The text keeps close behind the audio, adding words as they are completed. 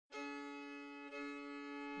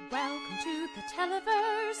Welcome to the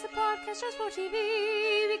Televerse, the podcast just for TV.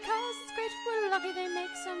 Because it's great, we're lucky they make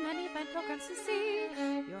so many fine programs to see.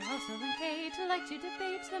 Your hosts Noel and Kate like to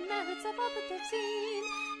debate the merits of all that they've seen.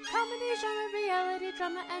 Comedy, genre, reality,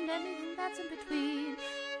 drama, and anything that's in between.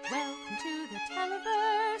 Welcome to the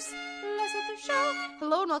Televerse. Let's get the show.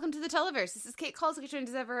 Hello and welcome to the Televerse. This is Kate Calls, joined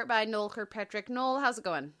as ever by Noel Kirkpatrick. Noel, how's it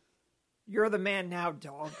going? You're the man now,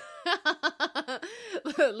 dog.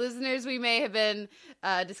 Listeners, we may have been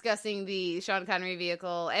discussing the Sean Connery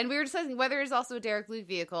vehicle, and we were discussing whether it's also a Derek Luke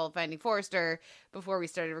vehicle, Finding Forrester, before we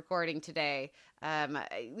started recording today.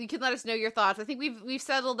 You can let us know your thoughts. I think we've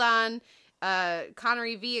settled on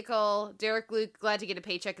Connery vehicle, Derek Luke, glad to get a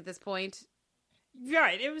paycheck at this point.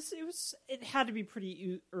 Right, it had to be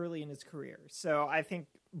pretty early in his career, so I think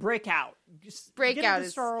breakout. Breakout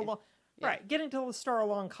is... Yeah. Right, getting to the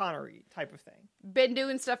Star-Along Connery type of thing. Been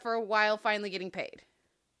doing stuff for a while, finally getting paid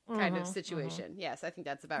kind of situation. Yes, I think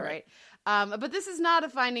that's about right. But this is not a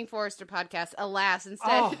Finding Forrester podcast, alas.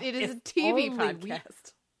 Instead, it is a TV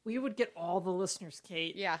podcast. We would get all the listeners,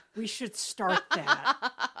 Kate. Yeah. We should start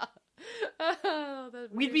that.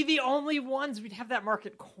 We'd be the only ones. We'd have that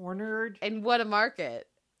market cornered. And what a market.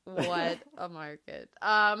 What a market.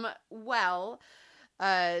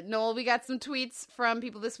 Noel, we got some tweets from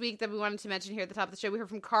people this week that we wanted to mention here at the top of the show. We heard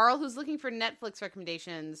from Carl, who's looking for Netflix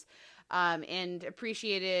recommendations, and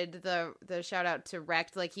appreciated the shout out to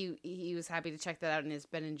Wrecked. Like he was happy to check that out and has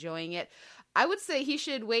been enjoying it. I would say he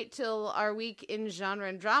should wait till our week in genre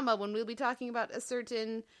and drama when we'll be talking about a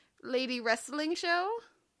certain lady wrestling show.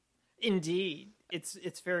 Indeed,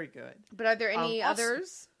 it's very good. But are there any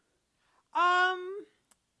others?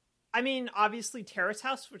 I mean, obviously Terrace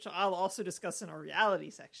House, which I'll also discuss in our reality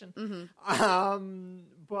section. Mm-hmm.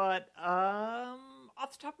 But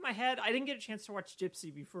off the top of my head, I didn't get a chance to watch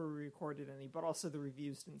Gypsy before we recorded any, but also the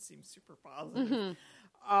reviews didn't seem super positive.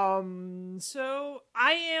 Mm-hmm. So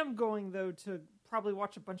I am going, though, to probably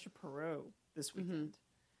watch a bunch of Poirot this weekend.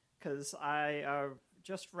 Because I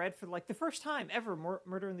just read for, like, the first time ever,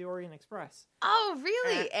 Murder in the Orient Express. Oh,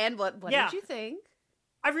 really? And what did you think?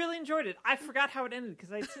 I really enjoyed it. I forgot how it ended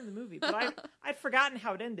because I'd seen the movie, but I'd forgotten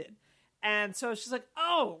how it ended. And so it's just like,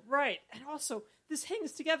 oh, right. And also, this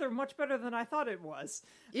hangs together much better than I thought it was.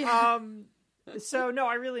 Yeah. So, no,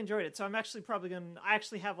 I really enjoyed it. So I'm actually I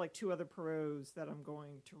actually have like 2 other Poirots that I'm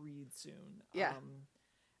going to read soon. Yeah.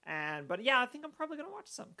 But yeah, I think I'm probably going to watch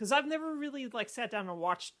some. Because I've never really like sat down and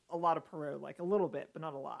watched a lot of Poirot, like a little bit, but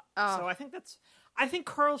not a lot. Oh. So I think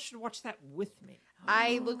Carl should watch that with me.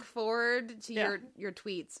 I look forward to your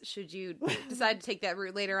tweets should you decide to take that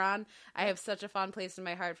route later on. I have such a fond place in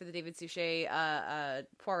my heart for the David Suchet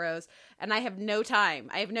Poirots, and I have no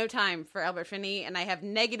time. I have no time for Albert Finney, and I have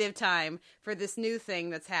negative time for this new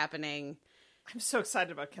thing that's happening. I'm so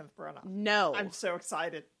excited about Kenneth Branagh. No. I'm so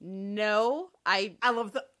excited. No. I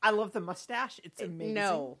love the mustache. It's amazing.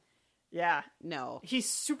 No. Yeah. No. He's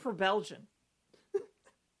super Belgian.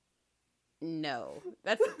 No,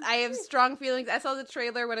 I have strong feelings. I saw the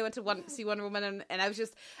trailer when I went to see Wonder Woman, and I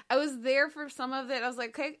was there for some of it. I was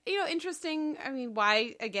like, okay, interesting. I mean,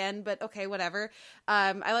 why again? But okay, whatever.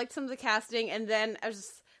 I liked some of the casting, and then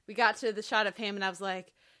we got to the shot of him, and I was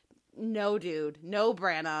like, no, dude, no,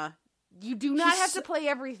 Branagh, you do not have to play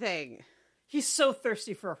everything. He's so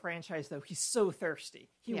thirsty for a franchise, though. He's so thirsty.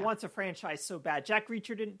 He wants a franchise so bad. Jack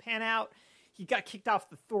Reacher didn't pan out. He got kicked off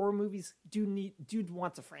the Thor movies. Dude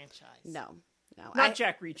wants a franchise. No. Not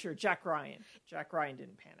Jack Reacher, Jack Ryan. Jack Ryan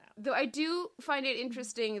didn't pan out. Though I do find it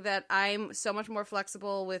interesting that I'm so much more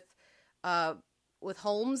flexible with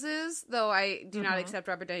Holmes's, though I do not accept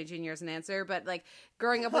Robert Downey Jr. as an answer. But like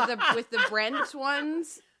growing up with the Brent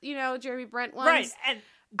ones, Jeremy Brent ones. Right, and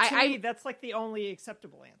to me, that's like the only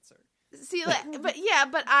acceptable answer. See,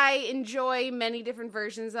 but I enjoy many different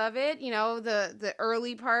versions of it. The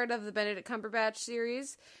early part of the Benedict Cumberbatch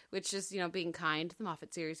series, which is, being kind to the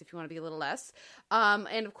Moffat series if you want to be a little less.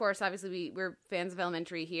 And of course, obviously, we're fans of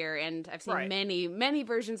Elementary here, and I've seen many, many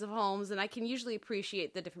versions of Holmes, and I can usually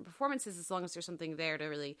appreciate the different performances as long as there's something there to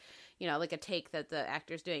really, like a take that the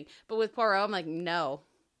actor's doing. But with Poirot, I'm like, no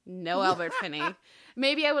Albert Finney.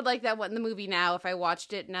 Maybe I would like that one in the movie now if I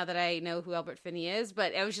watched it now that I know who Albert Finney is,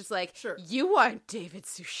 but I was just like, sure. You aren't David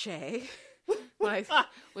Suchet when I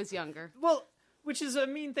was younger. Well, which is a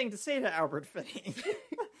mean thing to say to Albert Finney.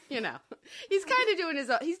 He's kind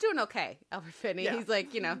of he's doing okay, Albert Finney. Yeah. He's like,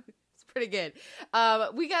 it's pretty good.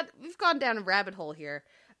 We've gone down a rabbit hole here.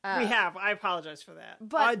 We have. I apologize for that.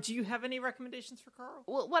 But do you have any recommendations for Carl?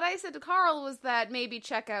 Well, what I said to Carl was that maybe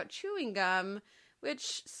check out Chewing Gum,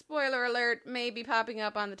 which, spoiler alert, may be popping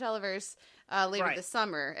up on the Televerse later this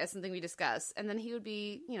summer as something we discuss. And then he would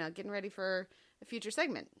be, getting ready for a future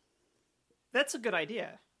segment. That's a good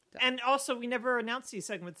idea. And also, we never announced these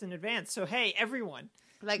segments in advance. So, hey, everyone.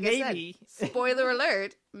 Like maybe. I said, spoiler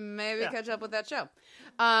alert, maybe catch up with that show.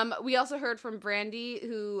 We also heard from Brandy,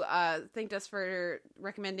 who thanked us for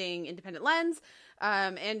recommending Independent Lens.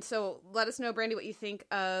 And so let us know, Brandy, what you think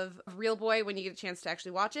of Real Boy when you get a chance to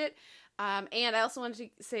actually watch it. And I also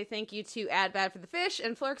wanted to say thank you to Ad Bad for the Fish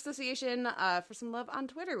and Flork Association for some love on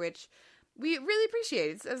Twitter, which we really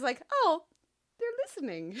appreciate. It's like, oh, they're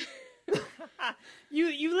listening.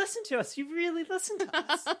 You listen to us. You really listen to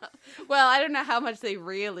us. Well, I don't know how much they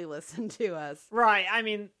really listen to us. Right. I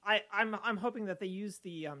mean, I'm hoping that they use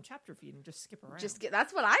the chapter feed and just skip around.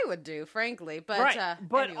 That's what I would do, frankly. But right.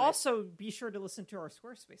 But anyway. Also be sure to listen to our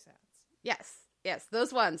Squarespace ads. Yes,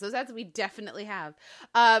 those ads we definitely have.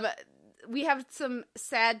 We have some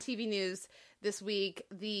sad TV news this week.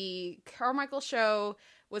 The Carmichael show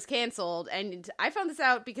was canceled, and I found this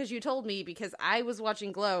out because you told me, because I was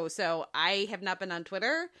watching Glow, so I have not been on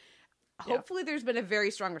Twitter. Hopefully there's been a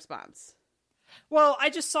very strong response. Well, I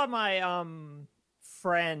just saw my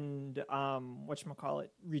friend, whatchamacallit,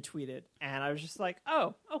 retweet it, and I was just like,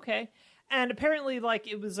 oh, okay. And apparently, like,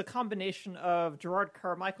 it was a combination of Gerard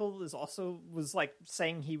Carmichael was like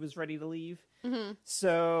saying he was ready to leave. Mm-hmm.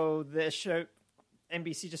 So the show,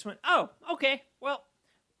 NBC just went, oh, okay, well,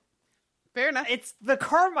 fair enough. It's the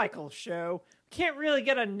Carmichael show. Can't really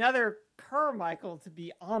get another Carmichael to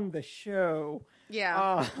be on the show.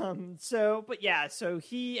 Yeah. So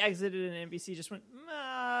he exited and NBC just went,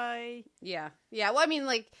 bye. Yeah. Well, I mean,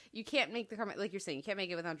 like, you can't make the Carmichael, like you're saying, you can't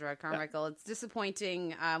make it without Gerard Carmichael. It's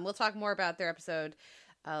disappointing. We'll talk more about their episode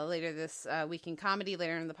later this week in comedy,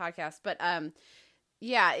 later in the podcast. But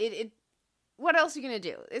it what else are you going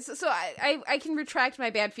to do? So I can retract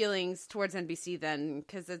my bad feelings towards NBC then,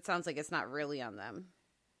 because it sounds like it's not really on them.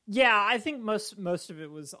 Yeah, I think most of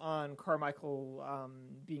it was on Carmichael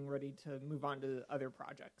being ready to move on to other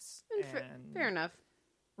projects. And fair enough.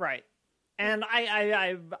 Right. And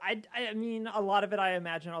I mean, a lot of it, I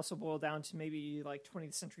imagine, also boiled down to maybe like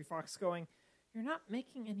 20th Century Fox going, you're not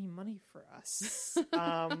making any money for us.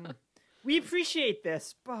 We appreciate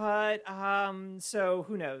this, but so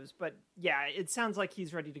who knows? But yeah, it sounds like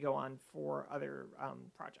he's ready to go on for other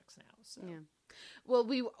projects now. So. Yeah. Well,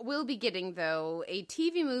 we will be getting, though, a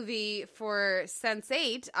TV movie for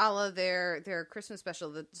Sense8, a la their Christmas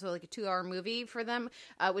special, so like a 2-hour movie for them,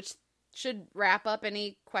 which should wrap up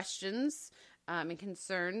any questions and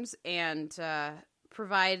concerns and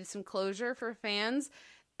provide some closure for fans.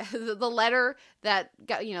 The letter that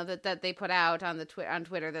got, that they put out on on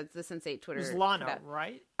Twitter, that's the Sense8 Twitter. It was Lana,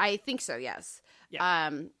 right? I think so, yes.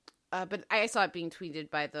 Yeah. But I saw it being tweeted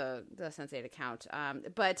by the Sense8 account.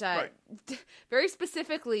 Right. Very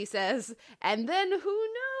specifically says, and then who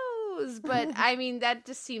knows? But I mean, that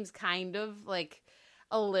just seems kind of like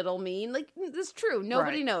a little mean. Like, it's true.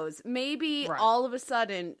 Nobody knows. Maybe all of a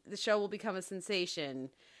sudden the show will become a sensation.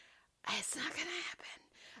 It's not going to happen.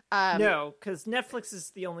 No, because Netflix is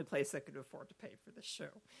the only place that could afford to pay for this show.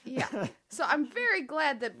 Yeah. So I'm very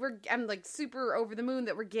glad that I'm like super over the moon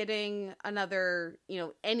that we're getting another,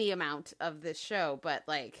 any amount of this show. But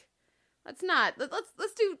like, let's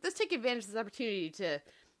take advantage of this opportunity to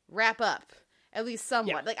wrap up at least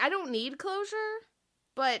somewhat. Yeah. Like, I don't need closure,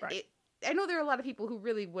 but I know there are a lot of people who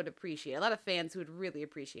really would appreciate, a lot of fans who would really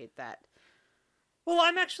appreciate that. Well,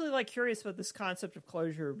 I'm actually like curious about this concept of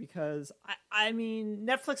closure because I mean,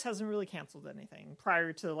 Netflix hasn't really canceled anything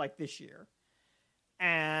prior to like this year.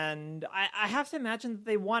 And I have to imagine that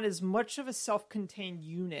they want as much of a self-contained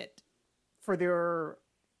unit for their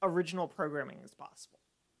original programming as possible.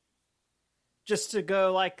 Just to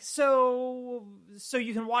go like, so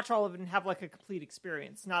you can watch all of it and have like a complete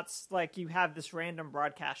experience. Not like you have this random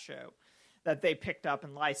broadcast show that they picked up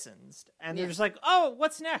and licensed. And they're just like, oh,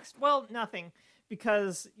 what's next? Well, nothing.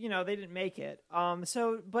 Because, they didn't make it.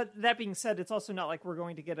 But that being said, it's also not like we're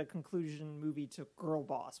going to get a conclusion movie to Girl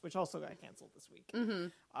Boss, which also got canceled this week.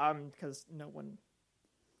 Mm-hmm. Because no one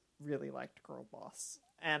really liked Girl Boss.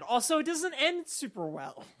 And also, it doesn't end super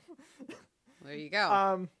well. There you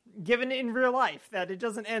go. Given in real life, that it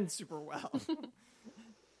doesn't end super well.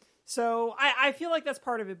 So, I feel like that's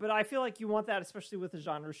part of it, but I feel like you want that, especially with a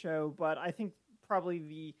genre show. But I think probably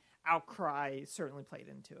the outcry certainly played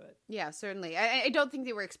into it. Yeah, certainly. I don't think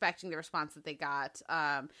they were expecting the response that they got.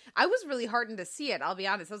 I was really heartened to see it, I'll be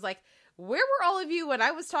honest. I was like, where were all of you when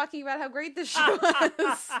I was talking about how great this show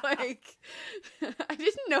was? Like, I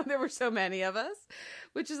didn't know there were so many of us,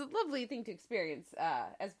 which is a lovely thing to experience,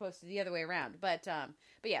 as opposed to the other way around. But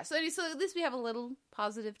yeah, so at least we have a little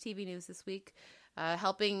positive TV news this week,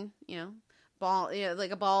 helping,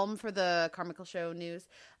 like a balm for the Carmichael Show news.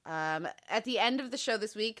 At the end of the show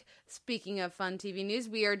this week, speaking of fun TV news,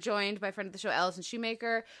 we are joined by friend of the show, Allison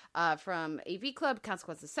Shoemaker, from AV Club,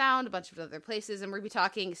 Consequence of Sound, a bunch of other places, and we're going to be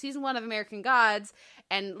talking season 1 of American Gods.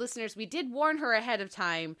 And listeners, we did warn her ahead of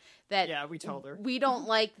time that we told her we don't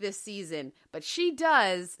like this season, but she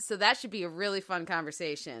does, so that should be a really fun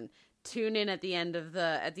conversation. Tune in at the end of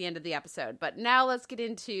the episode. But now let's get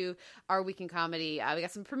into our week in comedy. We got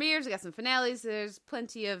some premieres, we got some finales. There's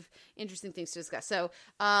plenty of interesting things to discuss. So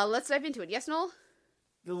let's dive into it. Yes, Noel?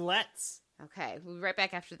 Let's. Okay, we'll be right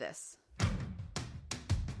back after this.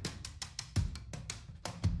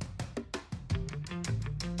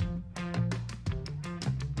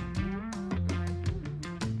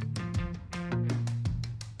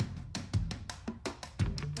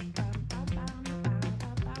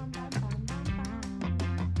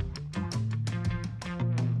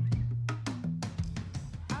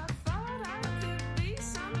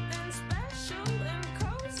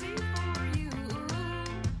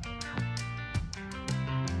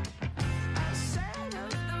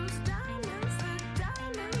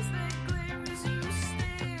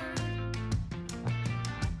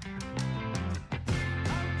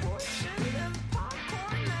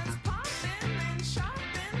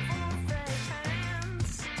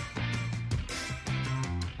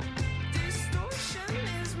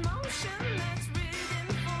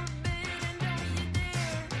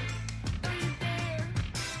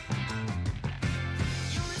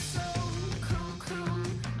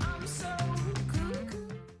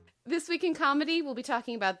 This week in comedy, we'll be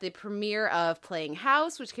talking about the premiere of Playing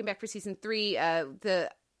House, which came back for season 3. The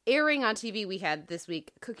airing on TV we had this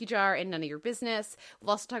week, Cookie Jar and None of Your Business.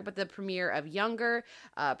 We'll also talk about the premiere of Younger,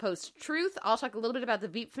 Post-Truth. I'll talk a little bit about the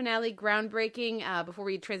Veep finale, Groundbreaking, before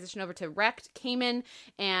we transition over to Wrecked, Cayman,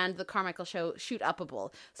 and the Carmichael Show, Shoot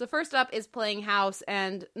Upable. So first up is Playing House,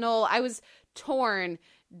 and Noel, I was torn.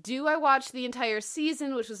 Do I watch the entire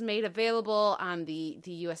season, which was made available on the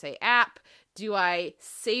USA app? Do I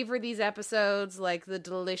savor these episodes like the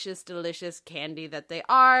delicious, delicious candy that they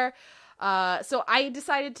are? So I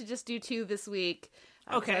decided to just do 2 this week.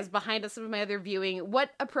 Okay. I was behind on some of my other viewing. What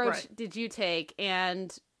approach did you take,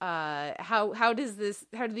 and how do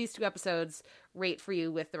these 2 episodes rate for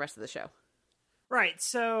you with the rest of the show? Right,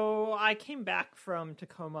 so I came back from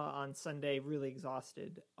Tacoma on Sunday really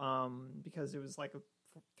exhausted because it was like a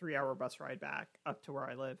 3-hour bus ride back up to where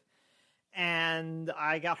I live. And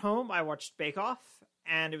I got home, I watched Bake Off,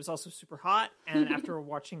 and it was also super hot. And after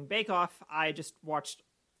watching Bake Off, I just watched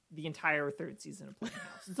the entire 3rd season of Playing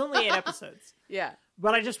House. It's only 8 episodes. Yeah.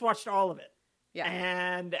 But I just watched all of it. Yeah.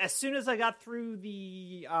 And as soon as I got through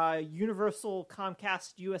the Universal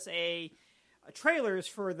Comcast USA trailers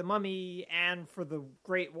for The Mummy and for The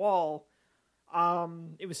Great Wall,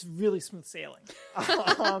 it was really smooth sailing.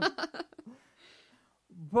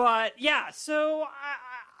 But yeah, so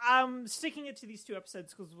I'm sticking it to these 2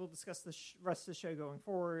 episodes because we'll discuss the rest of the show going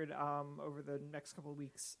forward over the next couple of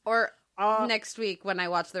weeks. Or next week when I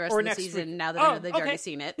watch the rest of the season, week. now that I know they've already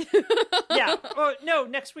seen it. Yeah. Oh, no,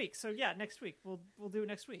 next week. So yeah, next week. We'll do it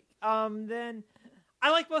next week. Then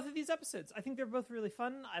I like both of these episodes. I think they're both really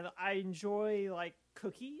fun. I enjoy, like,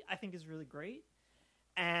 Cookie, I think is really great.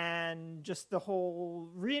 And just the whole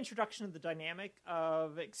reintroduction of the dynamic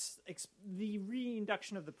of the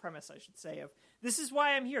reintroduction of the premise, I should say, of this is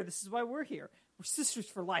why I'm here. This is why we're here. We're sisters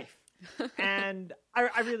for life. And I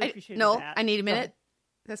really appreciate that. No, I need a minute.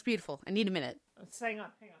 That's beautiful. I need a minute. Hang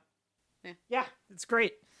on. Yeah, it's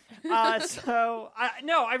great. I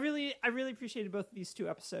really appreciated both of these 2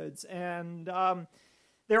 episodes. And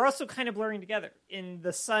they're also kind of blurring together in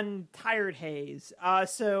the sun-tired haze.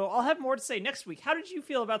 So I'll have more to say next week. How did you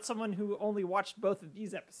feel about someone who only watched both of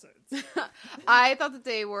these episodes? I thought that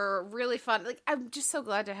they were really fun. Like, I'm just so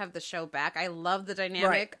glad to have the show back. I love the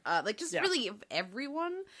dynamic, really of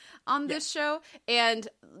everyone on this show. And,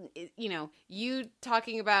 you know, you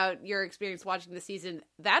talking about your experience watching the season,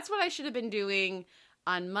 that's what I should have been doing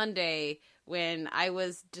on Monday when I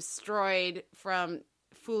was destroyed from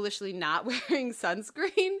foolishly not wearing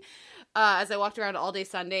sunscreen as I walked around all day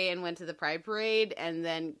Sunday and went to the Pride Parade, and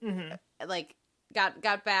then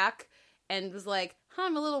got back and was like,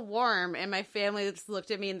 I'm a little warm, and my family just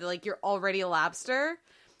looked at me and they're like, you're already a lobster.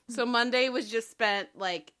 So Monday was just spent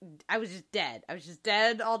like, I was just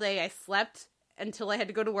dead all day. I slept until I had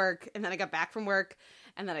to go to work, and then I got back from work,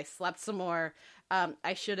 and then I slept some more.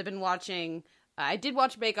 I should have been watching I did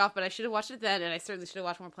watch Bake Off, but I should have watched it then, and I certainly should have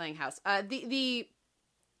watched more Playing House.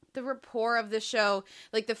 The rapport of the show,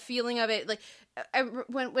 like the feeling of it, like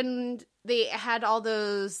when they had all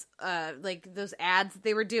those like those ads that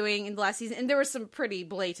they were doing in the last season, and there were some pretty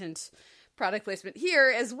blatant product placement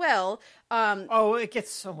here as well. It gets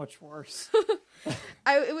so much worse.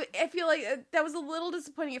 I feel like that was a little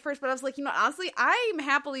disappointing at first, but I was like, honestly, I'm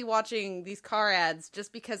happily watching these car ads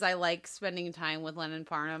just because I like spending time with Lennon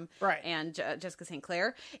Parham and Jessica St.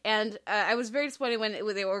 Clair. And I was very disappointed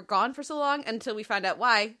when they were gone for so long until we found out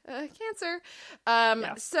why. Cancer.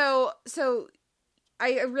 So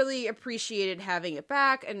I really appreciated having it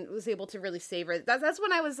back and was able to really savor it. That's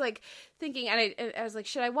when I was like thinking, and I was like,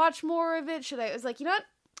 should I watch more of it? I was like, you know what?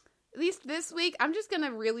 At least this week, I'm just going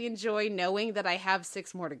to really enjoy knowing that I have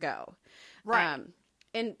 6 more to go. Right.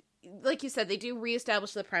 And like you said, they do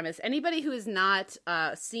reestablish the premise. Anybody who has not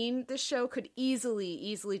seen this show could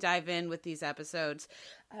easily dive in with these episodes.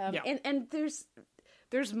 And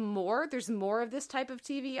there's more of this type of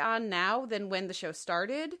TV on now than when the show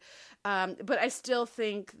started. But I still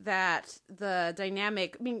think that the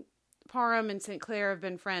dynamic, Parham and St. Clair have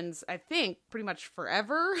been friends, I think, pretty much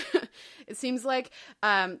forever, it seems like.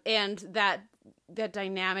 And that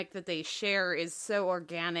dynamic that they share is so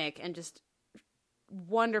organic and just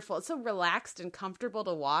wonderful. It's so relaxed and comfortable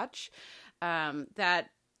to watch that,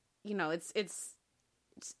 it's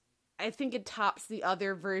I think it tops the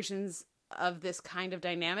other versions of this kind of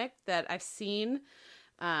dynamic that I've seen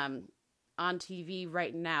on TV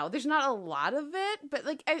right now. There's not a lot of it, but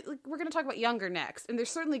we're going to talk about Younger next, and they're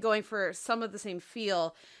certainly going for some of the same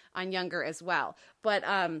feel on Younger as well. But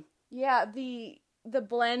the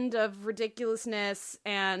blend of ridiculousness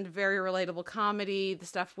and very relatable comedy, the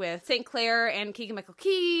stuff with St. Clair and Keegan-Michael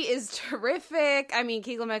Key is terrific.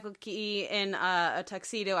 Keegan-Michael Key in a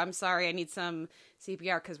tuxedo. I'm sorry, I need some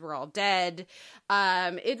CPR because we're all dead.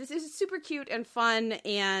 It's super cute and fun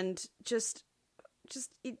and just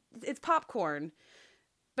it's popcorn,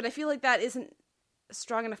 but I feel like that isn't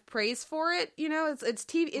strong enough praise for it. It's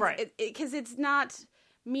TV, right? Because it's not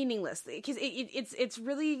meaningless. Because it's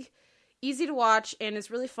really easy to watch and it's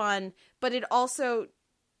really fun, but it also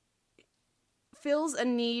fills a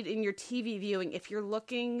need in your TV viewing if you're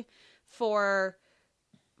looking for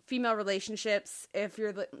female relationships. I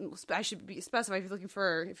should specify if you're looking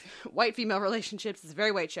for white female relationships. It's a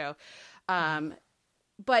very white show.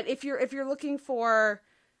 But if you're looking for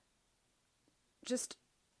just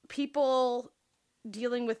people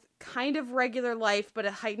dealing with kind of regular life, but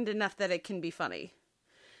heightened enough that it can be funny,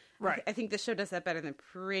 right? I think this show does that better than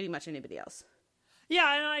pretty much anybody else.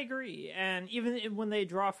 Yeah, and I agree. And even when they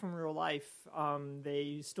draw from real life,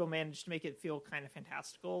 they still manage to make it feel kind of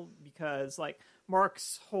fantastical because,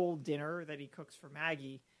 Mark's whole dinner that he cooks for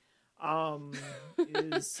Maggie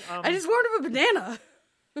is... I just warmed him a banana.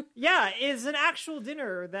 Yeah, is an actual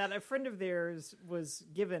dinner that a friend of theirs was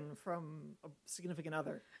given from a significant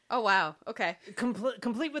other. Oh, wow. Okay.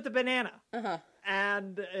 Complete with the banana. Uh-huh.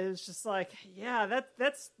 And it's just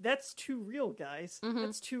that's too real, guys. Mm-hmm.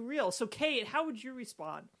 That's too real. So, Kate, how would you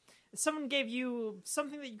respond? If someone gave you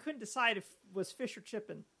something that you couldn't decide if was fish or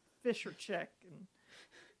chicken, and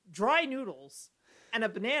dry noodles, and a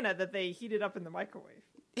banana that they heated up in the microwave.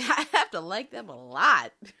 I have to like them a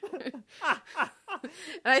lot. And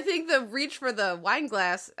I think the reach for the wine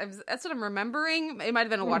glass, that's what I'm remembering. It might have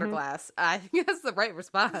been a water glass. I think that's the right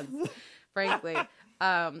response, frankly.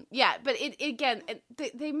 But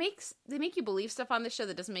they make you believe stuff on this show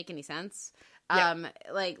that doesn't make any sense.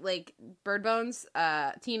 Like Bird Bones,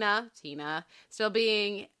 Tina still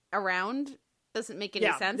being around doesn't make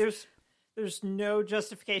any sense. There's no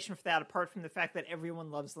justification for that apart from the fact that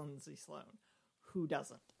everyone loves Lindsay Sloan. Who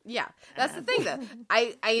doesn't? Yeah, that's the thing, though.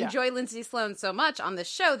 I enjoy Lindsay Sloan so much on this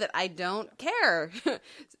show that I don't care.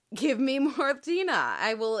 Give me more Tina.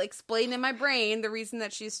 I will explain in my brain the reason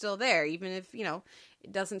that she's still there, even if,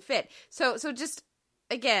 it doesn't fit. So just,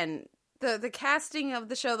 again, the casting of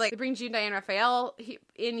the show, they bring June Diane Raphael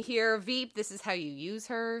in here. Veep, this is how you use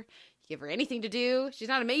her. Give her anything to do. She's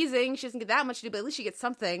not amazing. She doesn't get that much to do, but at least she gets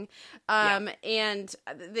something. And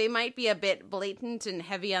they might be a bit blatant and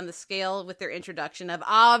heavy on the scale with their introduction of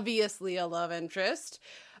obviously a love interest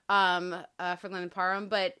for Lennon Parham,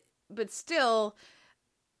 but still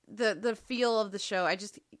the feel of the show, I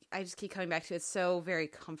just keep coming back to it. It's so very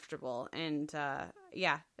comfortable, and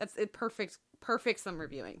that's it. Perfect summer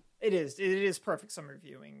viewing. It is perfect summer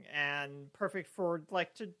viewing and perfect for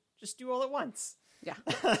to just do all at once. Yeah,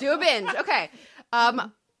 do a binge. Okay.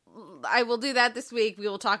 I will do that this week. We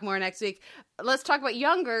will talk more next week. Let's talk about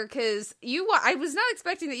Younger, because I was not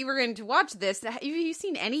expecting that you were going to watch this. Have you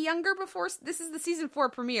seen any Younger before? This is the season 4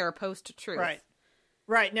 premiere post-Truth.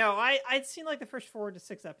 Right. No, I'd seen the first 4 to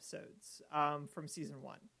 6 episodes from season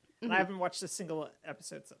 1. And I haven't watched a single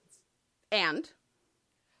episode since. And?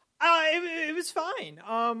 It was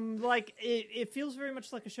fine. Like it feels very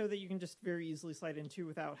much like a show that you can just very easily slide into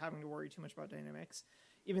without having to worry too much about dynamics.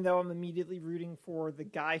 Even though I'm immediately rooting for the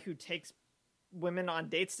guy who takes women on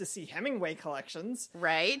dates to see Hemingway collections.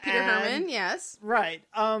 Right, Peter Herman, yes. Right.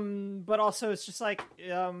 But also it's just like,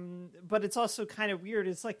 but it's also kind of weird.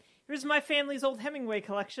 It's like, here's my family's old Hemingway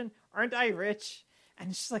collection. Aren't I rich?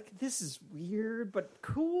 And it's just like, this is weird, but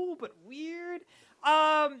cool, but weird.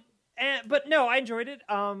 But no, I enjoyed it.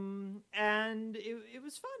 And it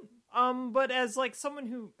was fun. But as like someone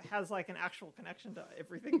who has like an actual connection to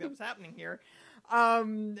everything that was happening here,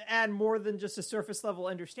 and more than just a surface level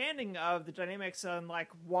understanding of the dynamics and like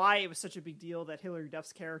why it was such a big deal that Hilary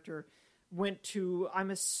Duff's character went to, I'm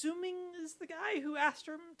assuming is the guy who asked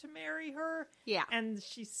her to marry her. Yeah. And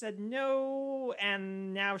she said no,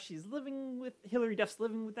 and now Hilary Duff's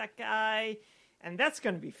living with that guy, and that's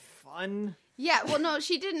going to be fun. Yeah, well, no,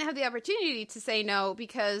 she didn't have the opportunity to say no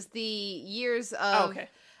because the years of,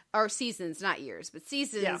 or seasons, not years, but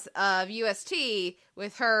seasons of UST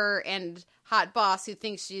with her and Hot Boss, who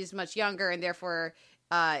thinks she's much younger and therefore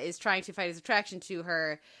is trying to fight his attraction to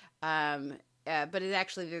her, but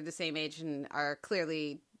actually they're the same age and are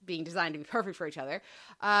clearly being designed to be perfect for each other,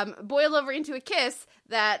 boiled over into a kiss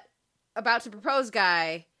that about to propose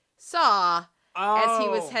guy saw as he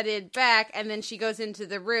was headed back, and then she goes into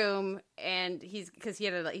the room, and he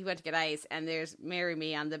went to get ice, and there's "Marry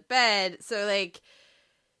Me" on the bed. So like,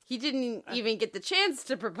 he didn't even get the chance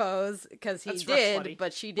to propose because he did,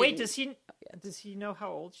 but she didn't. Wait, does he know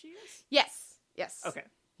how old she is? Yes. Okay.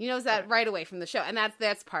 He knows that right away from the show, and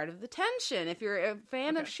that's part of the tension. If you're a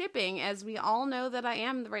fan of shipping, as we all know that I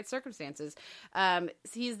am in the right circumstances,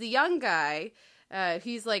 he's the young guy.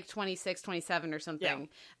 He's like 26, 27 or something.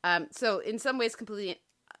 Yeah. So in some ways completely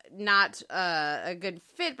not a good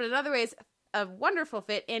fit, but in other ways a wonderful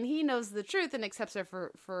fit, and he knows the truth and accepts her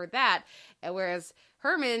for that. Whereas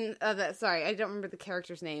Herman, I don't remember the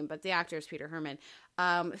character's name, but the actor is Peter Herman,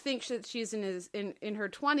 thinks that she's in her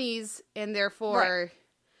 20s, and therefore,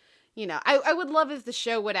 you know, I would love if the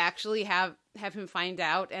show would actually have him find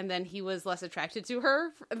out, and then he was less attracted to her,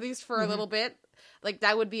 at least for a little bit. Like,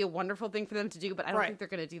 that would be a wonderful thing for them to do, but I don't think they're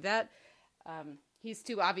going to do that. He's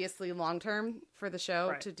too obviously long-term for the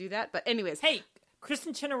show to do that. But anyways. Hey,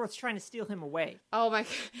 Kristen Chenoweth's trying to steal him away. Oh, my.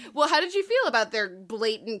 Well, how did you feel about their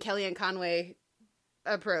blatant Kellyanne Conway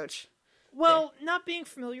approach? Well, not being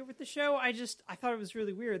familiar with the show, I thought it was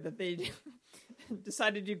really weird that they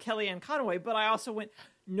decided to do Kellyanne Conway, but I also went,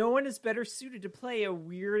 no one is better suited to play a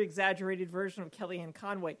weird, exaggerated version of Kellyanne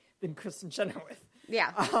Conway than Kristen Chenoweth.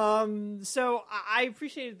 Yeah. So I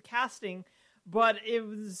appreciated the casting, but it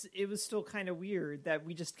was still kind of weird that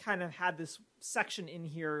we just kind of had this section in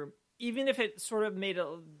here, even if it sort of made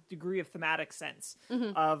a degree of thematic sense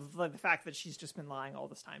of like, the fact that she's just been lying all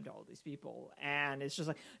this time to all these people. And it's just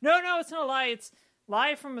like, no, it's not a lie. It's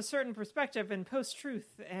lie from a certain perspective and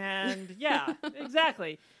post-truth. And yeah,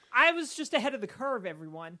 exactly. I was just ahead of the curve,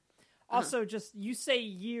 everyone. Also, just you say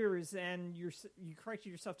years and you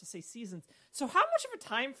corrected yourself to say seasons. So how much of a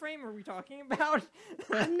time frame are we talking about?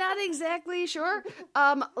 I'm not exactly sure.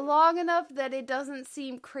 Long enough that it doesn't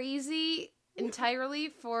seem crazy entirely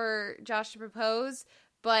for Josh to propose,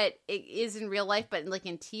 but it is in real life. But like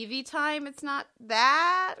in TV time, it's not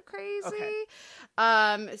that crazy.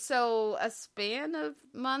 Okay. So a span of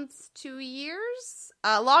months to years,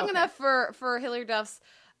 long enough for Hilary Duff's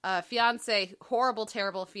fiance, horrible,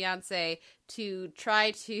 terrible fiance, to try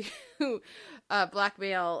to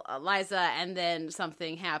blackmail Liza, and then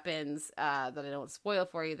something happens that I don't spoil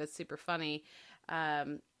for you. That's super funny.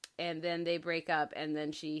 And then they break up, and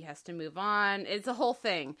then she has to move on. It's a whole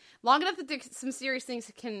thing. Long enough that some serious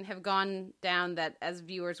things can have gone down that as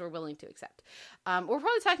viewers we're willing to accept. We're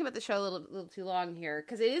probably talking about the show a little too long here,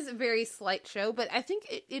 because it is a very slight show, but I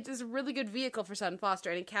think it is a really good vehicle for Sutton Foster,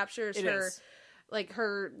 and it captures her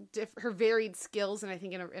varied skills, and I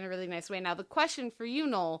think in a really nice way. Now, the question for you,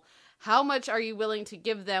 Noel, how much are you willing to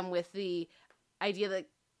give them with the idea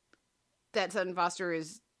that Sutton Foster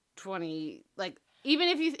is 20, like, even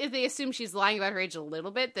if they assume she's lying about her age a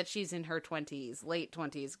little bit, that she's in her 20s, late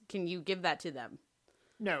 20s, can you give that to them?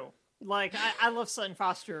 No. Like, I love Sutton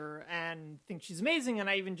Foster and think she's amazing, and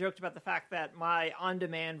I even joked about the fact that my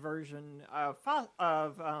on-demand version of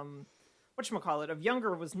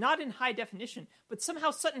Younger was not in high definition, but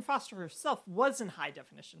somehow Sutton Foster herself was in high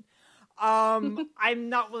definition. I'm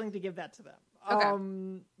not willing to give that to them.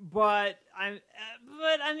 Okay. But I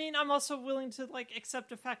mean, I'm also willing to like accept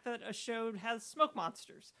the fact that a show has smoke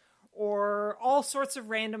monsters or all sorts of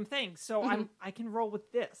random things. So I can roll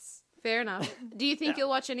with this. Fair enough. Do you think you'll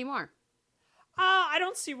watch any more? I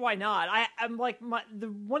don't see why not. I'm like one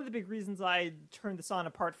of the big reasons I turned this on,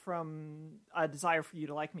 apart from a desire for you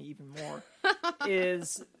to like me even more,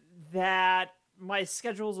 is that my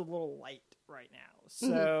schedule's a little light right now.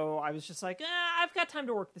 So I was just like, I've got time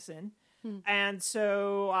to work this in. And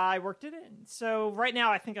so I worked it in. So right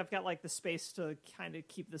now I think I've got like the space to kind of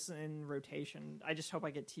keep this in rotation. I just hope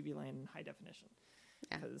I get TV Land in high definition.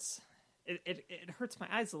 Because it hurts my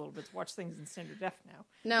eyes a little bit to watch things in standard def now.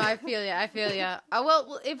 No, I feel ya.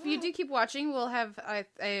 Well, if you do keep watching, we'll have, I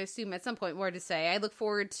assume, at some point more to say. I look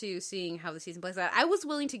forward to seeing how the season plays out. I was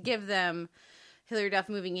willing to give them Hilary Duff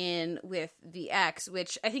moving in with the ex,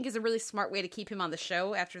 which I think is a really smart way to keep him on the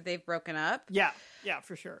show after they've broken up. Yeah,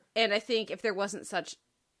 for sure. And I think if there wasn't such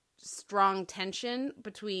strong tension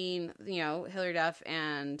between, Hilary Duff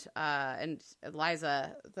and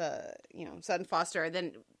Liza, the, Sutton Foster,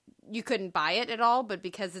 then you couldn't buy it at all. But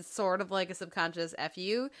because it's sort of like a subconscious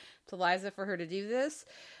FU to Liza for her to do this,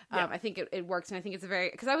 I think it works. And I think it's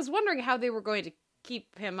because I was wondering how they were going to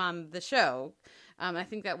keep him on the show. I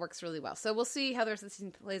think that works really well. So we'll see how the rest of the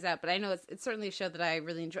season plays out. But I know it's certainly a show that I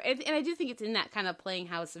really enjoy. And I do think it's in that kind of playing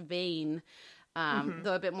house vein,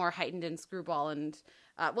 though a bit more heightened in Screwball and,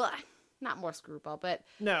 not more Screwball, but...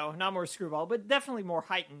 No, not more Screwball, but definitely more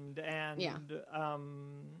heightened. And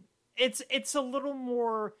it's a little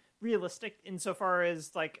more realistic insofar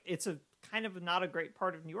as, like, it's a kind of not a great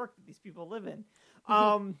part of New York that these people live in.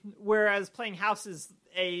 Whereas Playing House is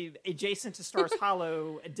a adjacent to Stars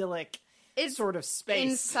Hollow, idyllic sort of space.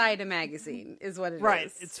 Inside a magazine is what it is.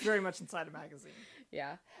 Right. It's very much inside a magazine.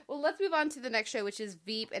 Yeah. Well, let's move on to the next show, which is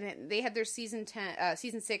Veep, and they had their season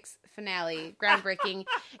 6 finale, groundbreaking,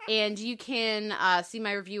 and you can see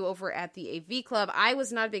my review over at the AV Club. I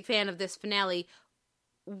was not a big fan of this finale,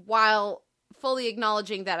 while fully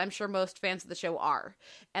acknowledging that I'm sure most fans of the show are.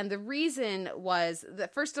 And the reason was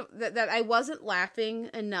that that I wasn't laughing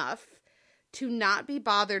enough to not be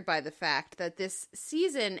bothered by the fact that this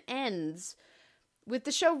season ends with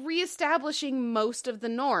the show reestablishing most of the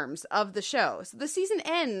norms of the show. So the season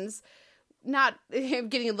ends, not I'm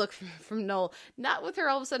getting a look from Noel, not with her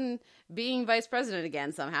all of a sudden being vice president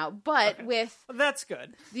again somehow, but with that's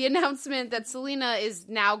good. The announcement that Selena is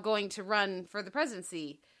now going to run for the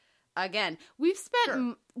presidency again. We've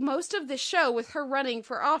spent most of this show with her running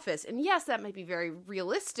for office, and yes, that might be very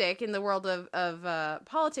realistic in the world of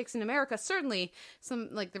politics in America. Certainly, some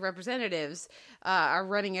like the representatives are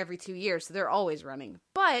running every 2 years, so they're always running.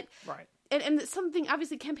 But and something,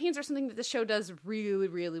 obviously, campaigns are something that the show does really,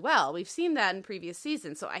 really well. We've seen that in previous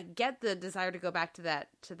seasons, so I get the desire to go back to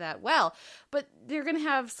that well. But they're going to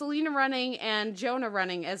have Selena running and Jonah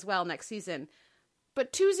running as well next season.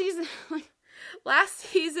 But 2 seasons. Last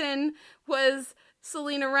season was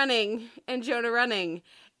Selena running and Jonah running.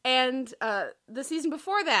 And the season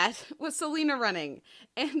before that was Selena running.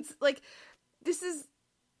 And,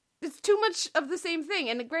 it's too much of the same thing.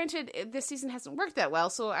 And granted, this season hasn't worked that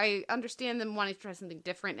well, so I understand them wanting to try something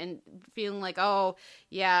different and feeling like, oh,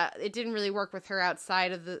 yeah, it didn't really work with her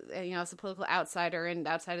outside of the, as a political outsider and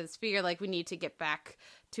outside of the sphere. Like, we need to get back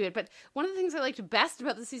to it. But one of the things I liked best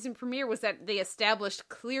about the season premiere was that they established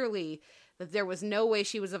clearly that there was no way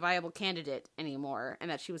she was a viable candidate anymore and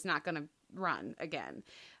that she was not going to run again.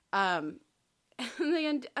 And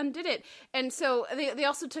they undid it. And so they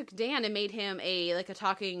also took Dan and made him a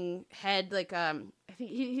talking head. I think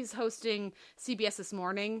he's hosting CBS This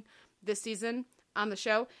Morning this season on the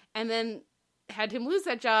show, and then had him lose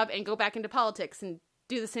that job and go back into politics and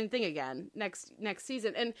do the same thing again next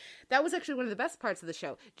season. And that was actually one of the best parts of the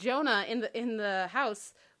show. Jonah in the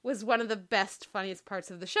house was one of the best, funniest parts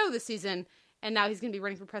of the show this season, and now he's going to be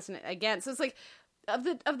running for president again. So it's like, of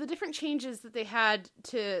the different changes that they had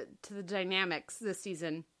to the dynamics this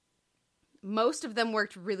season, most of them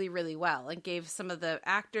worked really, really well and gave some of the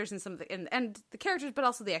actors and some of the and the characters, but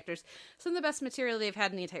also the actors, some of the best material they've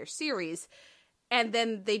had in the entire series. And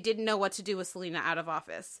then they didn't know what to do with Selena out of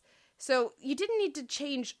office. So you didn't need to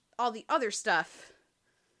change all the other stuff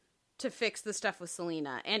to fix the stuff with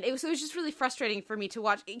Selena. And it was just really frustrating for me to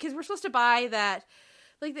watch, because we're supposed to buy that,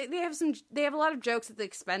 like, they have a lot of jokes at the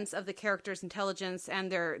expense of the characters' intelligence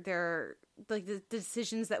and their like the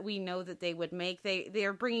decisions that we know that they would make. They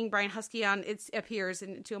are bringing Brian Husky on, it appears,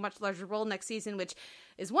 into a much larger role next season, which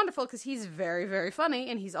is wonderful because he's very, very funny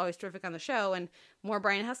and he's always terrific on the show, and more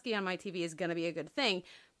Brian Husky on my TV is going to be a good thing.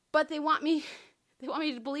 But they want me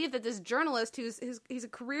to believe that this journalist he's a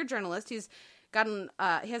career journalist, he's gotten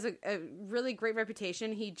he has a really great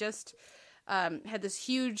reputation. He just had this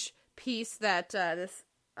huge piece that this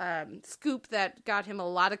scoop that got him a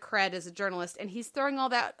lot of cred as a journalist, and he's throwing all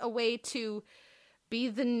that away to be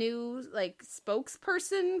the new, like,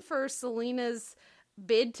 spokesperson for Selena's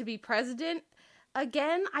bid to be president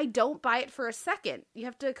again, I don't buy it for a second. You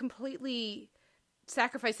have to completely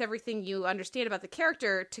sacrifice everything you understand about the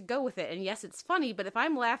character to go with it. And yes, it's funny, but if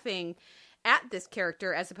I'm laughing at this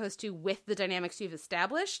character as opposed to with the dynamics you've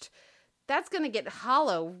established, that's going to get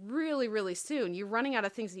hollow really, really soon. You're running out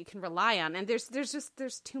of things that you can rely on. And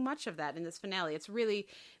there's too much of that in this finale. It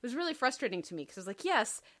was really frustrating to me because I was like,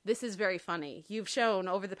 yes, this is very funny. You've shown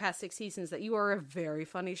over the past 6 seasons that you are a very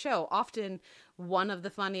funny show, often one of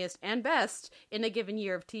the funniest and best in a given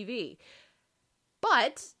year of TV.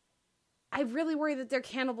 But I really worry that they're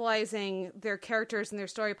cannibalizing their characters and their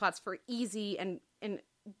story plots for easy and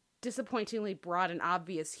disappointingly broad and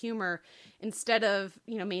obvious humor instead of,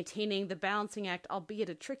 maintaining the balancing act, albeit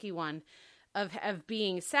a tricky one, of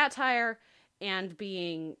being satire and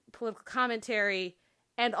being political commentary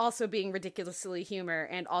and also being ridiculous silly humor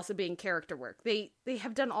and also being character work. They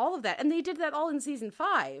have done all of that, and they did that all in season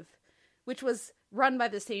 5, which was run by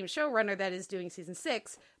the same showrunner that is doing season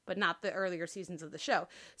 6, but not the earlier seasons of the show.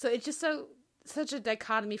 So it's just such a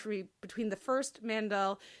dichotomy for me between the first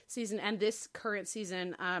Mandel season and this current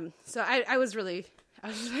season. So I was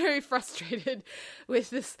very frustrated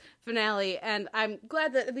with this finale, and I'm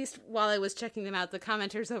glad that at least while I was checking them out, the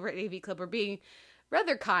commenters over at AV Club were being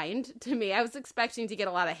rather kind to me. I was expecting to get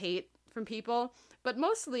a lot of hate from people, but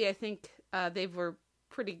mostly I think they were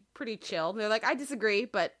pretty chill. They're like, I disagree,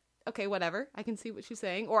 but okay, whatever. I can see what she's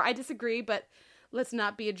saying. Or I disagree, but let's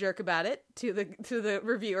not be a jerk about it to the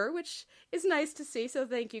reviewer, which is nice to see. So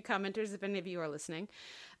thank you, commenters, if any of you are listening.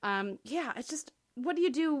 It's just, what do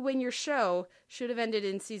you do when your show should have ended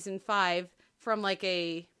in season 5 from like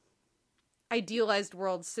a idealized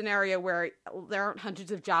world scenario where there aren't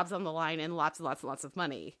hundreds of jobs on the line and lots and lots and lots of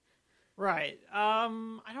money? Right. I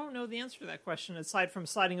don't know the answer to that question aside from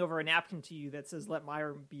sliding over a napkin to you that says, let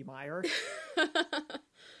Meyer be Meyer.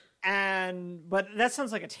 But that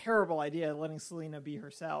sounds like a terrible idea, letting Selena be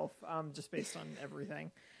herself, just based on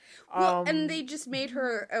everything. Well, and they just made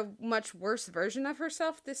her a much worse version of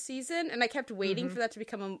herself this season, and I kept waiting for that to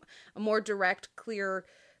become a more direct, clear,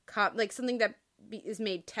 like something that is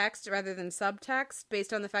made text rather than subtext,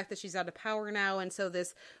 based on the fact that she's out of power now, and so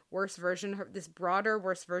this this broader,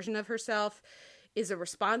 worse version of herself is a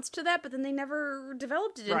response to that, but then they never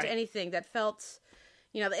developed it into anything that felt...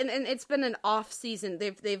 and it's been an off season.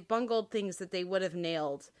 They've bungled things that they would have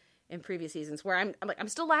nailed in previous seasons. Where I'm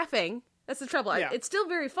still laughing. That's the trouble. Yeah. It's still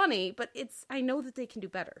very funny, but I know that they can do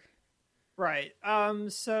better. Right.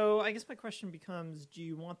 So I guess my question becomes: do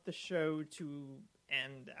you want the show to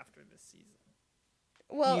end after this season?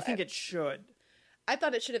 Well, do you think it should? I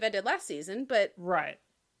thought it should have ended last season, but right.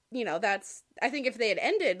 I think if they had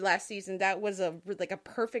ended last season, that was a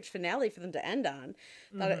perfect finale for them to end on.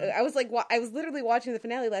 I was I was literally watching the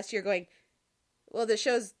finale last year going, well, this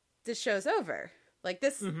show's over. Like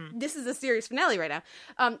this is a serious finale right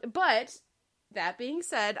now. But that being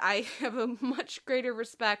said, I have a much greater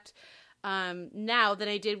respect now than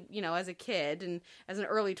I did, as a kid and as an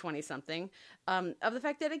early 20-something, of the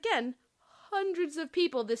fact that, again, hundreds of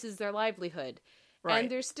people, this is their livelihood. Right.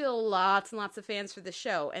 And there's still lots and lots of fans for the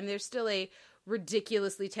show, and there's still a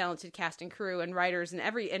ridiculously talented cast and crew and writers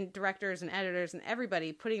and directors and editors and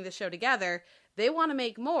everybody putting the show together. They want to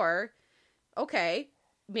make more. Okay,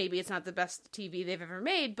 maybe it's not the best TV they've ever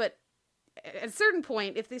made, but at a certain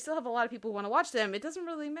point, if they still have a lot of people who want to watch them, it doesn't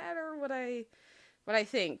really matter what I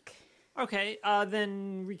think. Okay,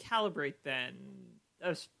 then recalibrate then.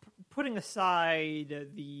 Putting aside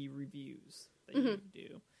the reviews that you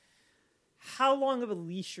do. How long of a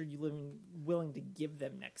leash are you willing to give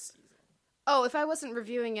them next season? Oh, if I wasn't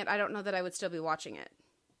reviewing it, I don't know that I would still be watching it.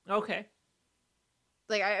 Okay.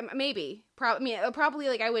 Like, probably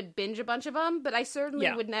like I would binge a bunch of them, but I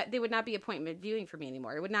certainly would not. They would not be appointment viewing for me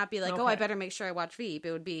anymore. It would not be like, oh, I better make sure I watch Veep.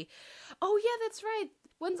 It would be, oh yeah, that's right.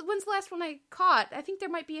 When's the last one I caught? I think there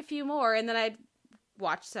might be a few more, and then I'd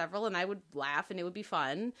watch several, and I would laugh, and it would be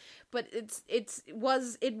fun. But it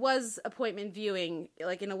was appointment viewing,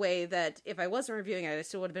 like in a way that if I wasn't reviewing it, I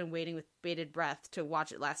still would have been waiting with bated breath to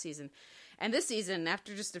watch it last season. And this season,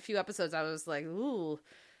 after just a few episodes, I was like, ooh,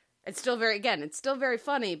 it's still very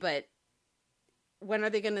funny, but when are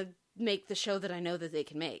they going to make the show that I know that they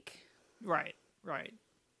can make? Right.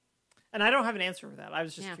 And I don't have an answer for that. I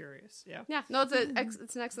was just curious. Yeah. No,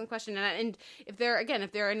 it's an excellent question. And if there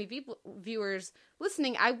are any viewers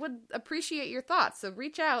listening, I would appreciate your thoughts. So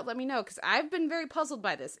reach out, let me know, because I've been very puzzled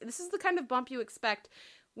by this. This is the kind of bump you expect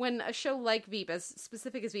when a show like Veep, as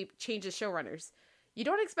specific as Veep, changes showrunners. You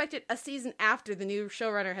don't expect it a season after the new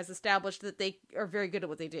showrunner has established that they are very good at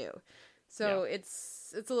what they do. So it's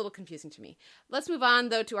it's a little confusing to me. Let's move on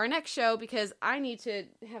though to our next show because I need to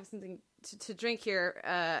have something to drink here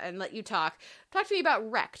and let you talk. Talk to me about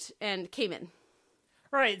Wrecked and Cayman.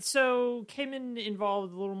 Right, so Cayman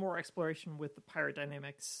involved a little more exploration with the pirate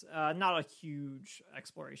dynamics. Not a huge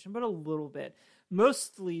exploration, but a little bit.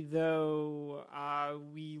 Mostly, though,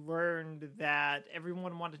 we learned that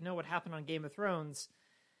everyone wanted to know what happened on Game of Thrones,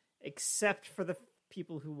 except for the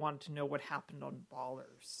people who wanted to know what happened on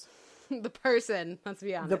Ballers. The person, let's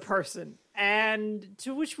be honest. The person. And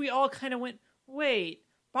to which we all kind of went, wait,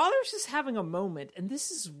 Ballers is having a moment, and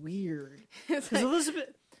this is weird. Because Like,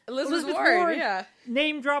 Elizabeth Ward, yeah.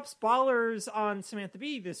 name drops Ballers on Samantha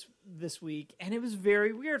Bee this week, and it was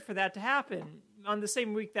very weird for that to happen. On the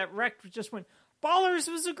same week that Wrecked just went,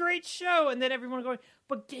 Ballers was a great show, and then everyone going,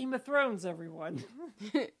 but Game of Thrones, everyone.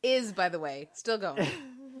 Is, by the way, still going.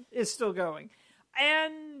 Is still going.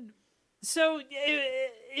 And so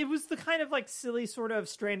it was the kind of like silly sort of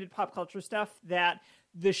stranded pop culture stuff that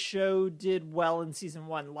the show did well in season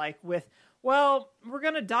 1, like with, well, we're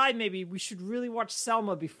gonna die maybe, we should really watch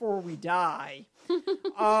Selma before we die.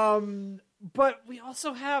 But we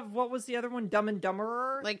also have, what was the other one? Dumb and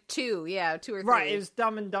Dumberer? Like 2 or 3. Right, it was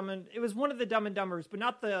Dumb and it was one of the Dumb and Dumbers, but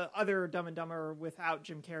not the other Dumb and Dumber without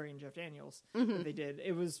Jim Carrey and Jeff Daniels that they did.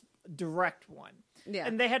 It was direct one. Yeah.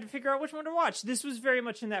 And they had to figure out which one to watch. This was very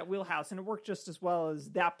much in that wheelhouse, and it worked just as well as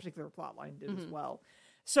that particular plot line did as well.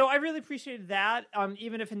 So I really appreciated that,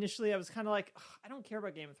 even if initially I was kind of like, I don't care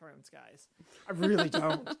about Game of Thrones, guys. I really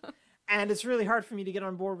don't. And it's really hard for me to get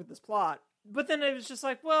on board with this plot. But then it was just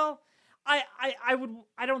like, well, I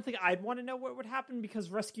don't think I'd want to know what would happen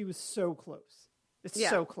because Rescue is so close. It's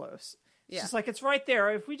so close. It's just like, it's right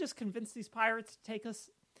there. If we just convince these pirates to take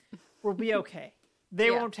us, we'll be okay.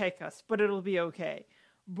 They won't take us, but it'll be okay.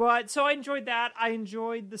 But so I enjoyed that. I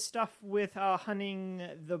enjoyed the stuff with hunting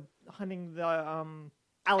the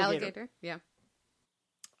alligator. Yeah.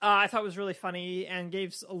 I thought it was really funny and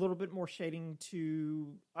gave a little bit more shading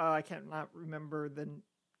to I can't not remember the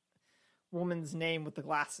woman's name with the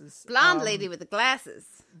glasses. Blonde lady with the glasses.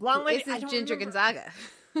 Blonde lady. This is Ginger Gonzaga.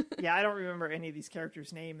 Yeah, I don't remember any of these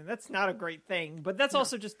characters' name, and that's not a great thing. But that's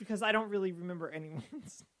also just because I don't really remember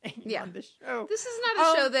anyone's name on this show. This is not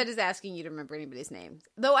a show that is asking you to remember anybody's name.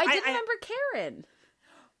 Though I did remember Karen.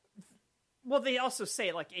 Well, they also say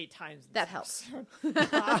it like 8 times. That helps.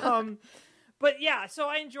 But yeah, so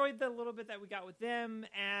I enjoyed the little bit that we got with them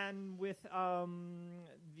and with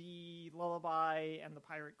the lullaby and the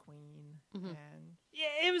pirate queen. And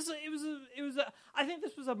yeah, it was I think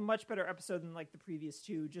this was a much better episode than like the previous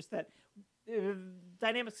 2. Just that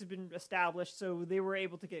dynamics had been established, so they were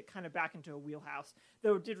able to get kind of back into a wheelhouse.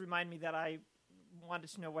 Though it did remind me that I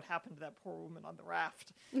wanted to know what happened to that poor woman on the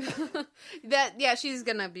raft. She's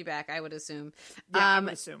gonna be back, I would assume. Yeah, I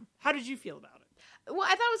would assume. How did you feel about it? Well, I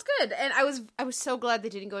thought it was good, and I was so glad they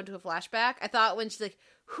didn't go into a flashback. I thought when she's like,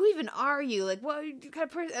 "Who even are you? Like, what kind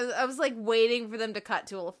of person?" I was like waiting for them to cut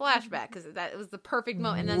to a flashback because that was the perfect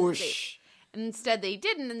moment. And then and instead they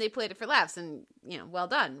didn't, and they played it for laughs. And well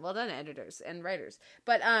done, editors and writers.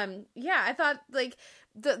 But I thought like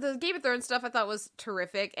the Game of Thrones stuff I thought was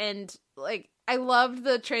terrific, and like I loved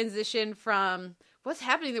the transition from what's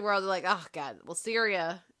happening in the world to like, oh god, well,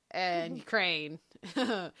 Syria and Ukraine.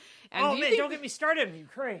 And don't get me started on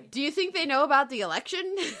Ukraine. Do you think they know about the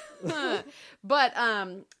election? But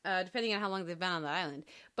depending on how long they've been on the island.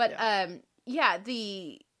 But that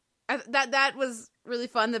was really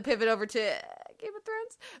fun. The pivot over to Game of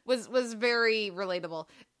Thrones was very relatable.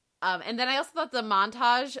 And then I also thought the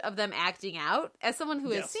montage of them acting out, as someone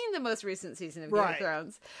who has seen the most recent season of Game of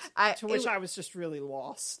Thrones, I was just really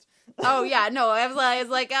lost. Oh yeah, no, I was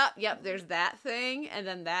like, oh, yep, there's that thing, and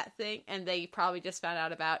then that thing, and they probably just found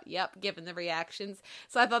out about, given the reactions.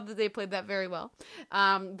 So I thought that they played that very well.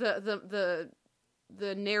 The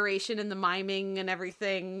narration and the miming and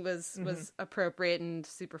everything was appropriate and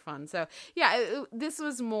super fun. So yeah, this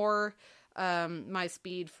was more my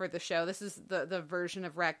speed for the show. This is the version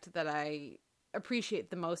of Wrecked that I appreciate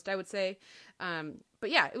the most, I would say.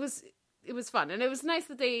 But yeah, it was fun, and it was nice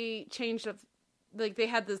that they changed up. Like they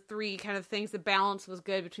had the 3 kind of things. The balance was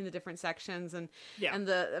good between the different sections and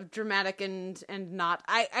the dramatic and not.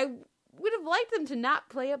 I would have liked them to not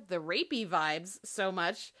play up the rapey vibes so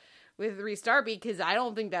much with Rhys Darby because I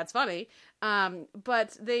don't think that's funny.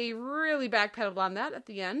 But they really backpedaled on that at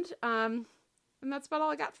the end. And that's about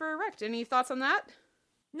all I got for Wrecked. Any thoughts on that?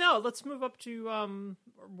 No, let's move up to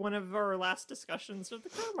one of our last discussions of the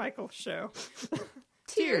Carmichael show.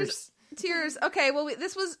 Tears. Okay, well,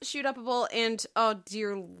 this was Shoot Upable, and oh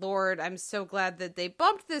dear lord, I'm so glad that they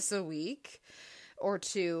bumped this a week. or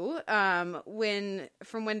two, when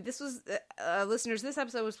this was, listeners, this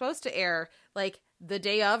episode was supposed to air like the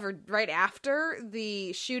day of or right after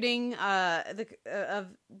the shooting of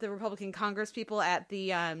the Republican Congress people at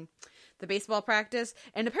the baseball practice,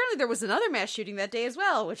 and apparently there was another mass shooting that day as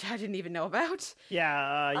well, which I didn't even know about.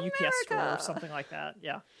 Yeah, UPS store or something like that.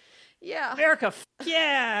 Yeah, America.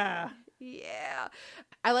 Yeah.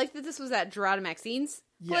 I like that this was at Gerard and Maxine's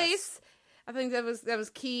place. I think that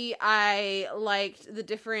was key. I liked the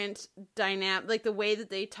different like the way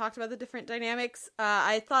that they talked about the different dynamics.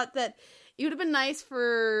 I thought that it would have been nice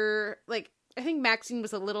for, like, I think Maxine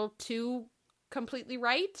was a little too completely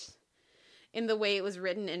right in the way it was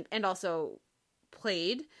written and also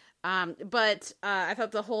played. But I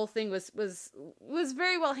thought the whole thing was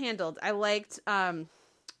very well handled. I liked,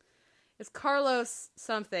 it's Carlos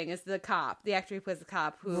something is the cop, the actor who plays the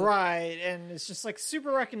cop, who, right, and it's just like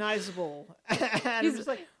super recognizable. And he's just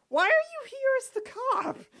like, why are you here as the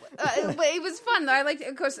cop? But it was fun though. I liked,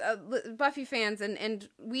 of course, Buffy fans and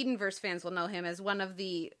Whedonverse fans will know him as one of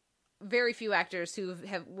the very few actors who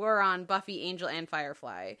were on Buffy, Angel, and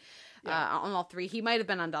Firefly. On all three. He might have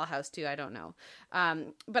been on Dollhouse too, I don't know.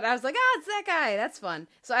 But I was like, it's that guy. That's fun.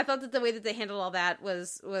 So I thought that the way that they handled all that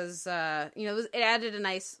was it added a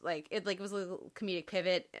nice, it was a little comedic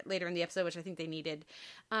pivot later in the episode, which I think they needed.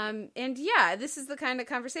 And yeah, this is the kind of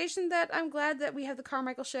conversation that I'm glad that we have the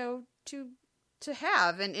Carmichael show to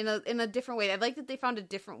have, and in a different way. I like that they found a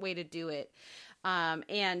different way to do it.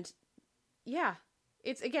 And yeah,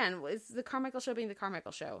 it's the Carmichael show being the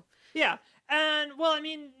Carmichael show. Yeah. And, well, I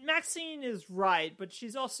mean, Maxine is right, but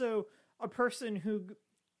she's also a person who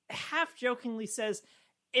half-jokingly says,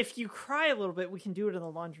 if you cry a little bit, we can do it in the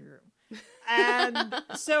laundry room. And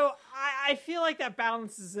so I feel like that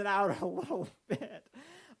balances it out a little bit.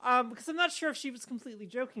 Because I'm not sure if she was completely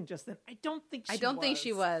joking just then. I don't think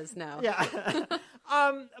she was, no. Yeah.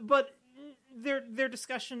 But their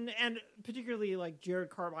discussion, and particularly, like, Jared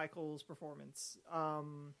Carmichael's performance,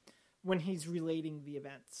 when he's relating the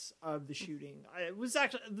events of the shooting, it was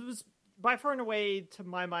by far and away, to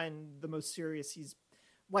my mind, the most serious he's,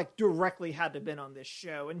 like, directly had to been on this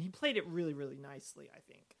show, and he played it really, really nicely, I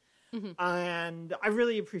think. Mm-hmm. And I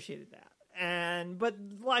really appreciated that. But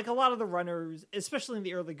like a lot of the runners, especially in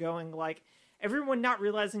the early going, like, everyone not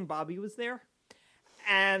realizing Bobby was there,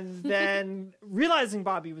 and then realizing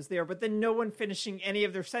Bobby was there, but then no one finishing any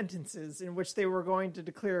of their sentences in which they were going to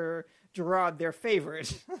declare Gerard their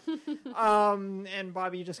favorite. And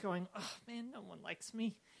Bobby just going, oh man, no one likes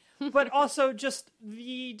me. But also just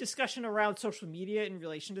the discussion around social media in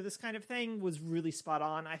relation to this kind of thing was really spot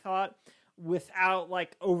on, I thought, without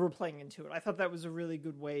like overplaying into it. I thought that was a really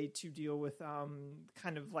good way to deal with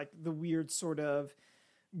kind of like the weird sort of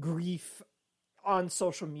grief on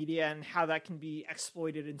social media and how that can be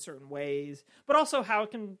exploited in certain ways, but also how it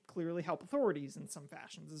can clearly help authorities in some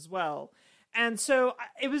fashions as well. And so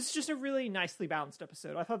it was just a really nicely balanced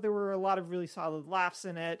episode. I thought there were a lot of really solid laughs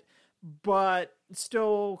in it, but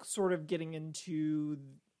still sort of getting into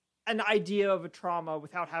an idea of a trauma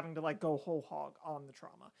without having to like go whole hog on the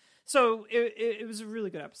trauma. So it was a really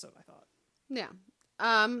good episode, I thought. Yeah.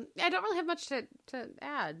 I don't really have much to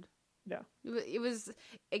add. Yeah. It was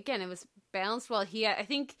balanced well. I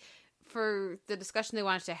think for the discussion they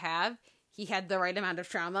wanted to have, he had the right amount of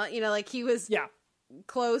trauma. Like he was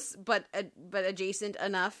close, but adjacent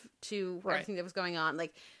enough to everything that was going on.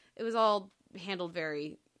 Like it was all handled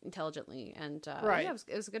very intelligently, and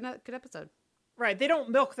it was a good episode. Right. They don't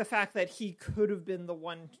milk the fact that he could have been the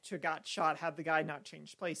one to got shot had the guy not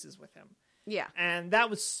changed places with him. Yeah. And that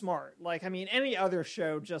was smart. Like, I mean, any other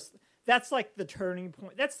show just, that's like the turning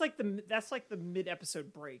point. That's like the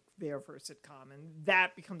mid-episode break there for a sitcom, and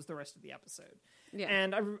that becomes the rest of the episode. Yeah.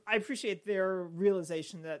 And I appreciate their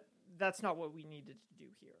realization that that's not what we needed to do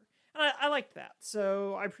here. And I liked that.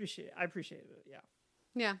 So I appreciated it. Yeah.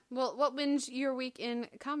 Yeah. Well, what wins your week in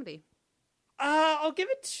comedy? I'll give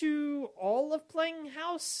it to all of Playing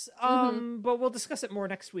House, but we'll discuss it more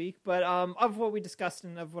next week. But of what we discussed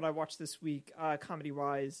and of what I watched this week,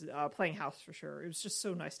 comedy-wise, Playing House for sure. It was just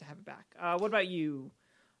so nice to have it back. What about you?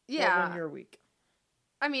 Yeah. What won your week?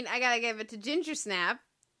 I mean, I gotta give it to Ginger Snap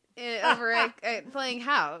over at Playing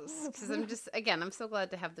House, because I'm so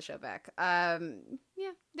glad to have the show back. Yeah,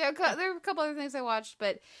 there are a couple other things I watched,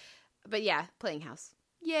 but yeah, Playing House.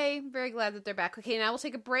 Yay, very glad that they're back. Okay, now we'll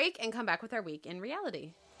take a break and come back with our week in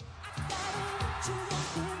reality.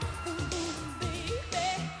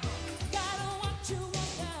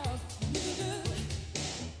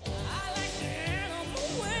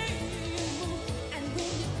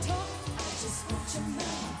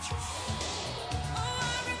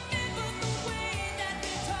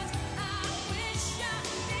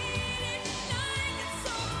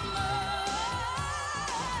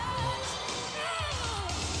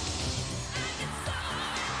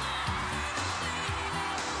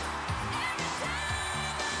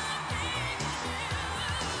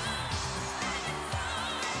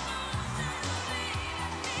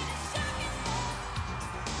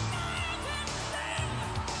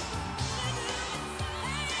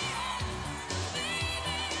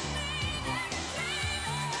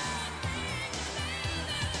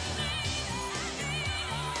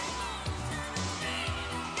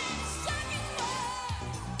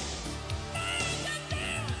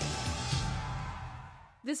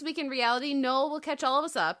 This week in reality, Noel will catch all of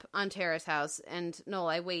us up on Terrace House. And Noel,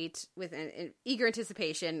 I wait with an eager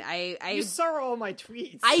anticipation. You saw all my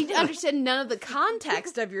tweets. I understand none of the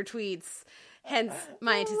context of your tweets. Hence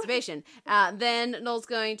my anticipation. Then Noel's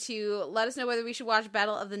going to let us know whether we should watch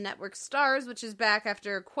Battle of the Network Stars, which is back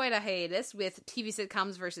after quite a hiatus with TV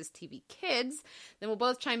sitcoms versus TV kids. Then we'll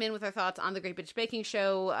both chime in with our thoughts on the Great British Baking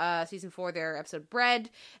Show, season 4, their episode Bread,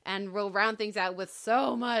 and we'll round things out with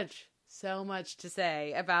so much to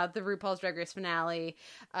say about the RuPaul's Drag Race finale.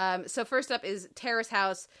 So first up is Terrace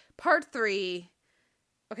House, Part 3.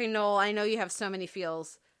 Okay, Noel, I know you have so many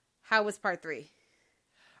feels. How was Part 3?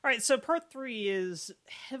 All right, so Part 3 is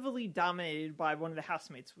heavily dominated by one of the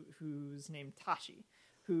housemates who's named Tashi,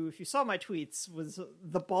 who, if you saw my tweets, was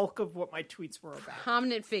the bulk of what my tweets were about.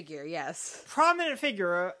 Prominent figure, yes. Prominent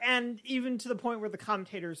figure, and even to the point where the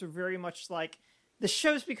commentators are very much like, the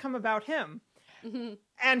show's become about him. Mm-hmm.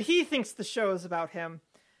 And he thinks the show is about him.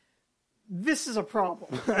 This is a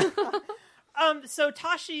problem. So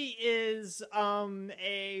Tashi is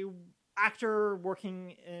a actor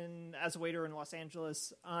working as a waiter in Los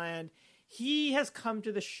Angeles, and he has come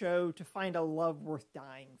to the show to find a love worth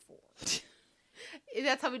dying for.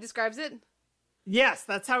 That's how he describes it? Yes,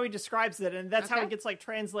 that's how he describes it, and that's how it gets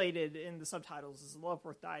translated in the subtitles, is love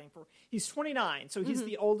worth dying for. He's 29, so he's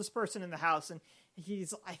the oldest person in the house, and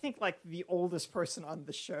he's, I think, the oldest person on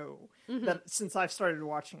the show since I've started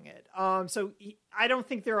watching it. So I don't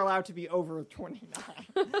think they're allowed to be over 29.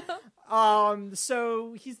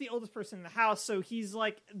 So he's the oldest person in the house, so he's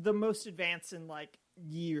the most advanced in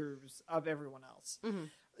years of everyone else. Mm-hmm.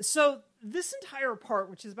 So this entire part,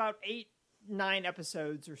 which is about 8-9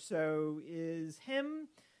 episodes or so, is him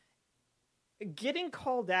getting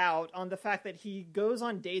called out on the fact that he goes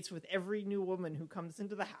on dates with every new woman who comes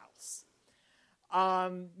into the house.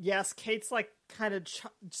 Yes, Kate's kind of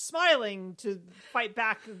smiling to fight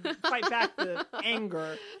back the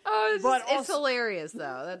anger. Oh, but it's hilarious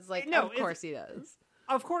though. That's no, of course he does.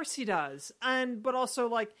 Of course he does. But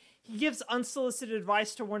also he gives unsolicited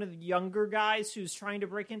advice to one of the younger guys who's trying to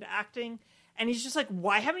break into acting. And he's just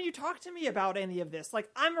why haven't you talked to me about any of this?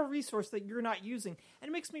 I'm a resource that you're not using. And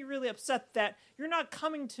it makes me really upset that you're not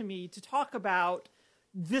coming to me to talk about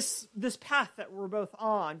this path that we're both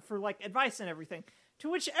on for advice and everything.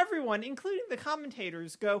 To which everyone, including the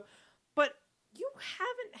commentators, go, but you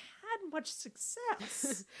haven't had much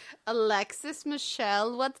success. Alexis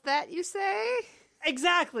Michelle, what's that you say?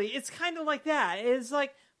 Exactly. It's kind of like that. It's but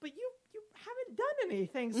you haven't done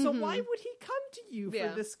anything, so why would he come to you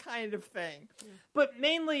for this kind of thing? Yeah. But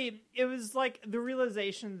mainly, it was the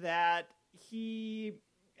realization that he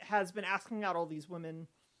has been asking out all these women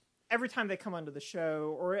every time they come onto the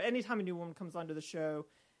show, or anytime a new woman comes onto the show.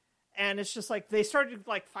 And it's just they started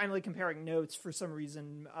finally comparing notes for some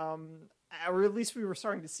reason, or at least we were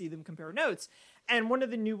starting to see them compare notes. And one of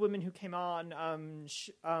the new women who came on,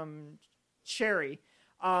 Sherry,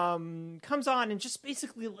 comes on and just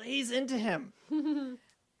basically lays into him. And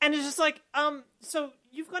it's just so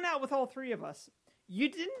you've gone out with all three of us. You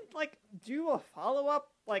didn't do a follow-up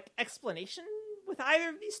explanation with either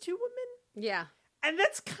of these two women? Yeah. And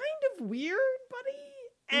that's kind of weird,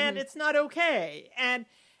 buddy. And it's not okay. And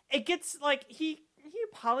it gets he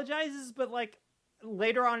apologizes, but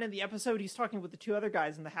later on in the episode, he's talking with the two other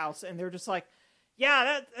guys in the house, and they're just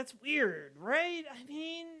yeah, that's weird, right? I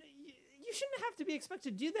mean, you shouldn't have to be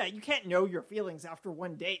expected to do that. You can't know your feelings after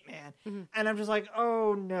one date, man. Mm-hmm. And I'm just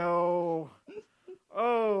oh no.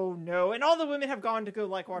 Oh no. And all the women have gone to go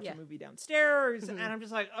watch a movie downstairs, and I'm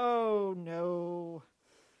just oh no.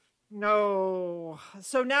 No.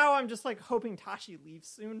 So now I'm just hoping Tashi leaves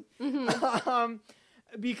soon. Mm-hmm.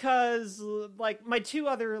 Because my two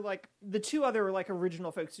other the two other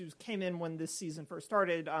original folks who came in when this season first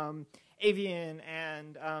started, Avian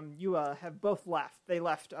and Yua, have both left. They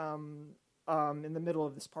left in the middle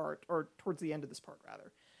of this part, or towards the end of this part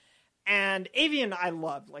rather. And Avian I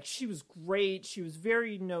loved. She was great. She was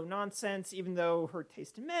very no nonsense, even though her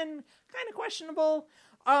taste in men kind of questionable.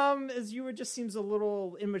 As Yua just seems a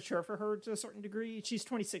little immature for her to a certain degree. She's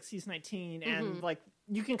 26, he's 19, and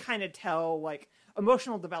you can kind of tell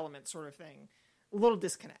emotional development sort of thing, a little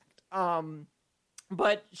disconnect.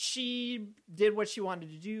 But she did what she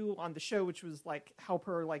wanted to do on the show, which was help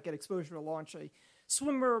her get exposure to launch a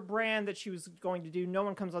swimwear brand that she was going to do. No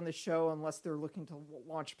one comes on this show unless they're looking to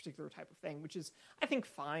launch a particular type of thing, which is, I think,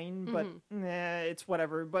 fine, but it's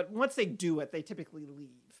whatever. But once they do it, they typically leave.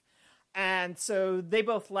 And so they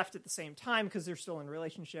both left at the same time because they're still in a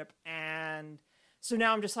relationship. And so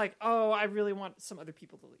now I'm just oh, I really want some other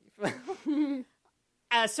people to leave.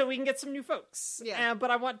 So we can get some new folks. Yeah.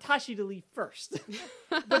 But I want Tashi to leave first.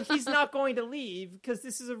 But he's not going to leave because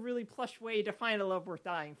this is a really plush way to find a love worth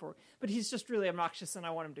dying for. But he's just really obnoxious and I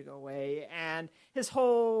want him to go away. And his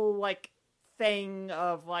whole, like, thing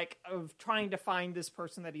of trying to find this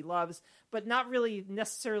person that he loves, but not really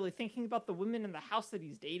necessarily thinking about the women in the house that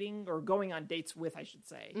he's dating or going on dates with, I should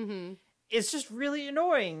say. Mm-hmm. It's just really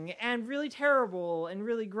annoying and really terrible and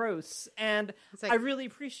really gross. And I really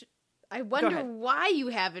appreciate... I wonder why you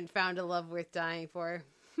haven't found a love worth dying for.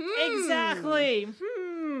 Exactly.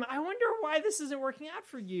 I wonder why this isn't working out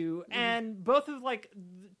for you. And both of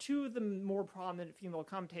two of the more prominent female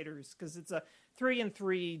commentators, because it's a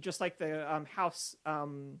 3-3, just like the house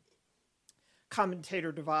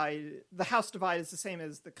commentator divide. The house divide is the same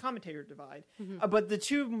as the commentator divide. Mm-hmm. But the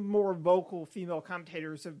two more vocal female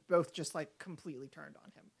commentators have both just completely turned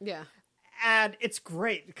on him. Yeah. And it's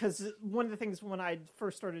great because one of the things when I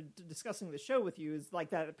first started discussing the show with you is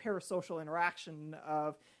that parasocial interaction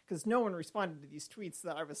of, because no one responded to these tweets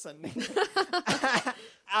that I was sending.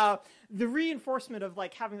 The reinforcement of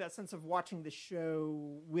having that sense of watching the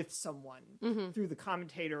show with someone through the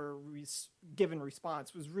commentator given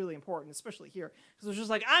response was really important, especially here. Because it was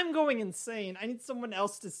just I'm going insane. I need someone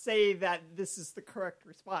else to say that this is the correct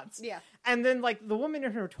response. Yeah. And then the woman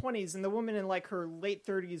in her 20s and the woman in her late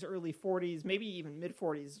 30s, early 40s, maybe even mid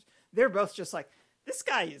 40s, they're both just this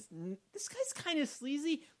guy's kind of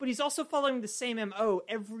sleazy, but he's also following the same MO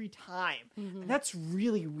every time. Mm-hmm. And that's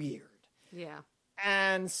really weird. Yeah.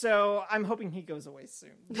 And so I'm hoping he goes away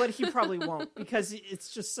soon. But he probably won't, because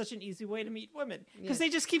it's just such an easy way to meet women. Because they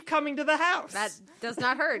just keep coming to the house. That does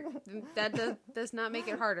not hurt. That does not make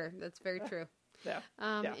it harder. That's very true. Yeah.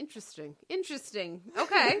 Interesting.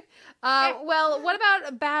 Okay. Well, what about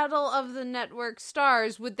a Battle of the Network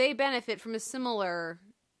Stars? Would they benefit from a similar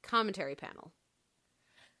commentary panel?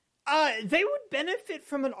 They would benefit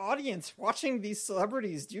from an audience watching these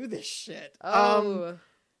celebrities do this shit. Oh.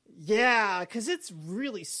 Yeah, because it's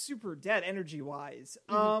really super dead energy-wise.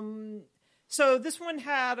 Mm-hmm. So this one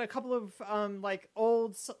had a couple of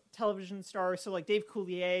old television stars, so Dave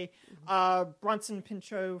Coulier, Bronson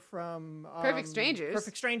Pinchot from Perfect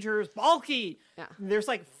Strangers, Balky. Yeah. There's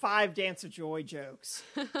 5 Dance of Joy jokes,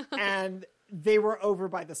 and they were over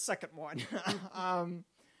by the second one.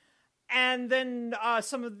 And then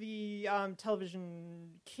some of the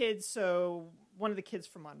television kids, so one of the kids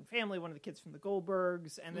from Modern Family, one of the kids from the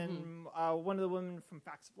Goldbergs, and then one of the women from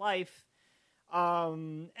Facts of Life.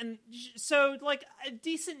 And so a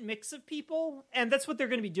decent mix of people, and that's what they're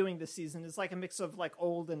going to be doing this season, is a mix of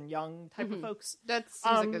old and young type of folks. That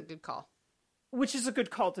seems like a good call. Which is a good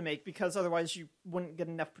call to make, because otherwise you wouldn't get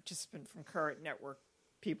enough participant from current network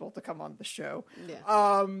people to come on the show.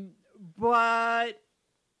 Yeah. But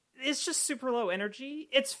it's just super low energy.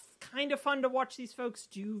 It's kind of fun to watch these folks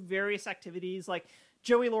do various activities.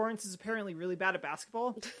 Joey Lawrence is apparently really bad at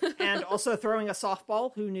basketball and also throwing a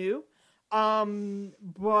softball. Who knew?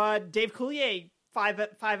 But Dave Coulier, 5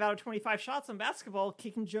 out of 25 shots on basketball,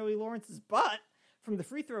 kicking Joey Lawrence's butt from the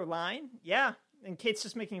free throw line. Yeah. And Kate's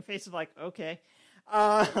just making a face of okay.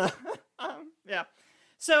 Yeah.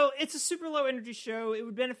 So it's a super low energy show. It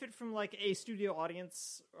would benefit from a studio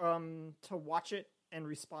audience to watch it and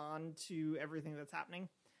respond to everything that's happening.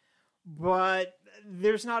 But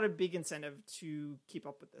there's not a big incentive to keep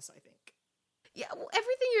up with this, I think. Yeah, well,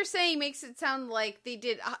 everything you're saying makes it sound like they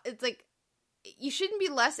did. It's you shouldn't be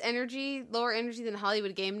lower energy than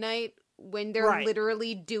Hollywood Game Night when they're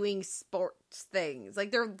literally doing sports things.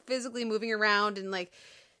 They're physically moving around and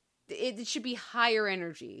it should be higher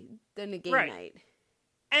energy than a game night.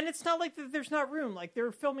 And it's not there's not room.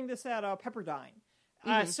 They're filming this at Pepperdine.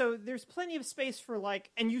 So there's plenty of space for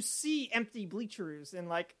and you see empty bleachers and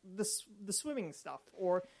the swimming stuff,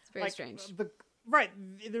 or it's very strange.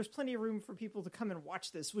 There's plenty of room for people to come and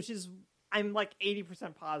watch this, which is, I'm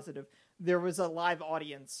 80% positive there was a live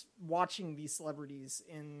audience watching these celebrities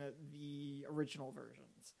in the original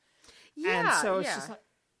versions. Yeah, and so it's just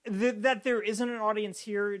that there isn't an audience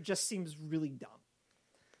here just seems really dumb.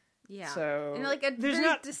 Yeah. So and a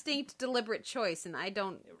very distinct, deliberate choice, and I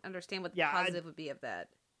don't understand what the positive would be of that.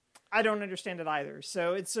 I don't understand it either.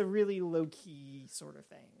 So it's a really low-key sort of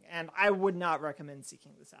thing, and I would not recommend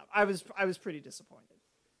seeking this out. I was pretty disappointed.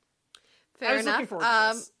 Fair enough. Looking forward to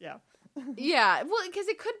this. Yeah. Yeah, well, because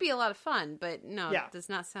it could be a lot of fun, but no, it does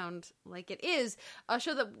not sound like it is. A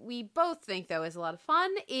show that we both think, though, is a lot of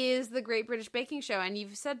fun is The Great British Baking Show, and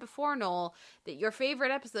you've said before, Noel, that your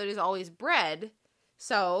favorite episode is always bread.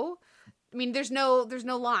 So, I mean, there's no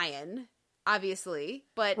lion, obviously,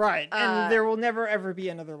 but right, and there will never ever be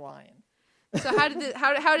another lion. So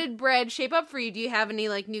how did bread shape up for you? Do you have any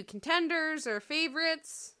like new contenders or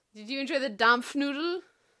favorites? Did you enjoy the Dampfnudel?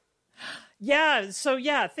 Yeah, so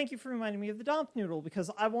thank you for reminding me of the Dampfnudel, because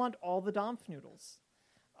I want all the Dampfnudels.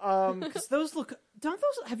 Because those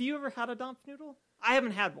have you ever had a Dampfnudel? I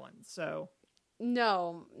haven't had one, so.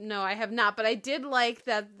 No, I have not. But I did like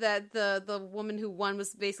that the woman who won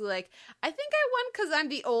was basically like, I think I won because I'm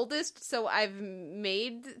the oldest, so I've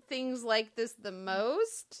made things like this the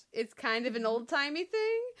most. It's kind of an old timey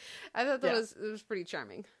thing. I thought it was pretty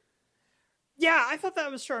charming. Yeah, I thought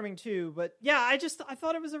that was charming too. But yeah, I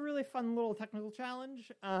thought it was a really fun little technical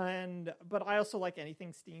challenge, but I also like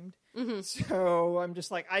anything steamed. Mm-hmm. So I'm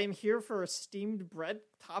just like, I am here for a steamed bread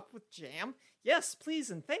topped with jam. Yes,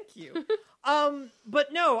 please and thank you.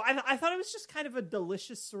 But no, I thought it was just kind of a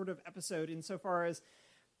delicious sort of episode insofar as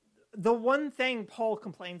the one thing Paul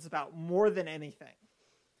complains about more than anything,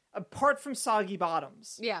 apart from soggy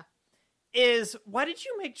bottoms, is why did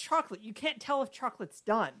you make chocolate? You can't tell if chocolate's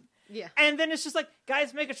done. Yeah. And then it's just like,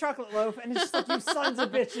 guys, make a chocolate loaf, and it's just like, you sons of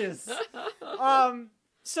bitches.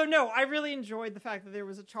 So no, I really enjoyed the fact that there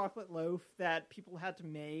was a chocolate loaf that people had to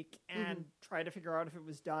make and try to figure out if it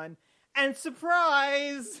was done. And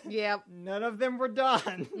surprise! Yep. None of them were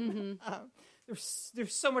done. Mm-hmm.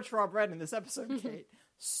 There's so much raw bread in this episode, Kate.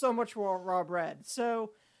 So much raw bread.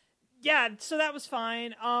 So, yeah, so that was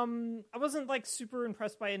fine. I wasn't, like, super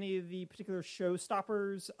impressed by any of the particular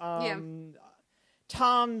showstoppers.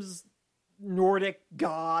 Tom's Nordic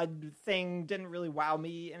god thing didn't really wow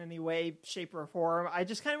me in any way, shape, or form. I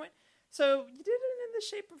just kind of went, so you did it in the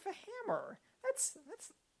shape of a hammer.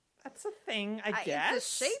 That's a thing, I guess.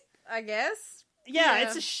 It's a shape, I guess.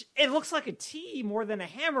 Yeah. It looks like a T more than a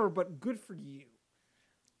hammer, but good for you,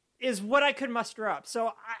 is what I could muster up.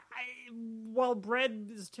 So while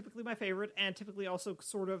bread is typically my favorite, and typically also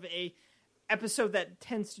sort of a episode that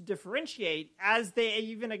tends to differentiate, as they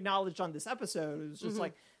even acknowledged on this episode, it was just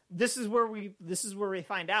like, this is where we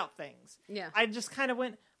find out things. Yeah. I just kind of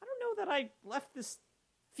went, I don't know that I left this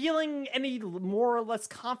feeling any more or less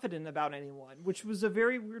confident about anyone, which was a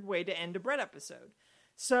very weird way to end a bread episode.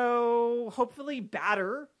 So hopefully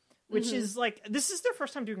Batter, which is like, this is their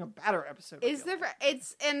first time doing a Batter episode.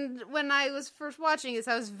 And when I was first watching this,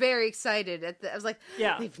 I was very excited. I was like,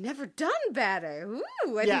 they've never done Batter.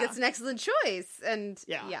 Ooh, I think that's an excellent choice. And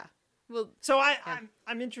well, so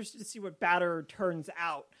I'm interested to see what Batter turns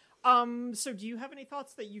out. So do you have any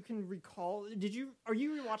thoughts that you can recall? Are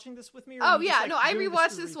you rewatching this with me? Or I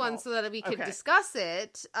rewatched this one so that we could discuss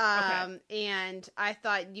it. And I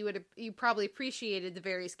thought you probably appreciated the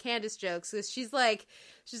various Candace jokes. Because she's like,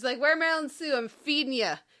 watermelon Sue, I'm feeding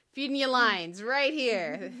you lines right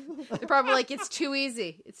here. They're probably like, it's too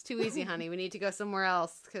easy. It's too easy, honey. We need to go somewhere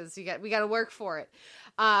else because we got to work for it.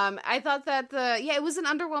 I thought that it was an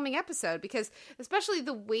underwhelming episode because especially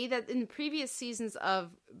the way that in previous seasons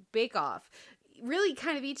of Bake Off, really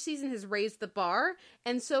kind of each season has raised the bar.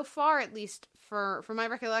 And so far, at least for my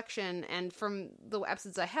recollection and from the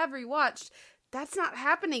episodes I have rewatched, that's not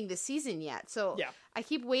happening this season yet. So I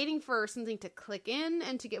keep waiting for something to click in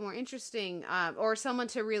and to get more interesting, or someone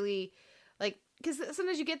to really like, because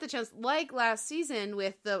sometimes you get the chance, like last season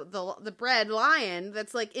with the bread lion,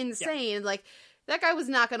 that's like insane. Like that guy was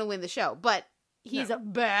not going to win the show, but he's a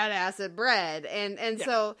badass at bread, and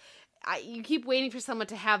so you keep waiting for someone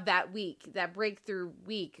to have that week, that breakthrough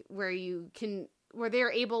week, where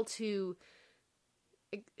they're able to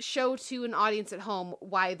show to an audience at home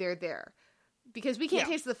why they're there. Because we can't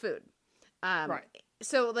taste the food. Right.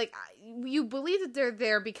 So, like, you believe that they're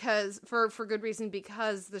there because, for good reason,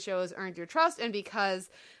 because the show has earned your trust and because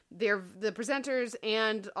the presenters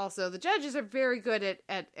and also the judges are very good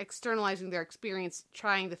at externalizing their experience,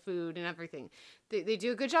 trying the food and everything. They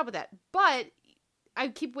do a good job with that. But I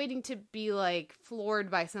keep waiting to be, like, floored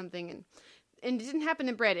by something. And it didn't happen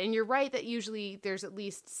in bread. And you're right that usually there's at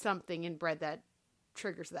least something in bread that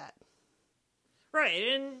triggers that. Right,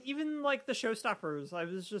 and even, like, the showstoppers, I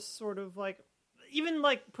was just sort of, like, even,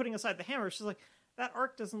 like, putting aside the hammer, she's like, that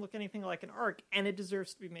arc doesn't look anything like an arc, and it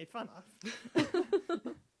deserves to be made fun of.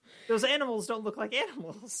 Those animals don't look like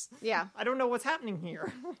animals. Yeah. I don't know what's happening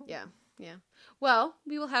here. Yeah. Well,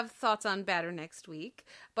 we will have thoughts on Batter next week,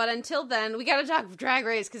 but until then, we gotta talk Drag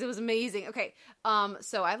Race, because it was amazing. Okay,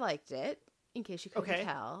 so I liked it, in case you couldn't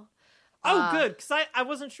tell. Oh, good, because I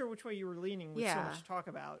wasn't sure which way you were leaning with so much to talk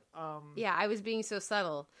about. Yeah, I was being so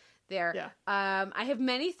subtle there. Yeah. I have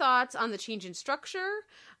many thoughts on the change in structure,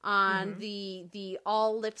 on the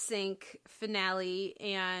all lip sync finale,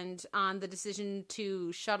 and on the decision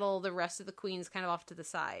to shuttle the rest of the queens kind of off to the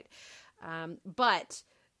side. But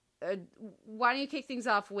why don't you kick things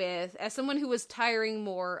off with, as someone who was tiring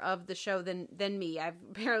more of the show than me,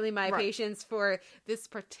 apparently my patience for this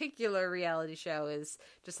particular reality show is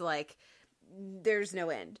just like, there's no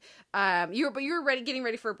end. You were getting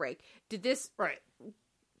ready for a break. Did this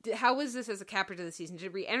how was this as a capper to the season? Did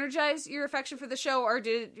it re-energize your affection for the show, or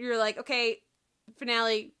you're like, okay,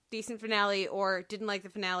 finale, decent finale, or didn't like the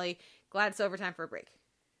finale, glad it's over, time for a break?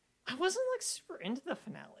 I wasn't like super into the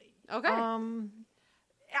finale. Okay.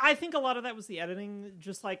 I think a lot of that was the editing.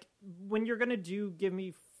 Just like when you're gonna give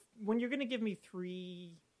me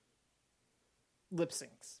 3 lip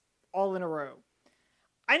syncs all in a row,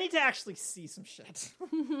 I need to actually see some shit.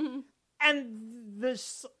 And the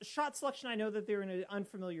shot selection, I know that they're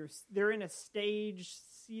they're in a stage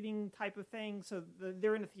seating type of thing, so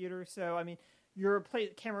they're in a theater. So I mean, your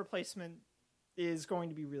camera placement is going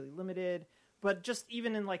to be really limited. But just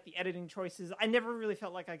even in like the editing choices, I never really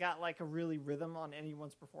felt like I got like a really rhythm on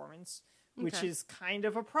anyone's performance, which is kind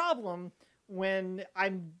of a problem when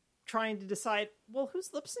I'm trying to decide, well,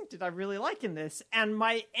 whose lip sync did I really like in this? And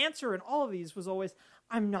my answer in all of these was always,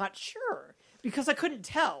 I'm not sure, because I couldn't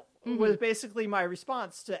tell. Was basically my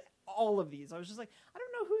response to all of these. I was just like, I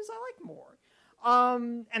don't know whose I like more.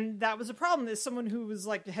 And that was a problem, as someone who was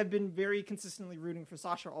like, had been very consistently rooting for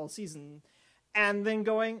Sasha all season. And then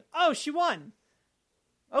going, oh, she won.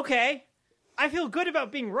 Okay. I feel good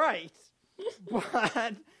about being right.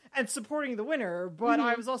 And supporting the winner. But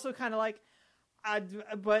I was also kind of like,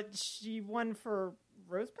 but she won for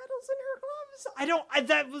rose petals in her gloves?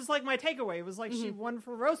 That was like my takeaway. It was like she won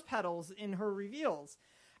for rose petals in her reveals.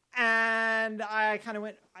 And I kind of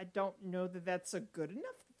went, I don't know that that's a good enough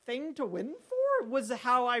thing to win for, was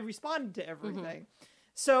how I responded to everything.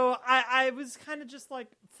 So I was kind of just like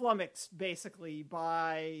flummoxed, basically,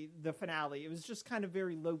 by the finale. It was just kind of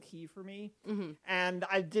very low-key for me. And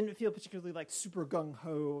I didn't feel particularly like super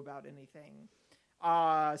gung-ho about anything.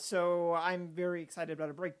 So I'm very excited about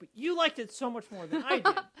a break. But you liked it so much more than I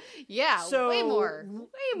did. Yeah, so way more.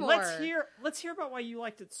 Let's hear about why you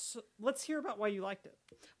liked it. Let's hear about why you liked it.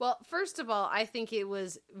 Well, first of all, I think it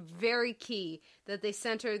was very key that they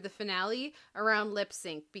centered the finale around lip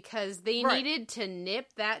sync, because they needed to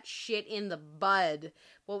nip that shit in the bud.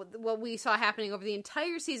 What we saw happening over the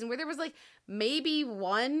entire season, where there was like maybe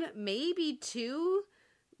 1, maybe 2,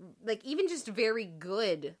 like even just very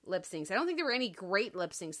good lip syncs. I don't think there were any great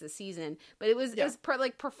lip syncs this season, but it was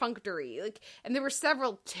perfunctory. Like, and there were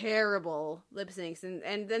several terrible lip syncs,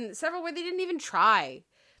 and then several where they didn't even try.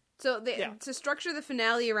 So to structure the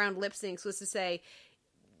finale around lip syncs was to say,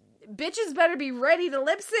 bitches better be ready to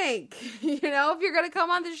lip sync. You know, if you're going to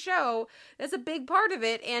come on the show, that's a big part of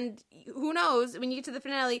it. And who knows, when you get to the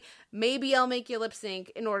finale, maybe I'll make you lip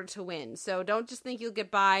sync in order to win. So don't just think you'll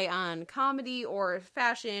get by on comedy or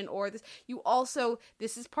fashion or this.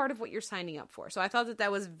 This is part of what you're signing up for. So I thought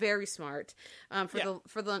that was very smart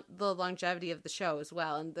for the longevity of the show as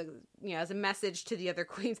well. And as a message to the other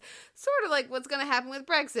queens, sort of like what's going to happen with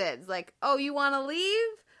Brexit. It's like, oh, you want to leave?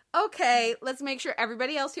 Okay, let's make sure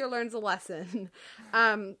everybody else here learns a lesson.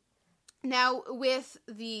 Now, with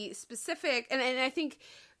the specific, and I think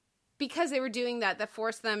because they were doing that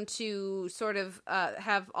forced them to sort of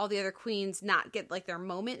have all the other queens not get like their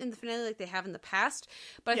moment in the finale like they have in the past.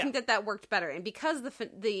 But I think that worked better, and because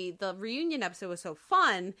the reunion episode was so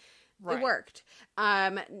fun, it worked.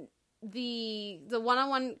 The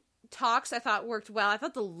one-on-one talks I thought worked well. I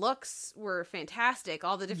thought the looks were fantastic.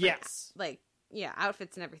 All the different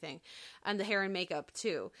outfits and everything, and the hair and makeup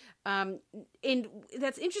too. And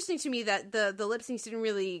that's interesting to me that the lip syncs didn't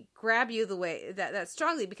really grab you the way that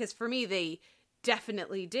strongly, because for me they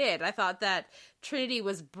definitely did. I thought that Trinity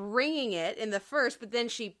was bringing it in the first, but then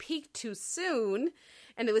she peaked too soon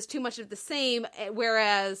and it was too much of the same,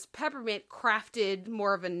 whereas Peppermint crafted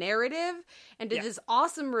more of a narrative and did this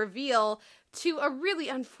awesome reveal to a really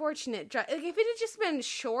unfortunate like, if it had just been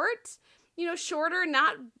shorter,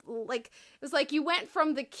 not like, it was like you went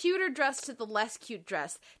from the cuter dress to the less cute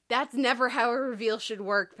dress. That's never how a reveal should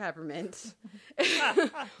work, Peppermint.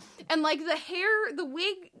 And like the hair, the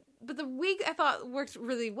wig I thought worked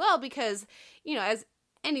really well, because, as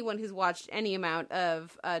anyone who's watched any amount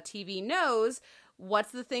of TV knows,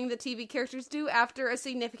 what's the thing that TV characters do after a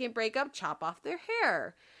significant breakup? Chop off their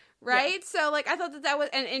hair. Right? Yeah. So, like, I thought that was,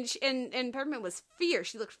 and Peppermint was fierce.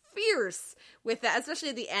 She looked fierce with that, especially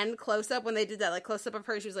at the end close-up, when they did that, like, close-up of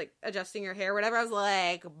her, she was, like, adjusting her hair, whatever. I was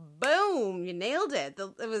like, boom, you nailed it.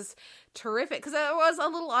 It was terrific, because I was a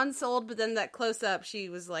little unsold, but then that close-up, she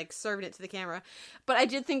was, like, serving it to the camera. But I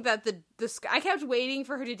did think that I kept waiting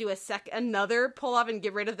for her to do another pull-off and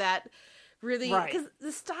get rid of that, really, because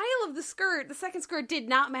the style of the second skirt, did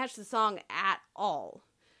not match the song at all.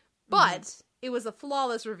 But it was a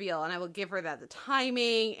flawless reveal, and I will give her that. The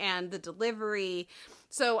timing and the delivery.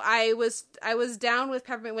 So I was down with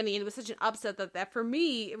Peppermint winning, and it was such an upset that for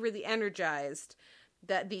me, it really energized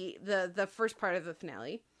that the first part of the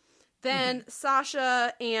finale. Then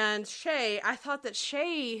Sasha and Shay, I thought that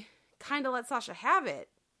Shay kind of let Sasha have it.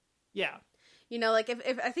 Yeah. You know, like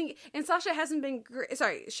if I think, and Sasha hasn't been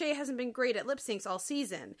Shay hasn't been great at lip syncs all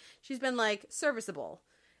season. She's been like serviceable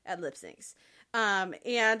at lip syncs. And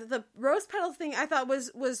the rose petal thing I thought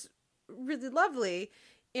was really lovely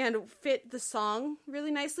and fit the song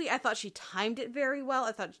really nicely. I thought she timed it very well.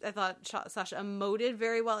 I thought Sasha emoted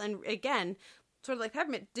very well, and again, sort of like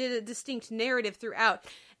Peppermint, did a distinct narrative throughout.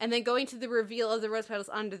 And then going to the reveal of the rose petals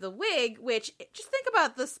under the wig, which, just think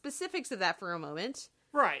about the specifics of that for a moment.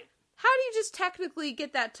 Right. How do you just technically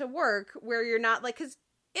get that to work where you're not like, because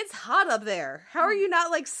it's hot up there. How are you not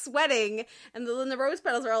like sweating and the rose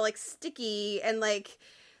petals are all like sticky and like,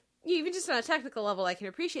 even just on a technical level, I can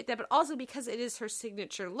appreciate that, but also because it is her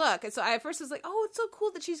signature look. And so I at first was like, oh, it's so cool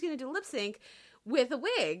that she's going to do lip sync with a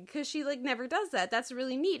wig, because she like never does that. That's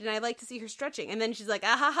really neat, and I like to see her stretching. And then she's like,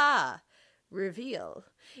 ha, reveal.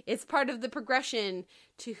 It's part of the progression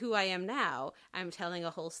to who I am now. I'm telling a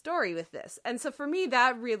whole story with this. And so for me,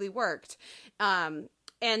 that really worked.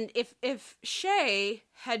 And if Shay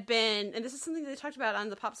had been, and this is something they talked about on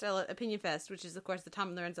the Pop Style Opinion Fest, which is, of course, the Tom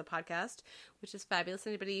and Lorenzo podcast, which is fabulous.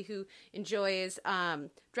 Anybody who enjoys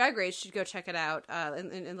Drag Race should go check it out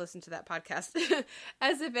and listen to that podcast.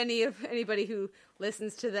 As if anybody who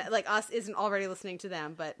listens to that, like us, isn't already listening to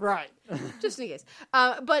them, but right, just in case.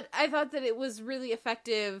 But I thought that it was really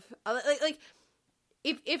effective.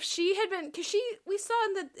 If she had been, because we saw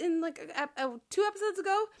in 2 episodes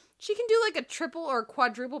ago, she can do like a triple or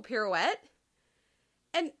quadruple pirouette,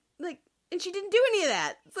 and she didn't do any of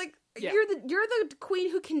that. It's like, yeah. you're the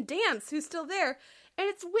queen who can dance, who's still there, and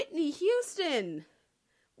it's Whitney Houston.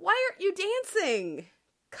 Why aren't you dancing?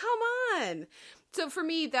 Come on. So for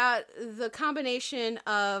me, that the combination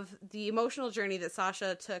of the emotional journey that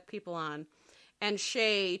Sasha took people on, and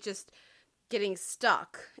Shay just getting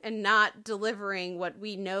stuck and not delivering what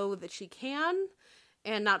we know that she can,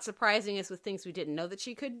 and not surprising us with things we didn't know that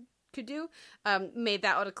she could do, made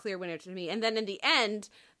that a clear winner to me. And then in the end,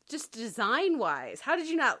 just design wise, how did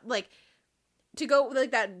you not like to go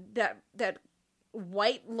like that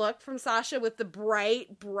white look from Sasha with the bright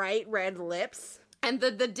red lips? And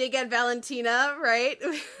the dig at Valentina, right?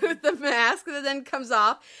 With the mask that then comes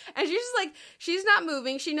off. And she's just like, she's not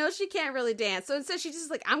moving. She knows she can't really dance. So instead she's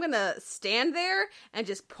just like, I'm going to stand there and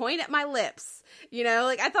just point at my lips. You know,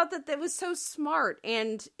 like I thought that was so smart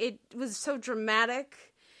and it was so dramatic.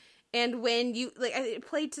 And when it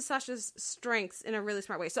played to Sasha's strengths in a really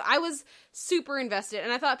smart way. So I was super invested,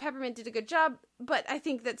 and I thought Peppermint did a good job. But I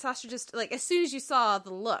think that Sasha just, like, as soon as you saw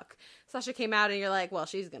the look, Sasha came out and you're like, well,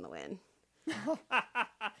 she's going to win.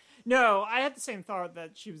 No, I had the same thought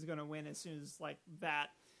that she was going to win as soon as like that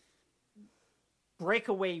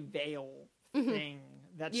breakaway veil thing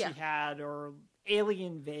that she had, or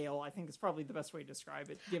alien veil, I think is probably the best way to describe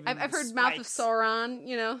it. Given I've heard spikes. Mouth of Sauron,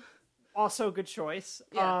 you know. Also a good choice.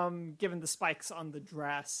 Yeah. Given the spikes on the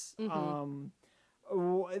dress, it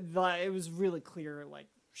was really clear like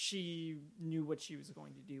she knew what she was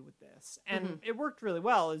going to do with this, and it worked really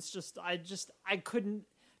well. It's just I couldn't.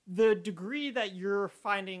 The degree that you're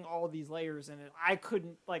finding all these layers in it, I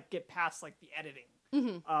couldn't like get past like the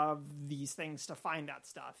editing of these things to find that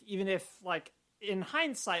stuff. Even if like in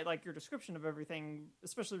hindsight, like your description of everything,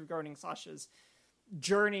 especially regarding Sasha's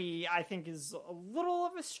journey, I think is a little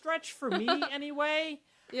of a stretch for me anyway.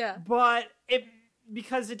 Yeah. But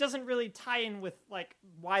because it doesn't really tie in with like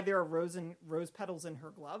why there are rose petals in her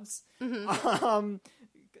gloves.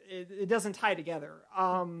 It doesn't tie together.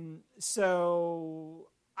 So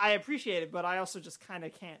I appreciate it, but I also just kind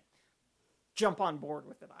of can't jump on board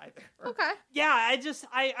with it either. Okay. Yeah,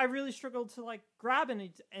 I really struggled to like grab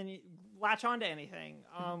any latch onto anything,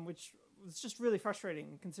 which was just really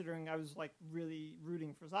frustrating considering I was like really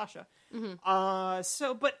rooting for Sasha.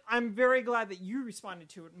 But I'm very glad that you responded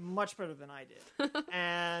to it much better than I did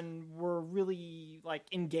and were really like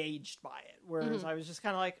engaged by it. Whereas I was just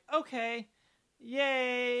kind of like, okay,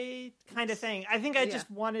 yay, kind of thing. I think I just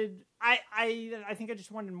wanted, I think I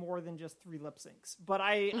just wanted more than just 3 lip syncs, but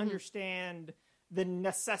I understand the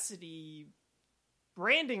necessity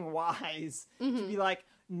branding wise to be like,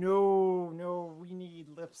 no, we need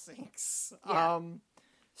lip syncs.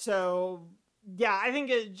 So yeah, I think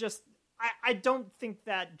it just, I don't think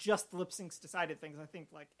that just lip syncs decided things. I think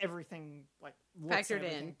like everything like factored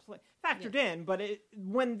in, but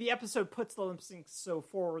when the episode puts the lip syncs so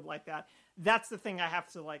forward like that, that's the thing I have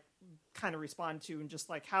to like kind of respond to, and just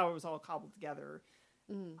like how it was all cobbled together.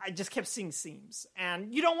 I just kept seeing seams,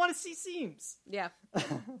 and you don't want to see seams. Yeah,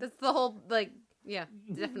 that's the whole like. Yeah,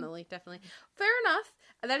 definitely. Fair enough.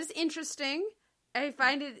 That is interesting. I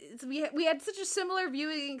find we had such a similar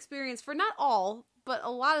viewing experience for not all, but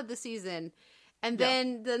a lot of the season, and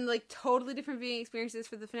then like totally different viewing experiences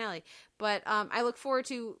for the finale. But I look forward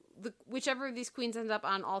to whichever of these queens end up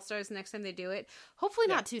on All Stars next time they do it. Hopefully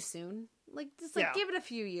not too soon. Like just like give it a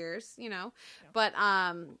few years, you know.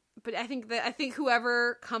 Yeah. But I think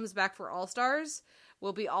whoever comes back for All Stars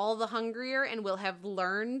will be all the hungrier and will have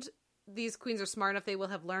learned. These queens are smart enough; they will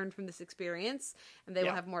have learned from this experience, and they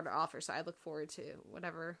will have more to offer. So I look forward to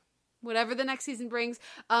whatever the next season brings.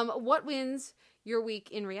 What wins your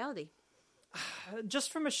week in reality?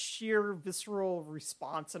 Just from a sheer visceral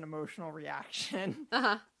response and emotional reaction,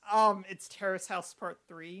 it's Terrace House Part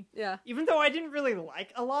 3. Yeah. Even though I didn't really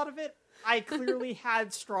like a lot of it, I clearly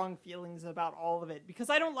had strong feelings about all of it because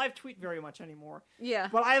I don't live tweet very much anymore. Yeah.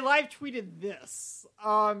 But I live tweeted this.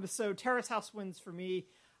 So Terrace House wins for me.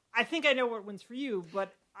 I think I know what wins for you,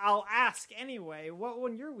 but I'll ask anyway. What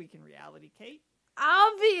won your week in reality, Kate?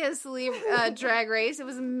 Obviously, Drag Race. It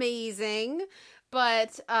was amazing,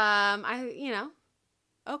 but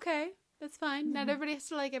okay, that's fine. Not everybody has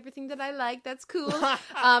to like everything that I like. That's cool.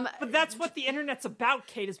 But that's what the internet's about,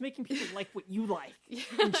 Kate, is making people like what you like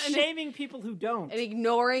and shaming people who don't. And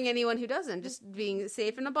ignoring anyone who doesn't. Just being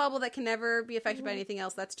safe in a bubble that can never be affected by anything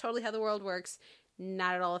else. That's totally how the world works.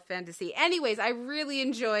 Not at all a fantasy. Anyways, I really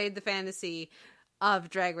enjoyed the fantasy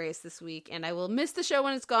of Drag Race this week, and I will miss the show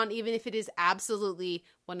when it's gone, even if it is absolutely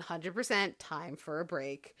 100% time for a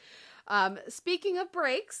break. Speaking of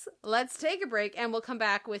breaks, let's take a break, and we'll come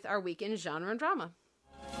back with our week in genre and drama.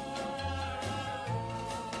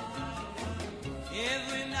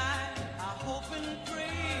 Every night I hope and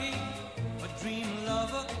pray a dream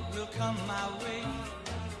lover will come my way,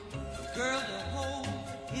 a girl to hold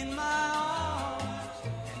in my arms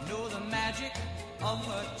and know the magic of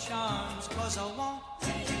her charms, 'cause I want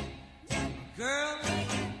a girl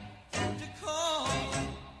to call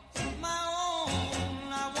my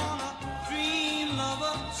own. I want a dream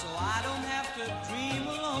lover so I don't have to dream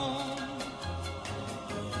alone.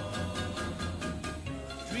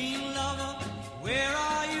 Dream lover, where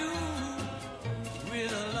are you?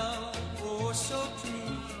 With a love oh so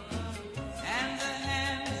true, and the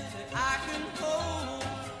hand that I can hold,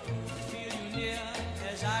 feel you near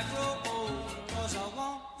as I grow old. 'Cause I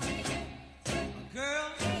want a girl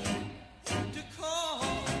to call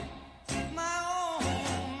my own.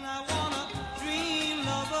 I want a dream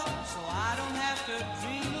lover so I don't have to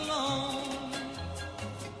dream alone.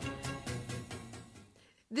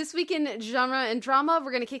 This week in genre and drama,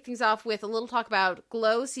 we're going to kick things off with a little talk about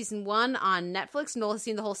Glow Season 1 on Netflix. Noel has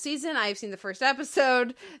seen the whole season. I've seen the first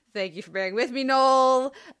episode. Thank you for bearing with me,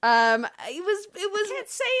 Noel. It was. I can't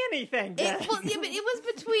say anything. But it was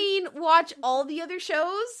between watch all the other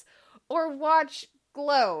shows or watch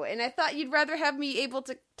Glow, and I thought you'd rather have me able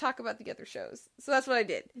to talk about the other shows, so that's what I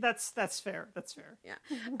did. That's fair. That's fair. Yeah.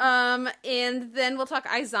 And then we'll talk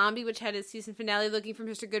iZombie, which had its season finale, Looking for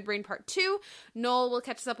Mr. Goodbrain Part 2. Noel will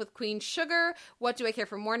catch us up with Queen Sugar, What Do I Care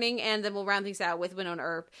for Morning, and then we'll round things out with Winona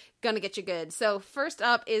Earp, Gonna Get You Good. So first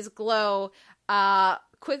up is Glow.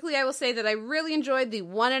 Quickly, I will say that I really enjoyed the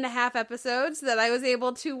 1.5 episodes that I was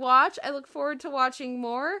able to watch. I look forward to watching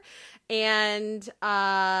more. And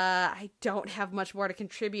I don't have much more to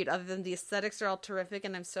contribute other than the aesthetics are all terrific.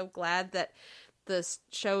 And I'm so glad that the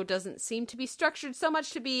show doesn't seem to be structured so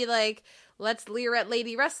much to be like, let's leer at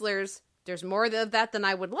lady wrestlers. There's more of that than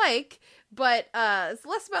I would like, but it's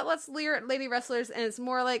less about let's leer at lady wrestlers, and it's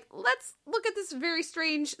more like let's look at this very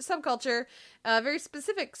strange subculture, very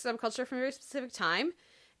specific subculture from a very specific time,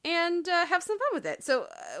 and have some fun with it. So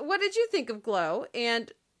what did you think of Glow,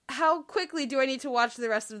 and how quickly do I need to watch the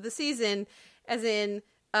rest of the season? As in,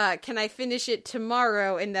 can I finish it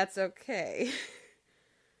tomorrow, and that's okay?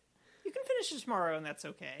 You can finish it tomorrow, and that's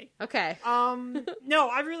okay. Okay. No,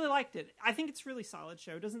 I really liked it. I think it's a really solid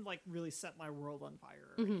show. It doesn't like really set my world on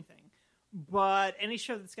fire or anything. But any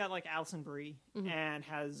show that's got like Allison Brie and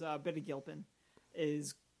has Betty Gilpin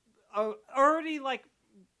is already like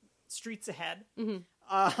streets ahead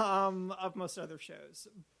of most other shows.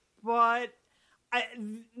 But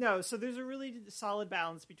so there's a really solid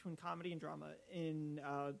balance between comedy and drama in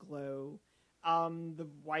Glow. The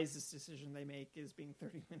wisest decision they make is being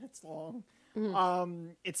 30 minutes long.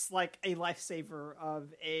 It's like a lifesaver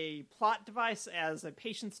of a plot device as a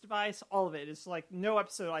patience device. All of it is like no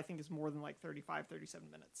episode I think is more than like 35,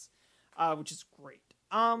 37 minutes, which is great.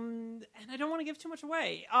 And I don't want to give too much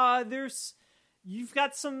away. There's you've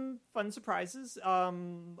got some fun surprises,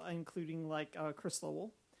 including like Chris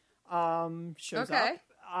Lowell shows up,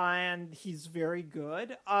 and he's very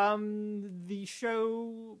good. The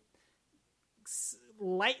show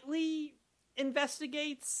lightly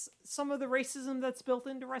investigates some of the racism that's built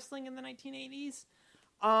into wrestling in the 1980s.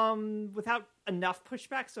 Without enough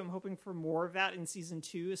pushback, so I'm hoping for more of that in season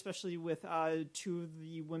 2, especially with 2 of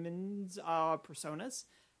the women's personas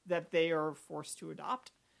that they are forced to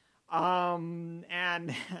adopt.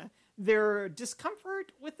 And their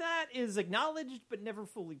discomfort with that is acknowledged but never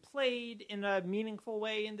fully played in a meaningful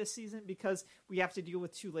way in this season, because we have to deal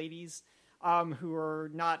with 2 ladies who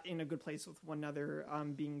are not in a good place with one another,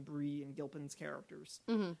 being Bree and Gilpin's characters.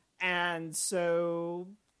 Mm-hmm. And so...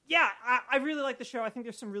 yeah, I really like the show. I think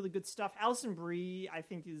there's some really good stuff. Allison Brie, I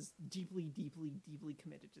think, is deeply, deeply, deeply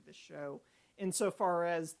committed to this show insofar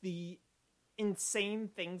as the insane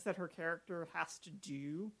things that her character has to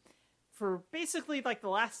do for basically like the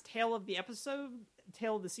last tail of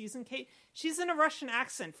the season. Kate, she's in a Russian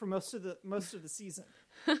accent for most of the season,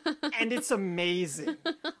 and it's amazing.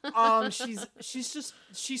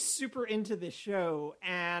 She's super into this show,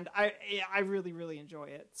 and I really, really enjoy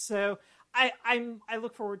it. So. I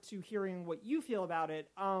look forward to hearing what you feel about it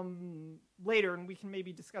later, and we can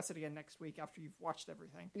maybe discuss it again next week after you've watched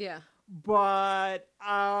everything. Yeah. But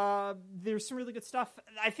there's some really good stuff.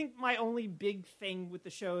 I think my only big thing with the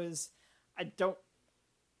show is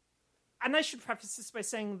and I should preface this by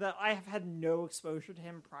saying that I have had no exposure to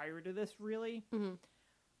him prior to this, really. Mm-hmm.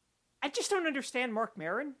 I just don't understand Mark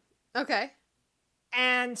Maron. Okay.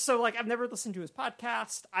 And so, like, I've never listened to his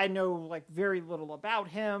podcast. I know, like, very little about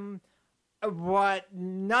him. But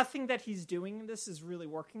nothing that he's doing in this is really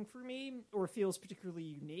working for me or feels particularly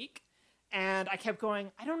unique. And I kept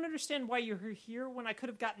going, I don't understand why you're here when I could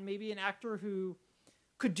have gotten maybe an actor who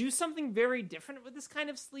could do something very different with this kind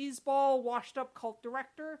of sleazeball, washed-up cult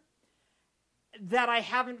director that I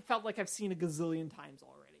haven't felt like I've seen a gazillion times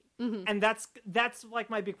already. Mm-hmm. And that's like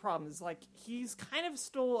my big problem is like he's kind of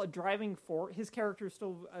still a driving force. His character is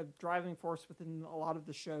still a driving force within a lot of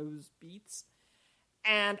the show's beats.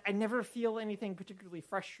 And I never feel anything particularly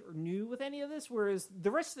fresh or new with any of this, whereas the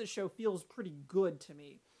rest of the show feels pretty good to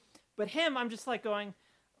me. But him, I'm just like going,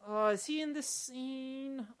 is he in this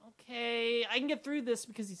scene? Okay, I can get through this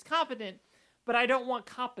because he's competent, but I don't want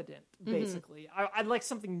competent, basically. Mm-hmm. I'd like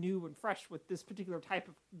something new and fresh with this particular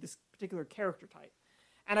character type.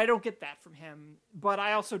 And I don't get that from him, but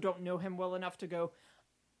I also don't know him well enough to go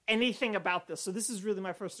anything about this. So this is really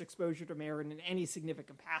my first exposure to Maron in any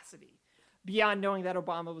significant capacity. Beyond knowing that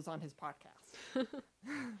Obama was on his podcast.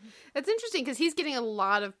 It's interesting because he's getting a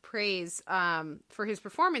lot of praise for his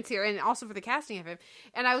performance here and also for the casting of him.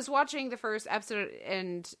 And I was watching the first episode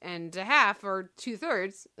and a half or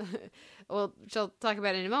 2/3, well, which I'll talk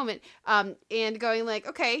about in a moment, and going like,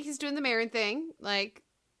 okay, he's doing the Maron thing. Like,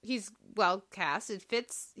 he's well cast. It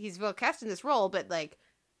fits. He's well cast in this role, but like,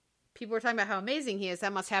 people were talking about how amazing he is.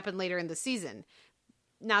 That must happen later in the season.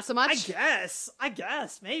 Not so much? I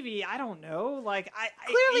guess. Maybe. I don't know. Like,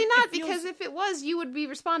 Clearly not, because if it was, you would be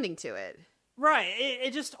responding to it. Right.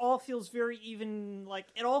 It just all feels very even, like,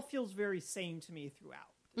 it all feels very same to me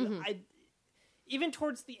throughout. Mm-hmm. Even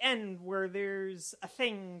towards the end, where there's a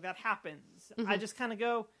thing that happens, I just kind of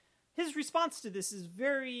go, his response to this is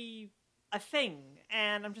very a thing.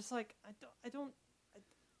 And I'm just like,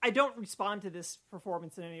 I don't respond to this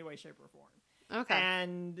performance in any way, shape, or form. Okay.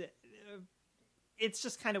 And... it's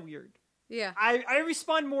just kind of weird. Yeah. I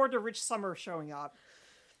respond more to Rich Sommer showing up.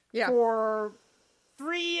 Yeah. For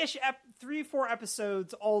 3-4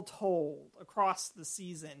 episodes all told across the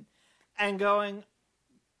season. And going,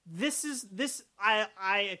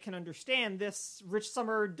 I can understand this. Rich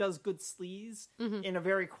Sommer does good sleaze in a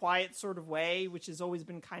very quiet sort of way, which has always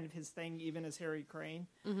been kind of his thing, even as Harry Crane.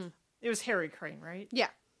 Mm-hmm. It was Harry Crane, right? Yeah.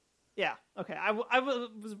 Yeah, okay. I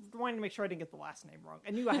was wanting to make sure I didn't get the last name wrong.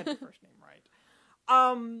 I knew I had the first name right.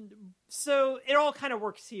 So it all kind of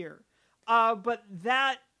works here. But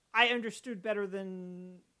that I understood better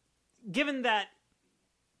than, given that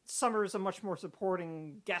Summer is a much more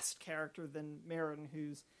supporting guest character than Maron,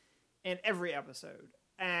 who's in every episode.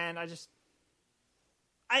 And I just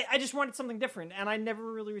wanted something different, and I never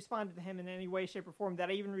really responded to him in any way, shape, or form. That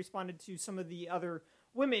I even responded to some of the other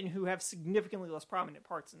women who have significantly less prominent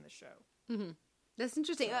parts in this show. Mm-hmm. That's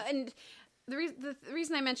interesting. And the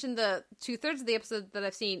reason I mentioned the 2/3 of the episode that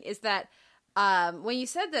I've seen is that when you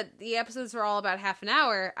said that the episodes were all about half an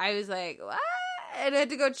hour, I was like, what? And I had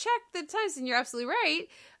to go check the times, and you're absolutely right.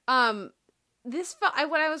 When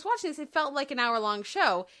I was watching this, it felt like an hour-long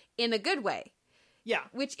show in a good way. Yeah.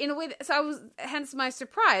 Which, in a way, hence my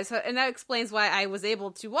surprise. And that explains why I was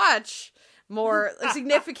able to watch more a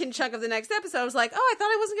significant chunk of the next episode. I was like, oh, I thought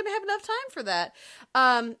I wasn't going to have enough time for that.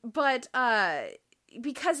 But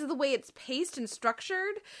because of the way it's paced and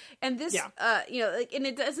structured, and this, you know, like, and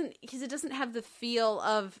it doesn't have the feel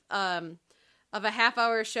of a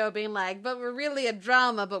half-hour show being like, but we're really a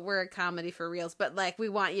drama, but we're a comedy for reals. But, like, we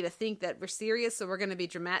want you to think that we're serious, so we're going to be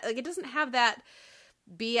dramatic. Like, it doesn't have that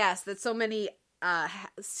BS that so many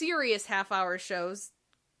serious half-hour shows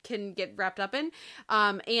can get wrapped up in.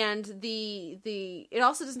 And it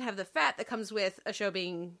also doesn't have the fat that comes with a show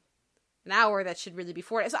being an hour that should really be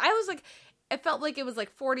 40. So I was like, it felt like it was like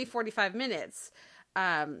 40, 45 minutes.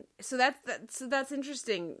 So that's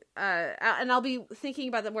interesting. And I'll be thinking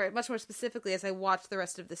about that much more specifically as I watch the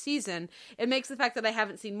rest of the season. It makes the fact that I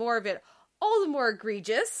haven't seen more of it all the more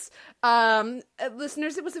egregious.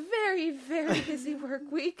 Listeners, it was a very, very busy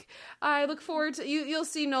work week. I look forward to you'll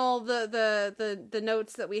see, Noel, the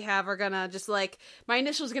notes that we have are gonna just like, my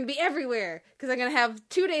initials are gonna be everywhere because I'm gonna have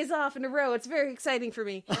 2 days off in a row. It's very exciting for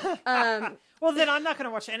me. Well, then I'm not going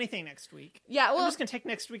to watch anything next week. Yeah, well, I'm just going to take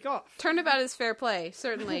next week off. Turnabout is fair play,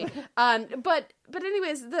 certainly. But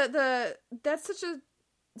anyways, that's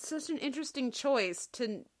such an interesting choice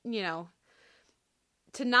to, you know,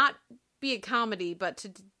 to not be a comedy, but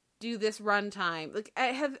to do this runtime. Like,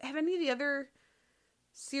 have any of the other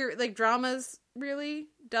dramas really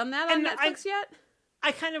done that on Netflix yet?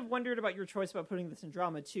 I kind of wondered about your choice about putting this in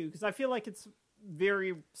drama too, because I feel like it's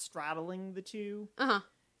very straddling the two.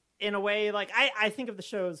 In a way, like, I think of the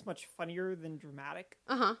show as much funnier than dramatic.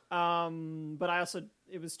 But I also,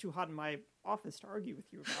 it was too hot in my office to argue with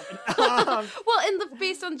you about it. Well,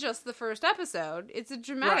 based on just the first episode, it's a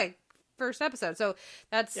dramatic first episode. So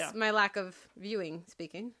that's my lack of viewing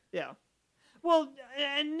speaking. Yeah. Well,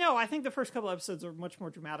 and no, I think the first couple episodes are much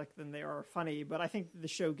more dramatic than they are funny, but I think the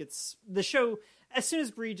show, as soon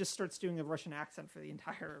as Bree just starts doing a Russian accent for the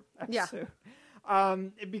entire episode,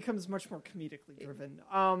 it becomes much more comedically driven.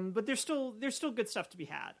 But there's still good stuff to be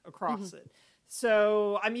had across it.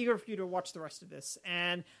 So I'm eager for you to watch the rest of this.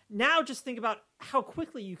 And now just think about how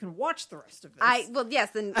quickly you can watch the rest of this.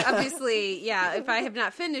 Then obviously, if I have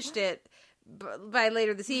not finished it by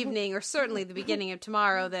later this evening, or certainly the beginning of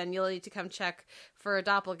tomorrow, then you'll need to come check for a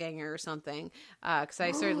doppelganger or something. Because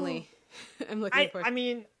I certainly am looking for. I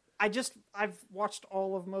mean, I've watched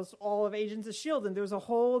all of Agents of S.H.I.E.L.D., and there's a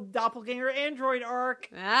whole doppelganger android arc.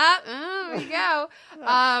 There you go.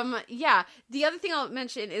 The other thing I'll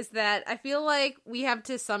mention is that I feel like we have,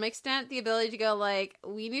 to some extent, the ability to go, like,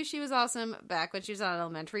 we knew she was awesome back when she was on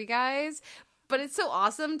Elementary, guys. But it's so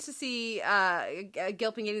awesome to see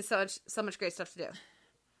Gilpin getting so much great stuff to do.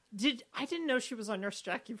 I didn't know she was on Nurse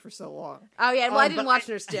Jackie for so long. Oh yeah, well I didn't watch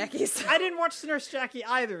Nurse Jackie. So. I didn't watch Nurse Jackie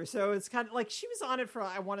either, so it's kind of like she was on it for,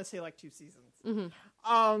 I want to say, like 2 seasons.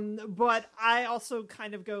 But I also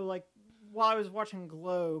kind of go, like, while I was watching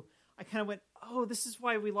Glow, I kind of went, oh, this is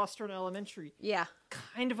why we lost her in Elementary. Yeah.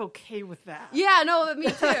 Kind of okay with that. Yeah, no,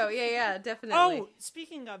 me too. Yeah, definitely. Oh,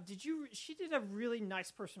 speaking of, she did a really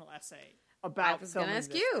nice personal essay about I was going to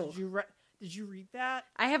ask you. Did you read that?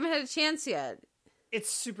 I haven't had a chance yet. It's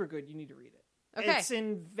super good. You need to read it. Okay. It's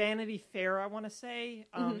in Vanity Fair, I want to say.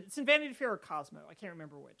 It's in Vanity Fair or Cosmo. I can't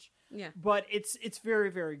remember which. Yeah. But it's very,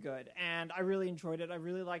 very good. And I really enjoyed it. I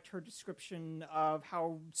really liked her description of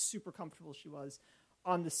how super comfortable she was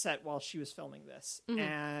on the set while she was filming this.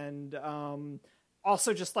 And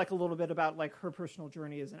also just like a little bit about like her personal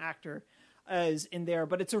journey as an actor is in there.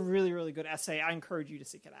 But it's a really, really good essay. I encourage you to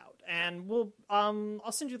seek it out. And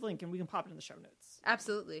I'll send you the link and we can pop it in the show notes.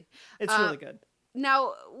 Absolutely. It's really good.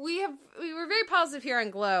 Now, we were very positive here on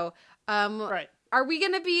Glow. Right. Are we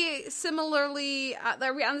going to be similarly,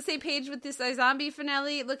 are we on the same page with this iZombie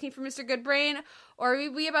finale, looking for Mr. Goodbrain, or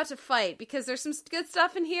are we about to fight? Because there's some good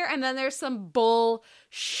stuff in here, and then there's some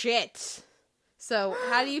bullshit. So,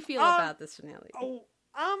 how do you feel about this finale?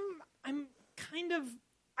 I'm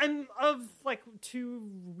of like 2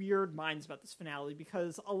 weird minds about this finale,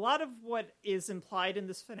 because a lot of what is implied in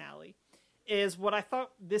this finale is what I thought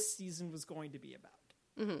this season was going to be about.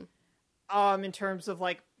 In terms of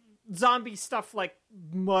like zombie stuff, like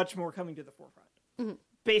much more coming to the forefront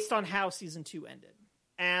based on how season 2 ended.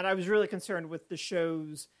 And I was really concerned with the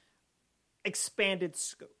show's expanded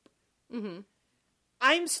scope.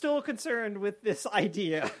 I'm still concerned with this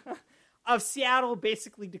idea of Seattle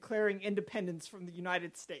basically declaring independence from the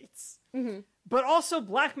United States, but also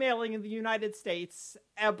blackmailing in the United States,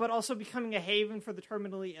 but also becoming a haven for the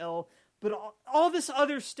terminally ill. But all this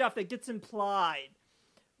other stuff that gets implied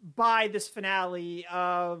by this finale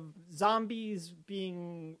of zombies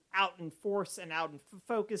being out in force and out in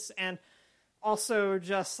focus, and also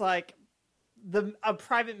just like a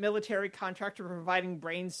private military contractor providing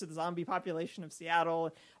brains to the zombie population of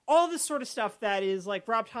Seattle. All this sort of stuff that is like,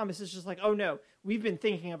 Rob Thomas is just like, oh no, we've been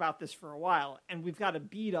thinking about this for a while and we've got a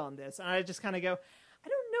beat on this. And I just kind of go, I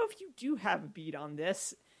don't know if you do have a beat on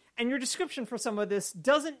this. And your description for some of this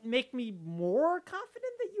doesn't make me more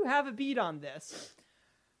confident that you have a beat on this.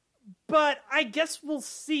 But I guess we'll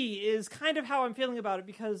see is kind of how I'm feeling about it,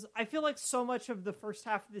 because I feel like so much of the first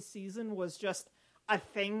half of this season was just a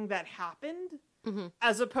thing that happened,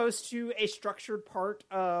 as opposed to a structured part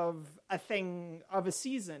of a thing of a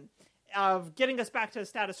season, of getting us back to a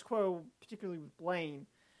status quo, particularly with Blaine.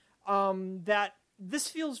 That this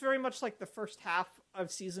feels very much like the first half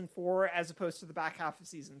of season 4 as opposed to the back half of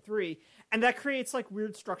season 3. And that creates like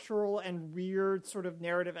weird structural and weird sort of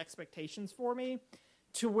narrative expectations for me,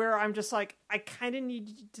 to where I'm just like, I kind of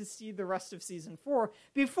need to see the rest of season 4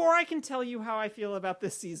 before I can tell you how I feel about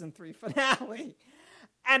this season 3 finale.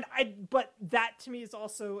 But that to me is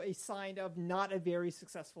also a sign of not a very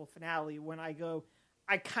successful finale, when I go,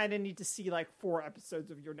 I kind of need to see like 4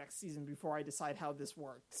 episodes of your next season before I decide how this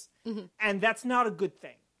works. And that's not a good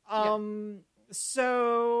thing.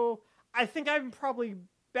 So I think I'm probably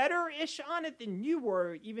better-ish on it than you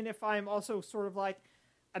were, even if I'm also sort of like,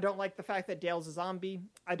 I don't like the fact that Dale's a zombie.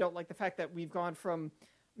 I don't like the fact that we've gone from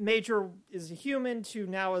Major is a human to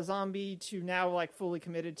now a zombie to now like fully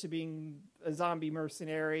committed to being a zombie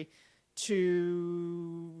mercenary,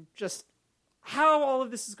 to just how all of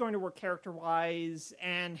this is going to work character-wise,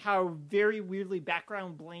 and how very weirdly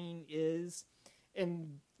background Blaine is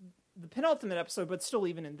in the penultimate episode, but still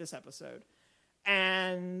even in this episode.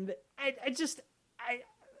 And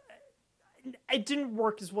I didn't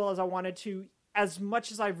work as well as I wanted to, as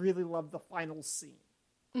much as I really love the final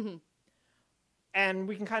scene. And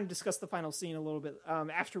we can kind of discuss the final scene a little bit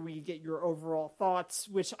after we get your overall thoughts,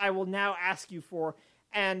 which I will now ask you for,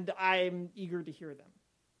 and I'm eager to hear them.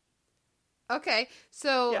 Okay,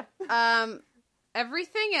 so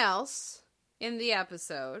everything else in the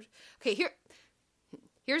episode. Okay,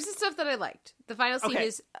 here's the stuff that I liked. The final scene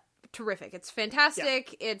is terrific. It's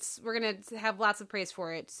fantastic. Yeah. We're gonna have lots of praise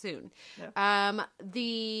for it soon. Yeah.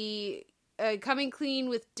 The coming clean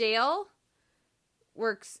with Dale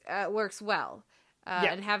works well.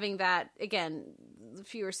 And having that, again,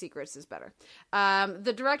 fewer secrets is better.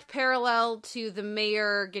 The direct parallel to the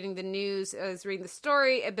mayor getting the news, I was reading the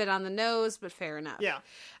story, a bit on the nose, but fair enough. Yeah.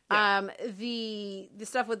 The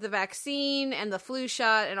stuff with the vaccine and the flu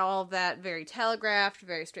shot and all of that, very telegraphed,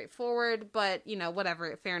 very straightforward, but,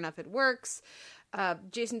 whatever, fair enough, it works.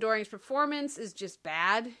 Jason Dohring's performance is just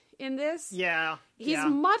bad in this. Yeah. He's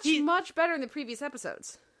much better in the previous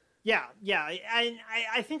episodes. Yeah.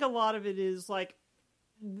 I think a lot of it is, like,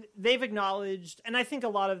 they've acknowledged, and I think a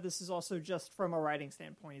lot of this is also just from a writing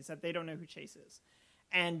standpoint, is that they don't know who Chase is.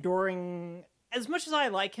 And Dohring, as much as I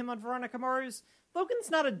like him on Veronica Mars,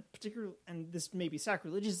 Logan's not a particular, and this may be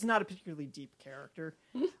sacrilegious, is not a particularly deep character.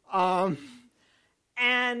 And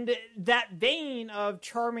that vein of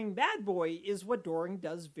charming bad boy is what Dohring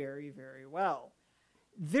does very, very well.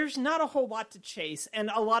 There's not a whole lot to Chase,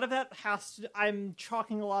 and a lot of that I'm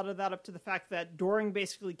chalking a lot of that up to the fact that Dohring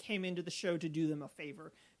basically came into the show to do them a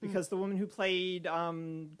favor, because the woman who played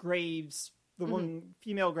Graves, the woman,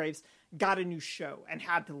 female Graves, got a new show and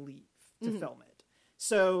had to leave to film it.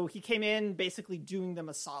 So he came in basically doing them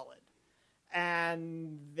a solid,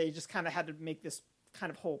 and they just kind of had to make this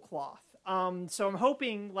kind of whole cloth. So I'm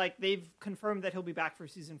hoping, like, they've confirmed that he'll be back for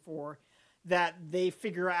season 4, that they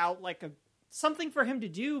figure out like something for him to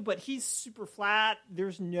do, but he's super flat.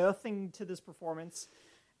 There's nothing to this performance.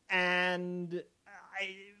 And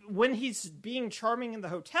when he's being charming in the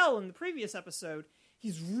hotel in the previous episode,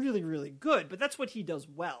 he's really, really good, but that's what he does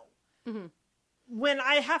well. When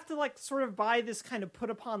I have to, like, sort of buy this kind of put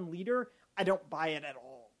upon leader, I don't buy it at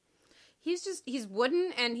all. He's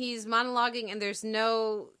wooden, and he's monologuing, and there's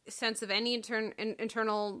no sense of any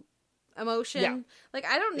internal emotion. Yeah. Like,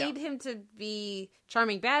 I don't need him to be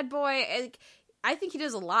charming bad boy. I think he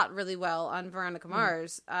does a lot really well on Veronica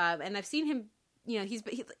Mars. And I've seen him, he was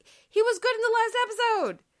good in the last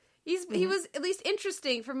episode. He was at least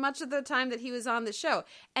interesting for much of the time that he was on the show.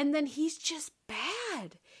 And then he's just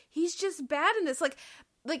bad. He's just bad in this. Like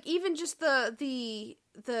even just the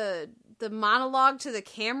monologue to the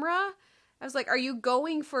camera. I was like, are you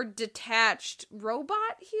going for detached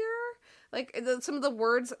robot here? Like, some of the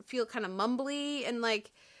words feel kind of mumbly, and,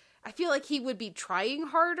 like, I feel like he would be trying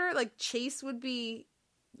harder. Like, Chase would be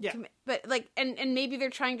Yeah. But like, and maybe they're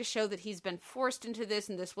trying to show that he's been forced into this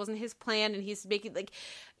and this wasn't his plan and he's making like,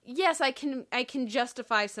 yes, I can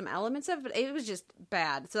justify some elements of it, but it was just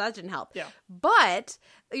bad. So that didn't help. Yeah. But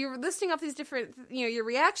you're listing off these different, your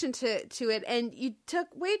reaction to it, and you took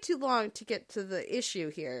way too long to get to the issue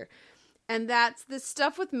here. And that's the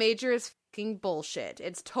stuff with Major is fucking bullshit.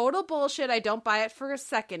 It's total bullshit. I don't buy it for a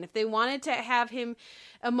second. If they wanted to have him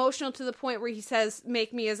emotional to the point where he says,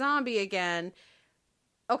 "Make me a zombie again,"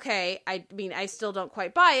 okay, I mean, I still don't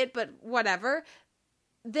quite buy it, but whatever.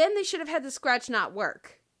 Then they should have had the scratch not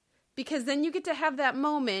work. Because then you get to have that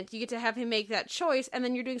moment, you get to have him make that choice, and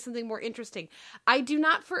then you're doing something more interesting. I do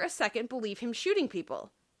not for a second believe him shooting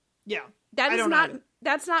people. Yeah.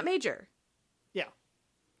 That's not Major. Yeah.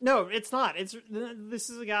 No, it's not. This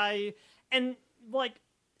is a guy, and like,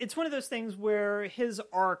 it's one of those things where his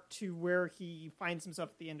arc to where he finds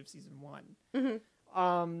himself at the end of season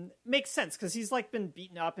 1 makes sense, because he's like been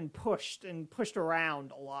beaten up and pushed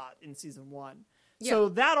around a lot in season 1. Yeah. So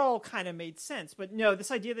that all kind of made sense. But no,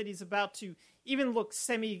 this idea that he's about to even look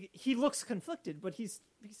he looks conflicted, but he's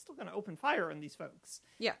still going to open fire on these folks.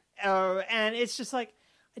 Yeah. And it's just like,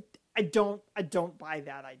 I don't buy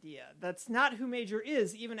that idea. That's not who Major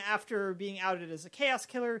is, even after being outed as a chaos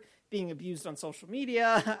killer, being abused on social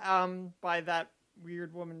media by that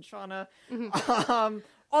weird woman, Shauna. Mm-hmm.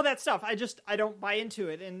 All that stuff. I don't buy into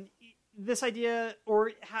it. And this idea,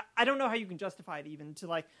 I don't know how you can justify it even to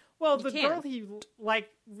like, well, the girl he like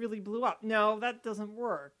really blew up. No, that doesn't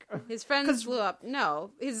work. His friends blew up.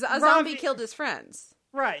 No, a zombie killed his friends.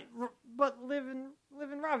 Right, but live in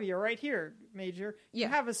Ravi, right here, Major. You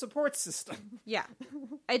have a support system. Yeah,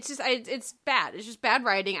 it's just it's bad. It's just bad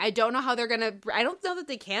writing. I don't know how they're gonna. I don't know that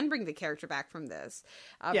they can bring the character back from this.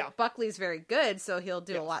 Buckley's very good, so he'll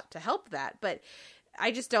do a lot to help that. But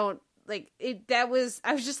I just don't. Like it, I was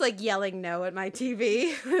just like yelling no at my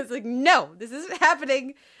TV. I was like, no, this isn't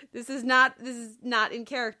happening. This is not in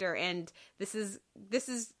character. And this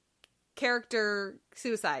is character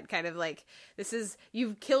suicide, kind of like,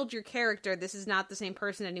 you've killed your character. This is not the same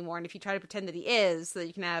person anymore. And if you try to pretend that he is, so that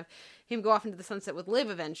you can have him go off into the sunset with Liv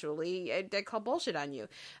eventually, I call bullshit on you.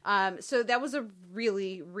 So that was a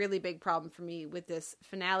really, really big problem for me with this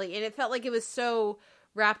finale. And it felt like it was so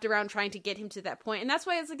wrapped around trying to get him to that point. And that's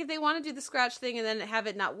why it's like, if they want to do the scratch thing and then have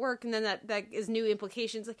it not work, and then that is new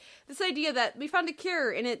implications, like this idea that we found a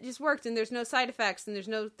cure and it just worked and there's no side effects and there's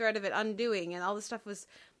no threat of it undoing, and all this stuff was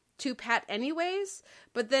too pat anyways,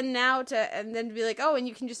 but then now to be like, oh, and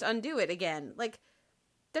you can just undo it again, like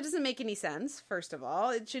that doesn't make any sense. First of all,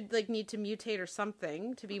 it should like need to mutate or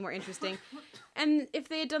something to be more interesting. And if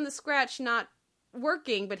they had done the scratch not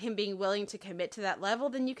working, but him being willing to commit to that level,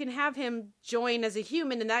 then you can have him join as a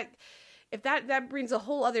human, and that brings a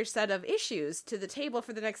whole other set of issues to the table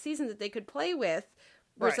for the next season that they could play with.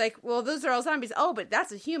 Where it's like, well, those are all zombies. Oh, but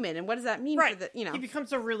that's a human, and what does that mean for the, He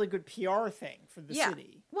becomes a really good PR thing for the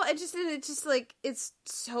city. Well, it's just like, it's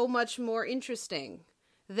so much more interesting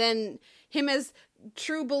than him as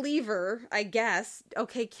true believer, I guess.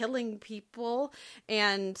 Okay, killing people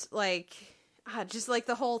and like, just like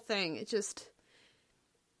the whole thing. It's just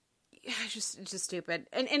stupid.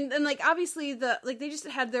 And like, obviously they just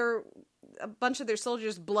had a bunch of their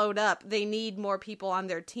soldiers blowed up. They need more people on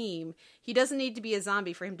their team. He doesn't need to be a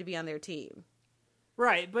zombie for him to be on their team.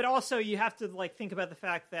 Right. But also you have to like think about the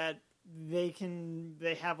fact that they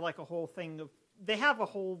have like a whole thing they have a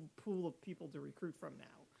whole pool of people to recruit from now.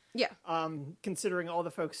 Yeah. Considering all the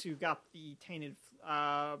folks who got the tainted,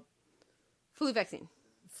 flu vaccine.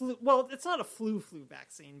 Well, it's not a flu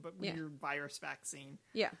vaccine, but weird virus vaccine.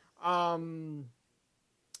 Yeah.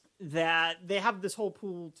 That they have this whole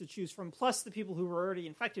pool to choose from, plus the people who were already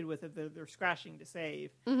infected with it that they're scratching to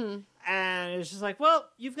save. Mm-hmm. And it's just like, well,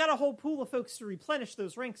 you've got a whole pool of folks to replenish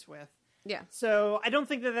those ranks with. Yeah. So I don't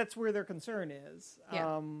think that that's where their concern is.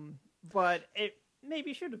 Yeah. But it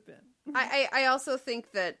maybe should have been. I also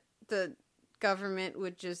think that the government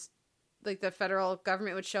would just, like the federal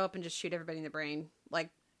government would show up and just shoot everybody in the brain.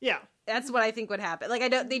 Like, yeah, that's what I think would happen. Like,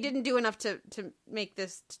 they didn't do enough to make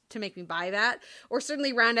this, to make me buy that, or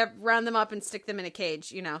certainly round them up and stick them in a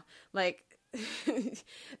cage, like,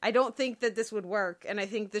 I don't think that this would work. And I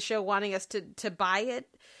think the show wanting us to buy it,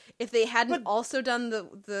 if they hadn't also done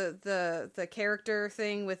the character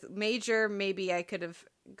thing with Major, maybe I could have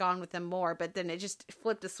gone with them more, but then it just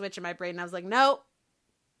flipped a switch in my brain and I was like, no.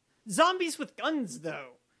 Zombies with guns,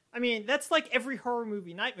 though. I mean, that's like every horror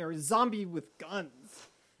movie nightmare, a zombie with guns.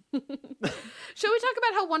 Should we talk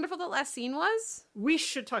about how wonderful that last scene was? We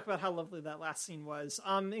should talk about how lovely that last scene was,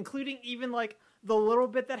 including even like the little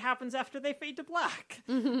bit that happens after they fade to black,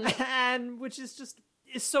 and which is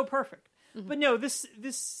so perfect. But no,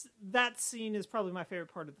 that scene is probably my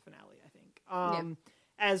favorite part of the finale, I think.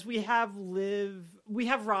 As we have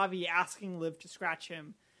Ravi asking Liv to scratch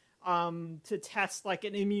him to test like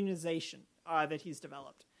an immunization that he's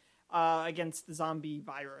developed against the zombie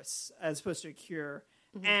virus as opposed to a cure.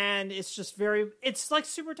 And it's just it's like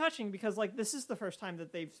super touching because like this is the first time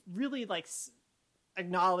that they've really like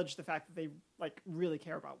acknowledged the fact that they like really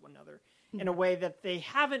care about one another in a way that they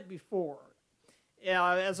haven't before.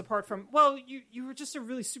 As apart from, well, you were just a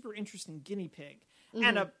really super interesting guinea pig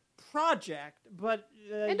and a project, but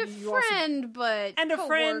and a friend, but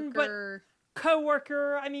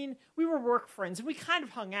coworker. I mean, we were work friends and we kind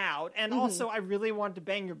of hung out, and also I really wanted to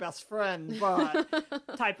bang your best friend, but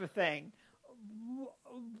type of thing.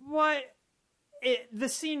 The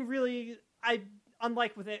scene really,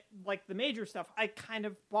 unlike with it, like the major stuff, I kind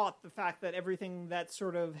of bought the fact that everything that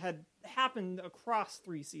sort of had happened across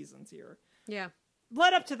 3 seasons here,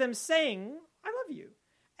 led up to them saying, "I love you,"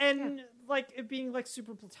 and like it being like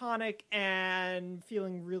super platonic and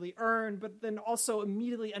feeling really earned, but then also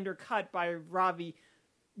immediately undercut by Ravi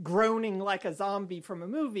groaning like a zombie from a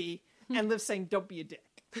movie and Liv saying, "Don't be a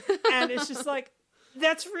dick," and it's just like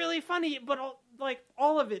that's really funny, but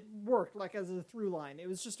all of it worked like as a through line. It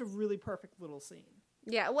was just a really perfect little scene.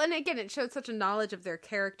 Yeah, well, and again, it showed such a knowledge of their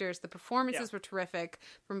characters. The performances were terrific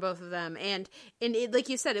from both of them, and it, like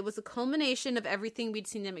you said, it was a culmination of everything we'd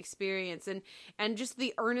seen them experience, and just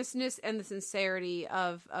the earnestness and the sincerity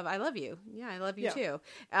of "I love you." Yeah, I love you too.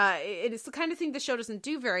 It's the kind of thing the show doesn't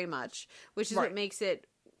do very much, which is what makes it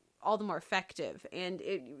all the more effective. And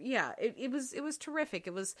it was terrific.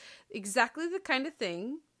 It was exactly the kind of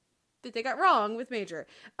thing that they got wrong with Major.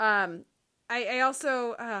 I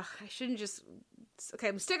also I shouldn't just.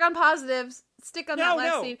 Okay, stick on positives. Stick on that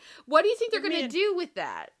last scene. What do you think they're going to do with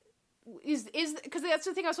that? Is because that's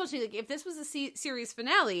the thing I was watching. Like, if this was a series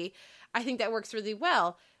finale, I think that works really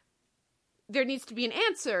well. There needs to be an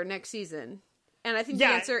answer next season, and I think the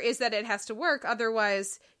answer is that it has to work.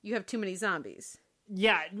 Otherwise, you have too many zombies.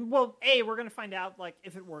 Yeah. Well, we're going to find out like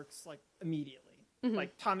if it works like immediately.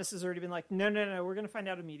 Like Thomas has already been like, no, we're going to find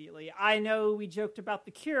out immediately. I know we joked about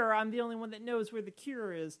the cure. I'm the only one that knows where the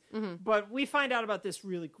cure is. But we find out about this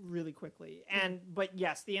really, really quickly. But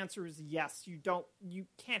yes, the answer is yes. You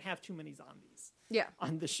can't have too many zombies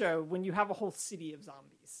on the show when you have a whole city of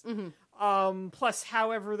zombies. Plus,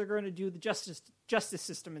 however they're going to do the justice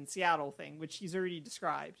system in Seattle thing, which he's already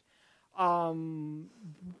described. But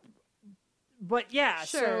yeah,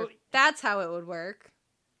 sure. So that's how it would work.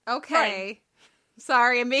 Okay. Right.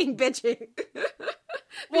 Sorry, I'm being bitchy.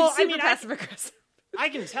 Well, I mean, passive aggressive. I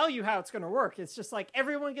can tell you how it's going to work. It's just like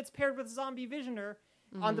everyone gets paired with a zombie visioner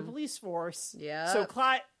on the police force. Yeah. So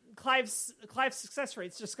Clive's success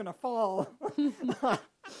rate's just going to fall.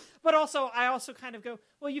 But also, I also kind of go,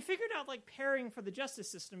 well, you figured out like pairing for the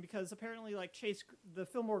justice system because apparently like the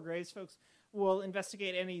Fillmore Graves folks will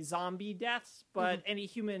investigate any zombie deaths, but any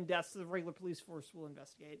human deaths the regular police force will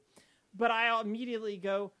investigate. But I immediately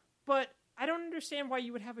go, but I don't understand why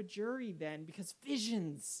you would have a jury then, because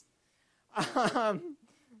visions.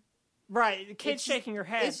 Right, Kate's shaking her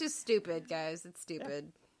head. It's just stupid, guys. It's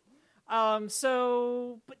stupid.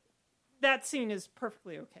 But that scene is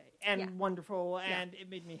perfectly okay and wonderful, and it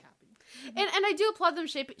made me happy. And I do applaud them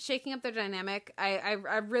shaking up their dynamic. I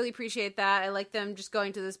really appreciate that. I like them just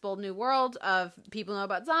going to this bold new world of people know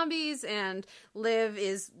about zombies, and Liv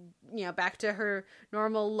is, back to her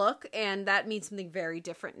normal look, and that means something very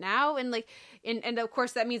different now. And and of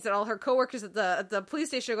course that means that all her coworkers at the police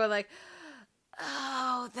station are going like,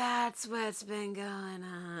 oh, that's what's been going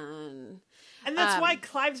on. And that's why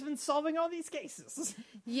Clive's been solving all these cases.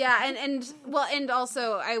 Yeah, and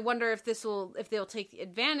also I wonder if they'll take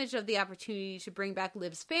advantage of the opportunity to bring back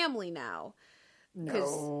Liv's family now.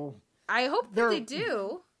 No, I hope that they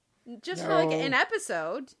do, just for like an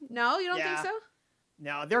episode. No, you don't think so?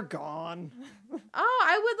 No, they're gone. Oh,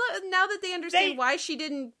 I would now that they understand why she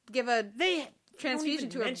didn't give a transfusion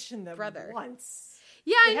to her brother once.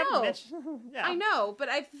 Yeah, I know. I know, but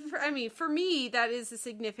I mean, for me, that is a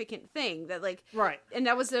significant thing. That right, and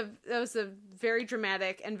that was a very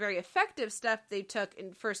dramatic and very effective step they took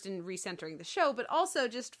in recentering the show, but also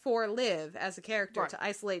just for Liv as a character to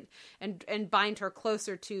isolate and bind her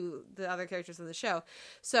closer to the other characters of the show.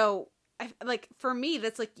 So, for me,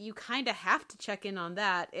 that's you kind of have to check in on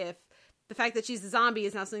that if. The fact that she's a zombie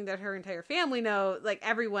is now something that her entire family knows,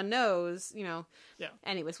 everyone knows, Yeah.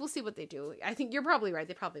 Anyways, we'll see what they do. I think you're probably right.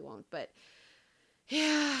 They probably won't, but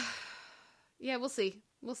yeah, we'll see.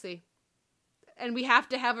 We'll see. And we have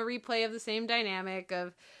to have a replay of the same dynamic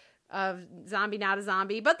of zombie, not a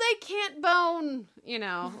zombie, but they can't bone,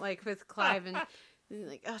 with Clive and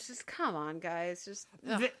Like, oh, just come on, guys. Just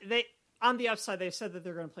ugh. They on the upside, they've said that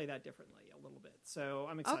they're going to play that differently a little bit. So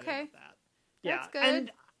I'm excited about that. Yeah, That's good.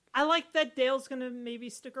 And I like that Dale's going to maybe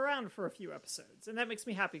stick around for a few episodes, and that makes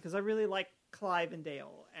me happy because I really like Clive and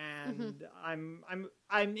Dale, and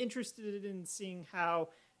I'm interested in seeing how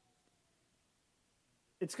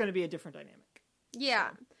it's going to be a different dynamic. Yeah,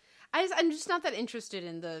 so. I'm just not that interested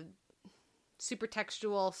in the super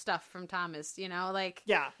textual stuff from Thomas. Like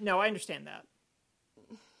yeah, no, I understand that.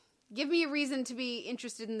 Give me a reason to be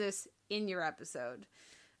interested in this in your episode.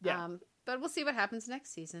 Yeah, but we'll see what happens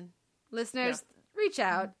next season. Listeners, reach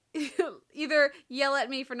out. Either yell at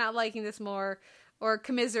me for not liking this more or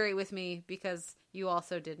commiserate with me because you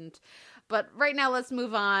also didn't. But right now, let's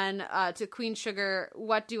move on to Queen Sugar.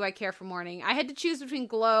 What do I care for morning? I had to choose between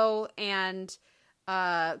Glow and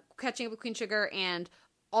catching up with Queen Sugar and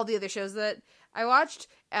all the other shows that I watched.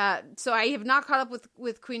 So I have not caught up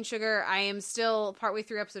with Queen Sugar. I am still partway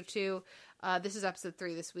through episode 2. This is episode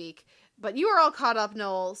 3 this week. But you are all caught up,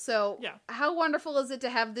 Noel. So how wonderful is it to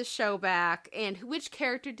have this show back? And which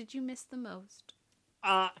character did you miss the most?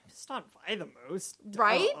 It's not Vi the most.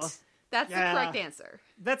 Right? That's the correct answer.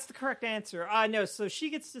 That's the correct answer. No, so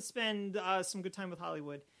she gets to spend some good time with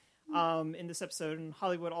Hollywood in this episode. And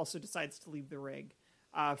Hollywood also decides to leave the rig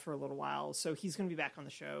for a little while. So he's going to be back on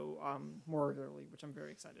the show more regularly, which I'm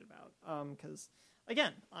very excited about. Because,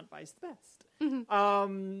 again, Aunt Vi's the best.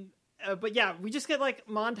 Mm-hmm. But yeah, we just get like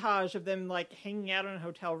montage of them like hanging out in a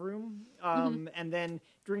hotel room and then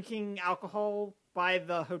drinking alcohol by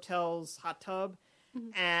the hotel's hot tub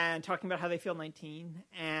and talking about how they feel 19.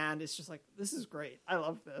 And it's just like, this is great. I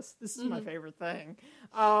love this. This is my favorite thing.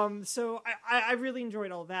 So I really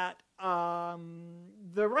enjoyed all that.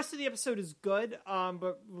 The rest of the episode is good,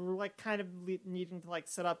 but we're like kind of needing to like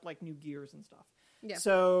set up like new gears and stuff. Yeah.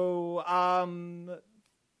 So,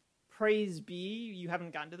 praise be, you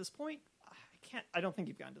haven't gotten to this point. I don't think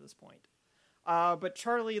you've gotten to this point. But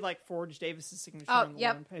Charlie like forged Davis's signature on the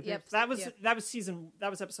warrant paper. Yep. That was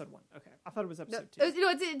episode 1. Okay, I thought it was episode 2.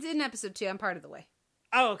 It's in episode 2. I'm part of the way.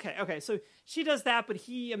 Oh, okay. So she does that, but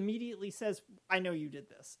he immediately says, "I know you did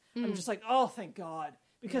this." I'm just like, oh, thank God,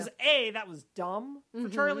 because that was dumb for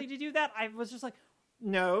Charlie to do that. I was just like,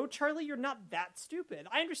 no, Charlie, you're not that stupid.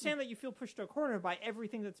 I understand that you feel pushed to a corner by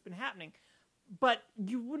everything that's been happening. But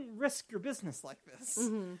you wouldn't risk your business like this.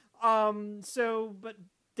 But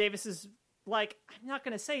Davis is like, I'm not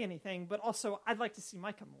going to say anything, but also I'd like to see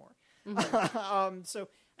Micah more. So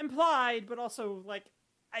implied, but also like,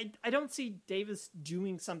 I don't see Davis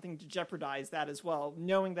doing something to jeopardize that as well,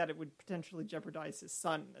 knowing that it would potentially jeopardize his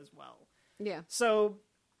son as well. Yeah. So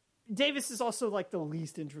Davis is also like the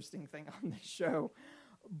least interesting thing on the show,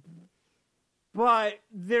 but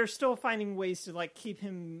they're still finding ways to like keep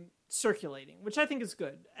him circulating, which I think is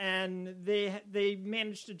good. And they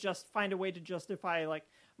managed to just find a way to justify like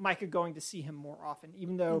Micah going to see him more often,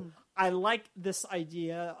 even though I like this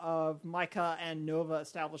idea of Micah and Nova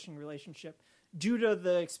establishing a relationship due to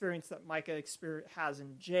the experience that Micah has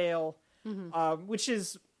in jail, which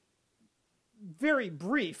is very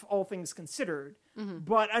brief, all things considered,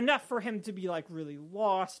 but enough for him to be like really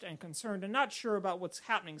lost and concerned and not sure about what's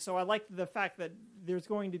happening. So I like the fact that there's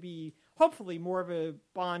going to be hopefully more of a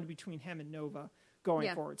bond between him and Nova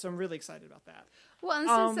going forward. So I'm really excited about that. Well, and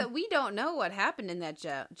since that we don't know what happened in that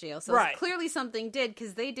jail, so clearly something did,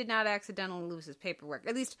 because they did not accidentally lose his paperwork.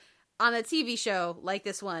 At least on a TV show like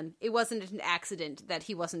this one, it wasn't an accident that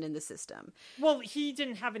he wasn't in the system. Well, he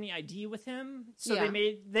didn't have any ID with him, so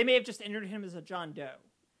they may have just entered him as a John Doe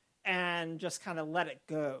and just kind of let it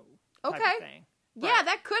go. Type of thing. But yeah,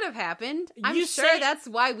 that could have happened. I'm sure that's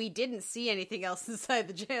why we didn't see anything else inside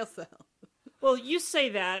the jail cell. Well, you say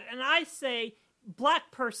that, and I say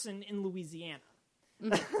black person in Louisiana.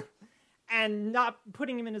 And not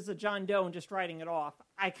putting him in as a John Doe and just writing it off,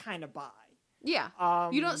 I kind of buy. Yeah.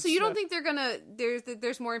 You don't think they're gonna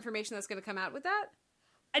there's more information that's gonna come out with that?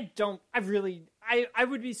 I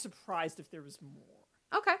would be surprised if there was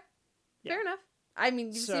more. Okay. Yeah. Fair enough. I mean,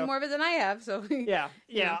 you've seen more of it than I have, so yeah.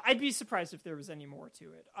 I'd be surprised if there was any more to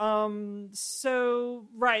it. And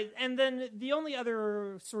then the only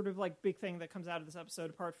other sort of like big thing that comes out of this episode,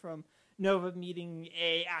 apart from Nova meeting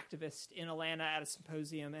a activist in Atlanta at a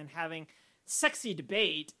symposium and having sexy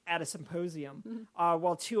debate at a symposium,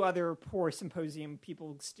 while two other poor symposium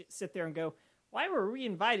people sit there and go, "Why were we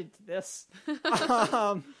invited to this?"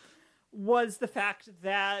 Was the fact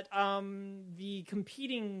that the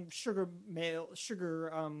competing sugar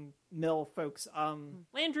mill folks,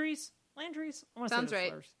 Landry's, I want to sounds say right.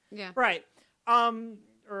 Flowers. Yeah, right.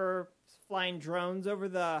 Are flying drones over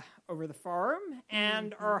the farm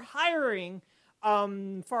and are hiring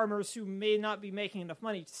farmers who may not be making enough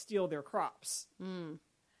money to steal their crops.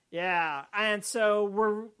 Yeah, and so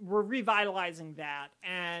we're revitalizing that,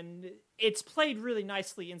 and it's played really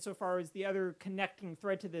nicely insofar as the other connecting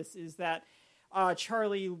thread to this is that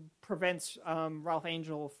Charlie prevents Ralph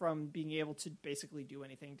Angel from being able to basically do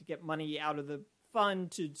anything, to get money out of the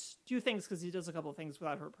fund, to do things, because he does a couple of things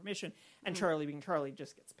without her permission, and Charlie, being Charlie,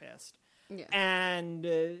 just gets pissed. Yeah. And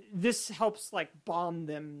this helps, like, bond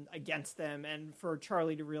them against them, and for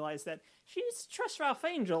Charlie to realize that she needs to trust Ralph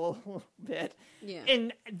Angel a little bit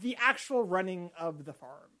in the actual running of the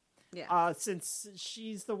farm. Yeah. Since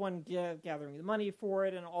she's the one gathering the money for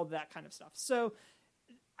it and all that kind of stuff. So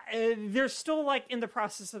they're still, like, in the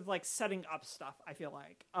process of, like, setting up stuff, I feel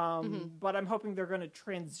like. But I'm hoping they're going to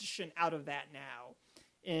transition out of that now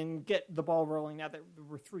and get the ball rolling now that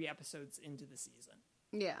we're 3 episodes into the season.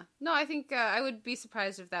 Yeah. No, I think I would be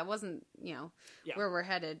surprised if that wasn't, where we're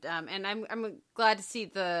headed. And I'm glad to see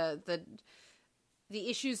the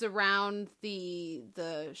issues around the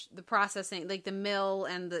processing, like the mill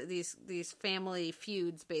and these family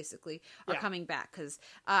feuds basically are coming back, because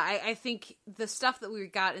I think the stuff that we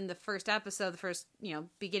got in the first episode,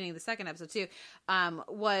 beginning of the second episode too,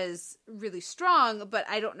 was really strong, but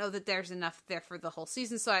I don't know that there's enough there for the whole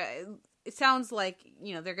season. So it sounds like,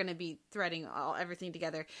 they're going to be threading everything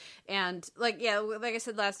together. And like I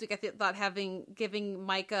said last week, I thought giving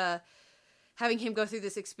Micah, having him go through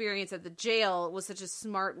this experience at the jail was such a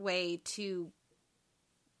smart way to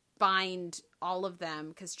bind all of them,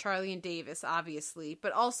 because Charlie and Davis, obviously,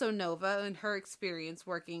 but also Nova and her experience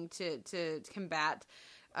working to combat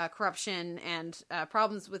corruption and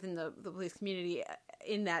problems within the police community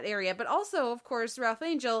in that area. But also, of course, Ralph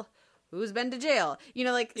Angel, who's been to jail,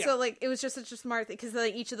 so it was just such a smart thing, because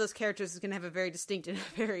each of those characters is going to have a very distinct and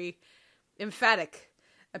very emphatic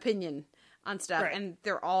opinion on stuff, and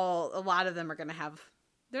a lot of them are going to have,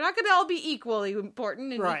 they're not going to all be equally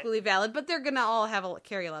important and equally valid, but they're going to all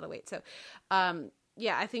carry a lot of weight. So,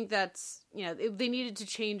 I think that's, they needed to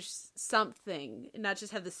change something and not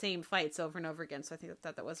just have the same fights over and over again. So I think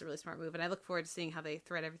that was a really smart move, and I look forward to seeing how they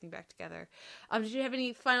thread everything back together. Did you have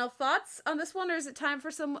any final thoughts on this one, or is it time for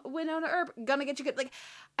some Winona Earp? Gonna Get You Good. Like,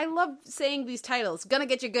 I love saying these titles. Gonna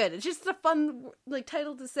Get You Good. It's just a fun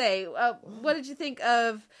title to say. What did you think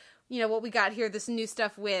of what we got here, this new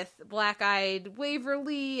stuff with Black-Eyed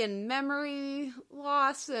Waverly and memory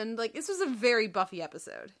loss, and this was a very Buffy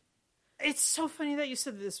episode. It's so funny that you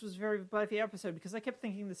said this was a very Buffy episode, because I kept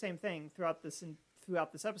thinking the same thing throughout this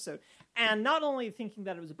episode. And not only thinking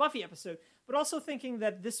that it was a Buffy episode, but also thinking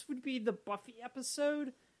that this would be the Buffy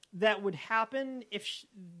episode that would happen if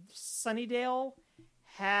Sunnydale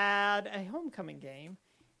had a homecoming game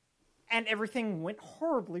and everything went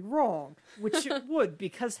horribly wrong, which it would,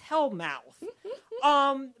 because Hellmouth.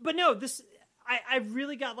 But no, this... I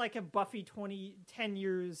really got a Buffy 10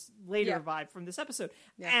 years later vibe from this episode.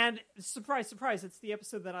 Yeah. And surprise, surprise, it's the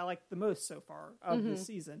episode that I liked the most so far of this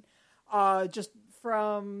season. Just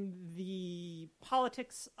from the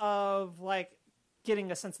politics of getting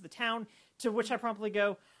a sense of the town, to which I promptly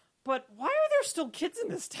go, but why are there still kids in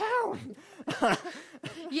this town?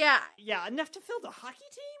 Yeah, enough to field a hockey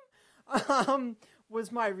team?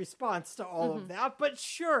 Was my response to all of that. But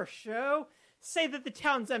sure, show. Say that the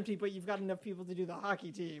town's empty, but you've got enough people to do the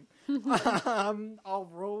hockey team. I'll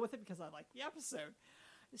roll with it because I like the episode.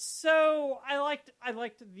 So I liked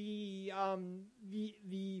the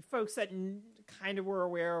folks that kind of were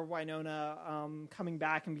aware of Winona coming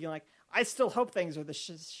back and being like, I still hope things are the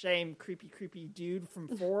same creepy dude from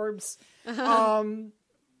Forbes.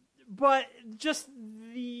 But just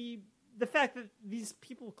the fact that these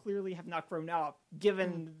people clearly have not grown up,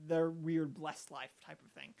 given their weird blessed life type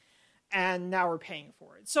of thing. And now we're paying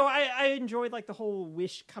for it. So I enjoyed the whole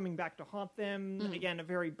wish coming back to haunt them. Again, a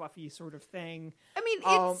very Buffy sort of thing. I mean,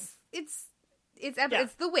 it's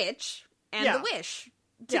the witch and the wish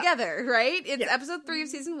together, right? It's episode 3 of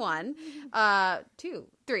season 1, 2,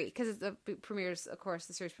 3, because the premieres. Of course,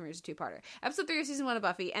 the series premieres a 2-parter. Episode 3 of season 1 of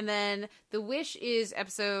Buffy, and then the wish is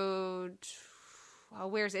episode.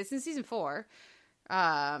 Where is it? It's in season 4.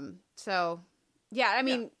 So yeah, I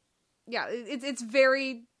mean, it's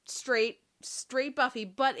very straight Buffy,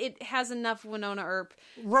 but it has enough Winona Earp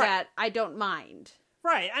that I don't mind.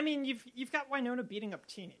 Right. I mean, you've got Winona beating up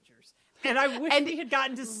teenagers, and I wish we had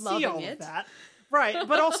gotten to see all of that. Right,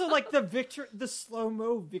 but also the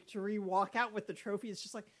slow-mo victory walkout with the trophy is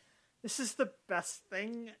just this is the best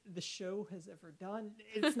thing the show has ever done.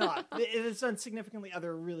 It's not. It has done significantly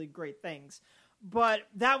other really great things. But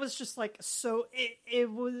that was just so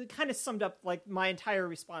it was kind of summed up my entire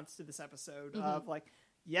response to this episode of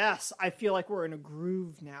Yes, I feel like we're in a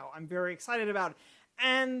groove now. I'm very excited about it.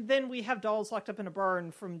 And then we have dolls locked up in a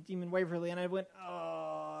barn from Demon Waverly, and I went,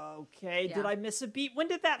 oh, okay, did I miss a beat? When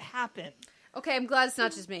did that happen? Okay, I'm glad it's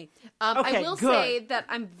not just me. Okay, I will say that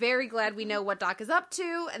I'm very glad we know what Doc is up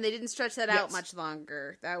to, and they didn't stretch that out much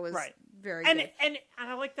longer. That was very good. And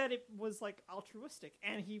I like that it was, like, altruistic,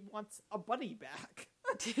 and he wants a buddy back.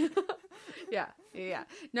 Yeah.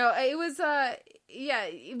 No, it was,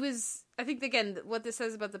 it was, I think, again, what this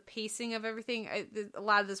says about the pacing of everything, a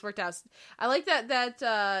lot of this worked out. I like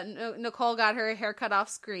that Nicole got her hair cut off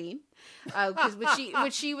screen,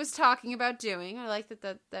 which she was talking about doing. I like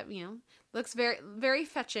that looks very, very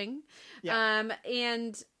fetching. Yeah.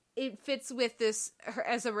 And it fits with this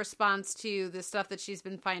as a response to the stuff that she's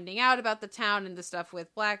been finding out about the town and the stuff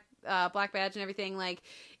with Black Badge and everything. Like,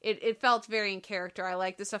 it felt very in character. I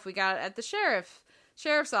like the stuff we got at the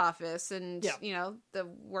sheriff's office, and the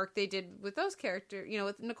work they did with those characters,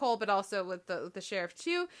 with Nicole, but also with the sheriff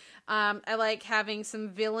too. I like having some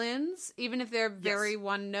villains, even if they're very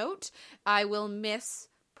one note. I will miss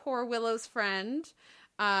poor Willow's friend,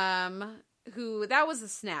 who, that was a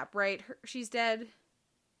snap, right? She's dead.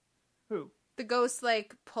 Who? The ghost,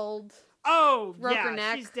 broke her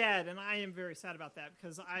neck. She's dead, and I am very sad about that,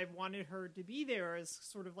 because I wanted her to be there as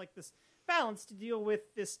sort of like this balance to deal with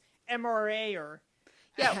this MRA-er.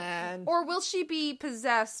 Yeah, or will she be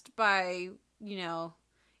possessed by,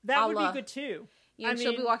 That would be good, too.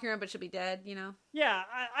 She'll be walking around, but she'll be dead, Yeah,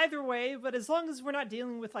 either way, but as long as we're not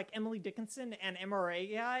dealing with, like, Emily Dickinson and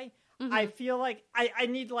MRA guy, I feel like I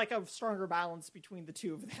need, like, a stronger balance between the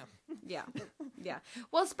two of them. Yeah.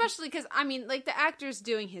 Well, especially because, the actor's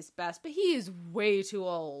doing his best, but he is way too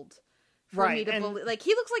old for me to believe. Like,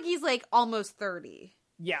 he looks like he's, like, almost 30.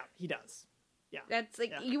 Yeah, he does. Yeah. That's,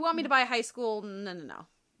 you want me to buy high school? No.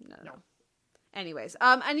 Anyways,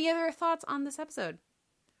 any other thoughts on this episode?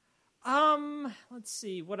 Let's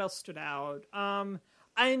see. What else stood out? I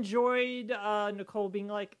enjoyed Nicole being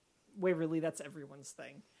like, Waverly, that's everyone's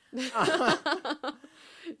thing. The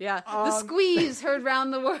squeeze heard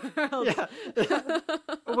round the world.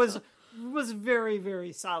 It was very,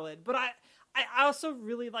 very solid. But I also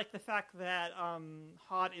really like the fact that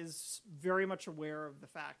Hot is very much aware of the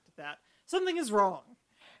fact that something is wrong.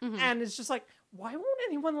 And it's just like, why won't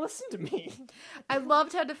anyone listen to me? I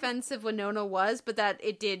loved how defensive Winona was, but that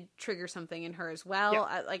it did trigger something in her as well.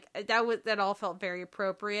 Yeah. That all felt very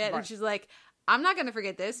appropriate. Right. And she's like, I'm not going to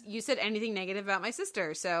forget this. You said anything negative about my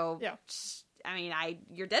sister, so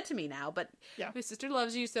you're dead to me now, but my sister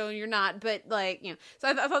loves you, so you're not. But so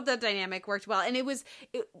I thought that dynamic worked well, and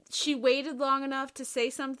she waited long enough to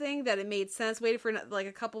say something that it made sense. Waited for like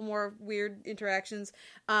a couple more weird interactions,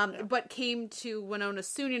 but came to Winona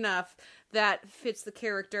soon enough that fits the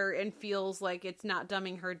character and feels like it's not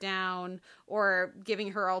dumbing her down or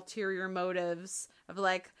giving her ulterior motives of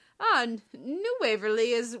like, New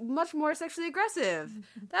Waverly is much more sexually aggressive.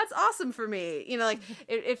 That's awesome for me.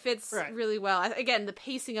 It fits really well. Again, the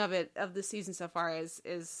pacing of the season so far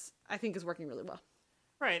is I think is working really well.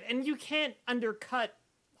 Right, and you can't undercut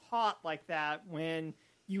Hot like that when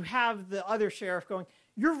you have the other sheriff going,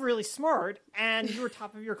 you're really smart and you're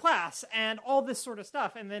top of your class and all this sort of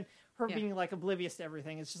stuff, and then her being like oblivious to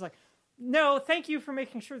everything. It's just like, no, thank you for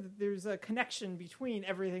making sure that there's a connection between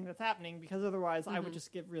everything that's happening, because otherwise I would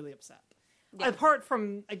just get really upset. Yeah. Apart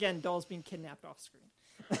from, again, dolls being kidnapped off screen.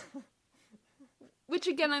 Which,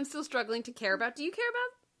 again, I'm still struggling to care about. Do you care about?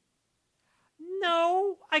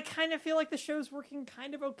 No, I kind of feel like the show's working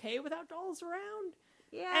kind of okay without dolls around.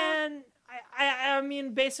 Yeah. And I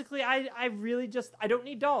mean, basically, I really just, I don't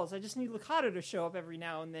need dolls. I just need Licata to show up every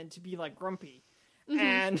now and then to be, like, grumpy.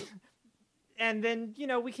 And then,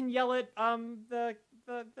 we can yell at the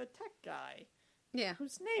tech guy. Yeah.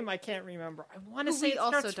 Whose name I can't remember. I want to say we it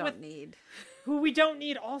also starts don't with need. Who we don't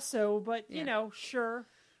need also, but, sure.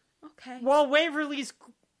 Okay. While Waverly's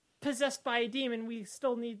possessed by a demon, we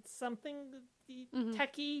still need something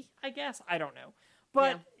techie, I guess. I don't know.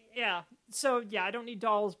 But, So, I don't need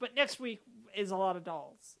dolls. But next week is a lot of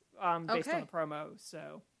dolls based on the promo,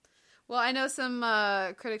 so... Well, I know some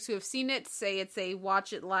critics who have seen it say it's a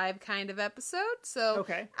watch it live kind of episode, so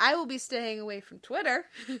I will be staying away from Twitter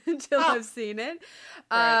until I've seen it.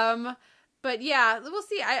 Right. But yeah, we'll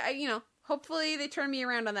see. I hopefully they turn me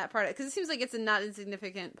around on that part, because it seems like it's a not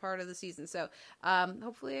insignificant part of the season. So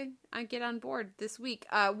hopefully I get on board this week.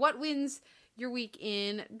 What wins your week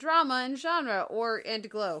in drama and genre and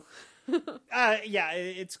glow?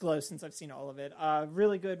 It's glow since I've seen all of it.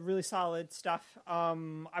 Really good, really solid stuff.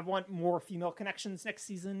 I want more female connections next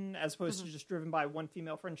season as opposed to just driven by one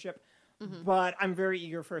female friendship. But I'm very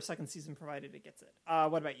eager for a second season provided it gets it.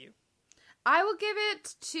 What about you? I will give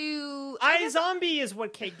it to... Zombie is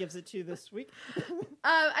what Kate gives it to this week.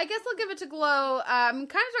 I guess I'll give it to Glow.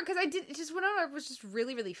 Kind of because it just went on. It was just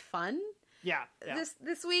really, really fun. Yeah.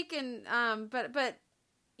 This week, and but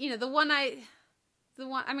you know,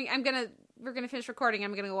 we're gonna finish recording.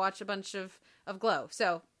 I'm gonna go watch a bunch of Glow.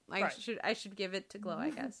 So I should give it to Glow, I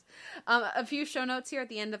guess. A few show notes here at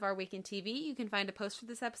the end of our week in TV. You can find a post for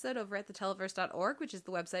this episode over at theteleverse.org, which is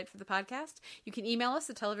the website for the podcast. You can email us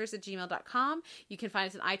at televerse@gmail.com. You can find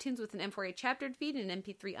us in iTunes with an M4A chaptered feed and an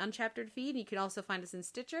MP3 unchaptered feed. You can also find us in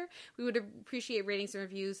Stitcher. We would appreciate ratings and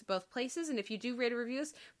reviews both places. And if you do rate or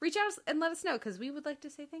reviews, reach out and let us know, because we would like to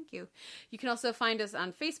say thank you. You can also find us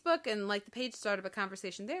on Facebook and like the page, start up a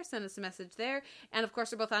conversation there, send us a message there. And of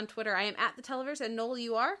course, we're both on Twitter. I am at the Televerse, and Noel,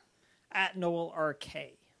 you are? At Noel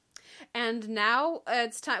RK. And now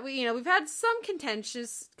it's time. We've had some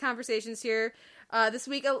contentious conversations here this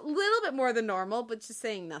week, a little bit more than normal, but just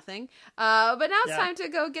saying nothing. But now it's time to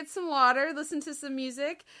go get some water, listen to some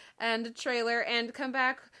music and a trailer, and come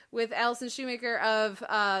back with Allison Shoemaker of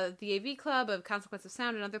the AV Club, of Consequence of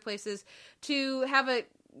Sound, and other places to have a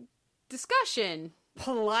discussion.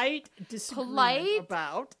 Polite disagreement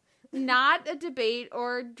about... Not a debate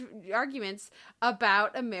or arguments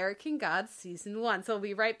about American Gods Season 1. So we'll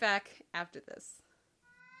be right back after this.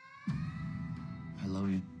 I love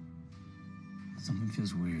you. Something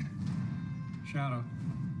feels weird. Shadow,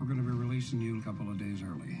 we're going to be releasing you a couple of days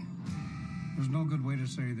early. There's no good way to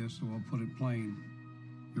say this, so I'll put it plain.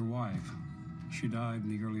 Your wife, she died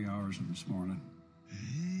in the early hours of this morning.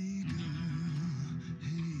 Hey girl,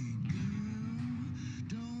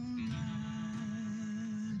 don't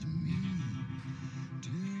lie to me.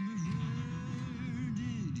 Tell me, where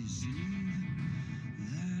did you see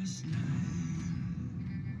last night?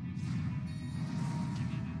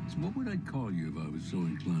 So what would I call you if I was so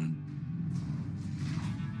inclined?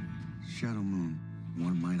 Shadow Moon.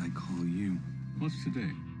 What might I call you? What's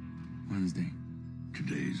today? Wednesday.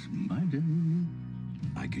 Today's my day.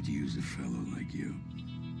 I could use a fellow like you.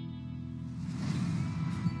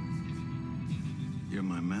 You're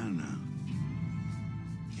my man now.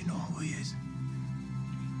 You know who he is?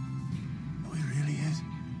 Who he really is?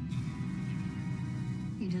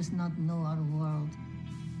 He does not know our world.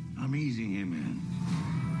 I'm easing him in.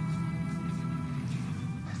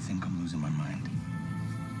 I think I'm losing my mind.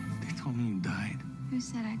 They told me you died. Who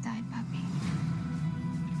said I died, puppy?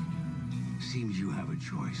 Seems you have a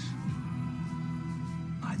choice.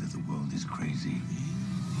 Either the world is crazy,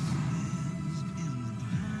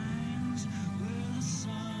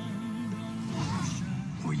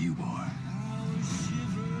 or you are.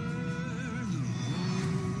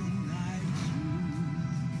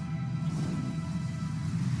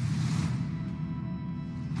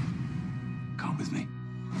 Come with me.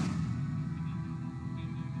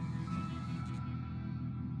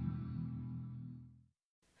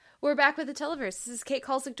 We're back with the Televerse. This is Kate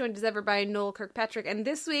Kulzick, joined as ever by Noel Kirkpatrick. And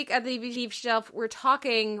this week at the DVD shelf, we're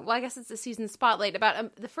talking, well, I guess it's a season spotlight,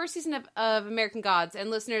 about the first season of American Gods.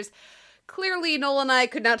 And listeners, clearly Noel and I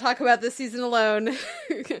could not talk about this season alone.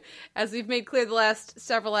 As we've made clear the last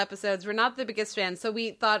several episodes, we're not the biggest fans. So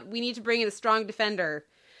we thought we need to bring in a strong defender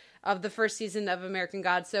of the first season of American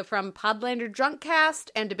Gods. So from Podlander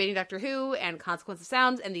Drunkcast and Debating Doctor Who and Consequence of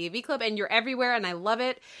Sounds and the AV Club, and you're everywhere, and I love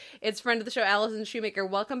it. It's friend of the show, Allison Shoemaker.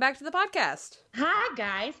 Welcome back to the podcast. Hi,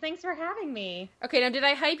 guys. Thanks for having me. Okay, now did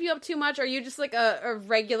I hype you up too much? Are you just like a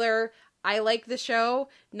regular, I like the show,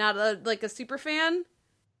 not a super fan?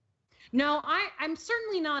 No, I'm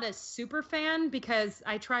certainly not a super fan, because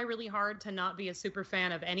I try really hard to not be a super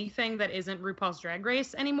fan of anything that isn't RuPaul's Drag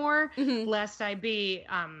Race anymore, lest I be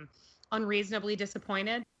unreasonably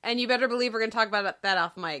disappointed. And you better believe we're going to talk about that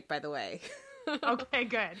off mic, by the way. Okay,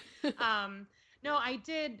 good. No, I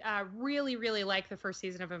did really, really like the first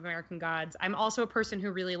season of American Gods. I'm also a person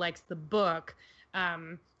who really likes the book.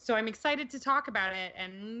 So I'm excited to talk about it.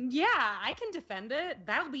 And yeah, I can defend it.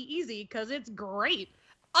 That'll be easy because it's great.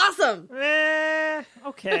 Awesome.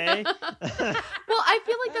 Okay. Well, I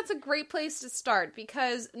feel like that's a great place to start,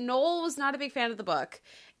 because Noel was not a big fan of the book,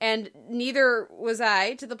 and neither was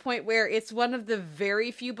I, to the point where it's one of the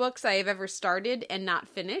very few books I have ever started and not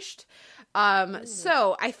finished.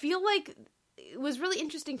 So I feel like it was really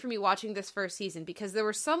interesting for me watching this first season, because there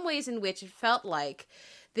were some ways in which it felt like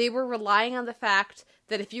they were relying on the fact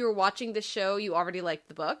that if you were watching the show, you already liked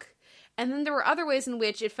the book. And then there were other ways in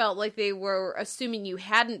which it felt like they were assuming you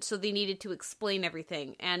hadn't, so they needed to explain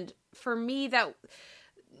everything. And for me,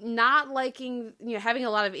 not liking, having a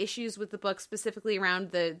lot of issues with the book, specifically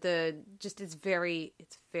around the just it's very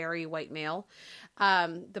white male.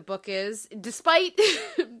 The book is, despite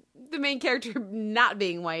the main character not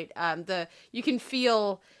being white, you can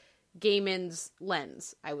feel Gaiman's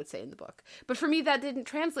lens, I would say, in the book. But for me, that didn't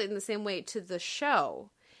translate in the same way to the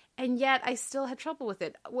show, and yet I still had trouble with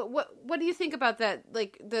it. What do you think about that?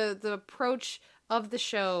 Like the approach of the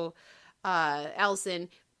show, Allison,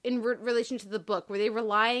 in relation to the book? Were they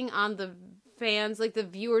relying on the fans, like the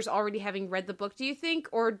viewers already having read the book, do you think,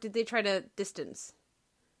 or did they try to distance?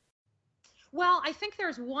 Well, I think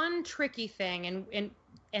there's one tricky thing,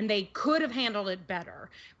 and they could have handled it better,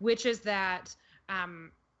 which is that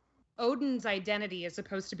Odin's identity is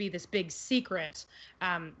supposed to be this big secret,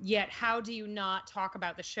 yet how do you not talk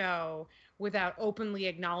about the show without openly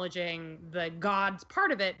acknowledging the gods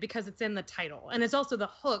part of it, because it's in the title and it's also the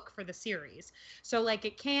hook for the series. So like,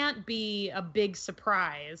 it can't be a big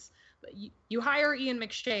surprise. You hire Ian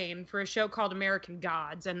McShane for a show called American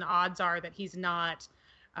Gods, and the odds are that he's not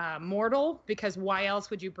mortal, because why else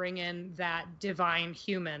would you bring in that divine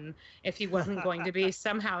human if he wasn't going to be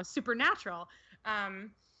somehow supernatural?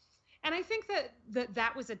 And I think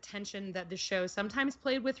that was a tension that the show sometimes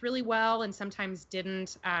played with really well and sometimes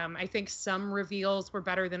didn't. I think some reveals were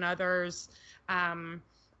better than others.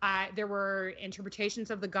 There were interpretations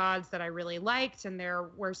of the gods that I really liked, and there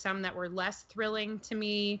were some that were less thrilling to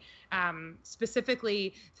me.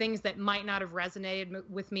 Specifically, things that might not have resonated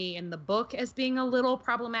with me in the book as being a little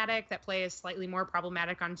problematic, that play is slightly more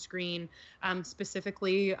problematic on screen.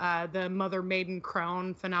 Specifically, the mother maiden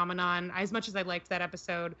crone phenomenon. As much as I liked that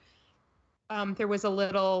episode, there was a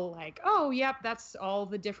little like, oh, yep, that's all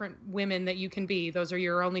the different women that you can be. Those are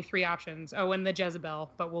your only 3 options. Oh, and the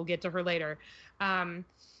Jezebel, but we'll get to her later.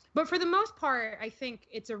 But for the most part, I think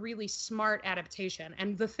it's a really smart adaptation.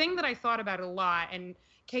 And the thing that I thought about a lot, and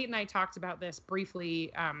Kate and I talked about this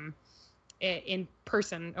briefly in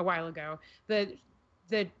person a while ago,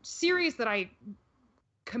 the series that I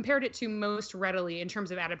compared it to most readily in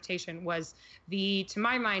terms of adaptation was to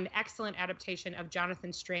my mind, excellent adaptation of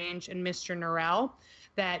Jonathan Strange and Mr. Norrell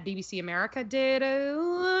that BBC America did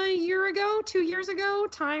a year ago, 2 years ago.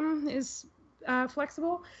 Time is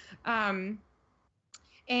flexible. And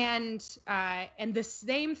the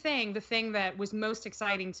same thing, the thing that was most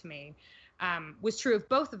exciting to me, was true of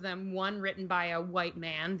both of them. One written by a white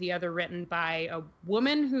man, the other written by a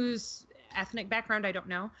woman whose ethnic background I don't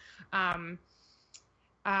know.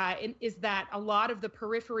 Is that a lot of the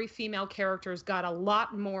periphery female characters got a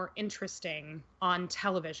lot more interesting on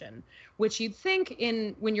television, which you'd think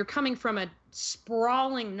when you're coming from a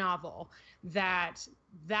sprawling novel, that's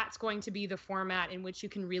going to be the format in which you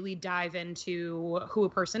can really dive into who a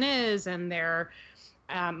person is and their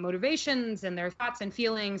motivations and their thoughts and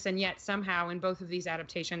feelings. And yet somehow in both of these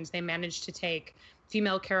adaptations, they managed to take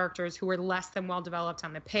female characters who were less than well developed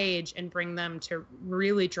on the page and bring them to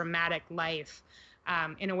really dramatic life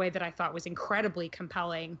in a way that I thought was incredibly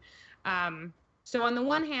compelling. So on the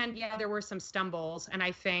one hand, yeah, there were some stumbles, and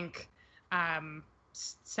I think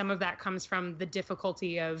some of that comes from the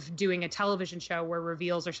difficulty of doing a television show where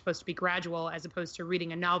reveals are supposed to be gradual, as opposed to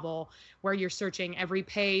reading a novel where you're searching every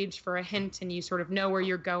page for a hint and you sort of know where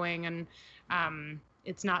you're going, and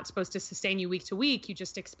it's not supposed to sustain you week to week. You're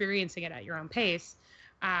just experiencing it at your own pace.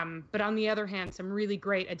 But on the other hand, some really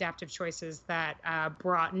great adaptive choices that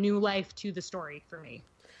brought new life to the story for me.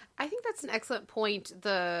 I think that's an excellent point,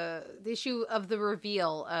 the issue of the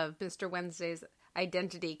reveal of Mr. Wednesday's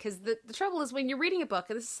identity. Because the trouble is when you're reading a book,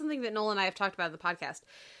 and this is something that Noel and I have talked about in the podcast,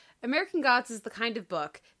 American Gods is the kind of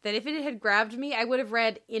book that if it had grabbed me, I would have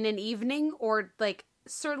read in an evening, or like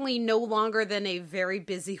certainly no longer than a very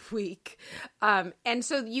busy week. And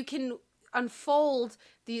so you can unfold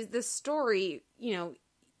this story,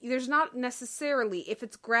 there's not necessarily, if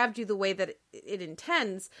it's grabbed you the way that it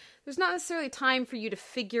intends, there's not necessarily time for you to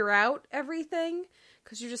figure out everything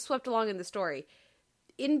because you're just swept along in the story.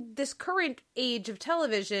 In this current age of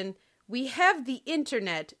television, we have the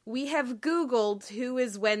internet. We have Googled who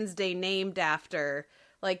is Wednesday named after,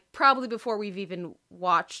 like probably before we've even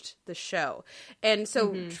watched the show. And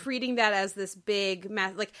so treating that as this big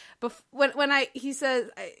math, like he says,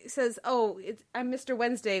 oh, I'm Mr.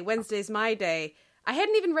 Wednesday. Wednesday's my day. I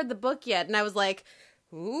hadn't even read the book yet, and I was like,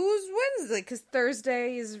 who's Wednesday? Because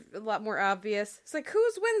Thursday is a lot more obvious. It's like,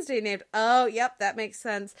 who's Wednesday named? Oh, yep, that makes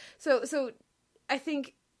sense. So I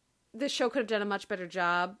think the show could have done a much better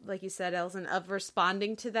job, like you said, Allison, of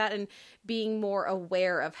responding to that and being more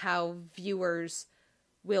aware of how viewers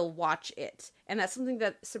will watch it. And that's something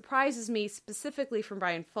that surprises me specifically from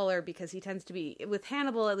Brian Fuller, because he tends to be, with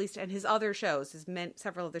Hannibal at least, and his other shows,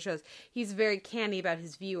 several other shows, he's very canny about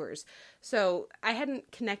his viewers. So I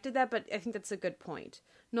hadn't connected that, but I think that's a good point.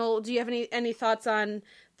 Noel, do you have any thoughts on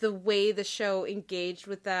the way the show engaged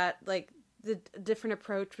with that, like the different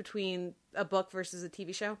approach between a book versus a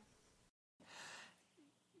TV show?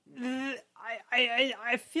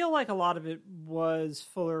 I feel like a lot of it was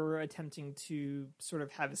Fuller attempting to sort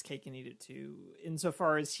of have his cake and eat it too,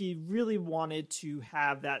 insofar as he really wanted to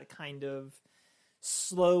have that kind of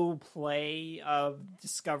slow play of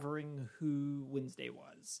discovering who Wednesday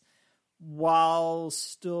was, while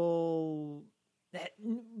still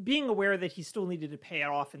being aware that he still needed to pay it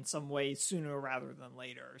off in some way sooner rather than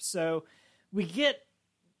later. So we get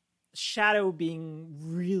Shadow being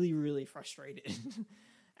really, really frustrated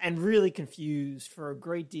and really confused for a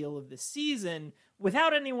great deal of the season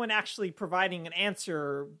without anyone actually providing an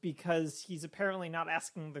answer, because he's apparently not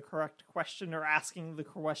asking the correct question or asking the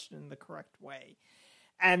question the correct way.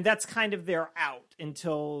 And that's kind of their out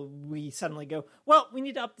until we suddenly go, well, we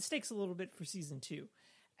need to up the stakes a little bit for season 2.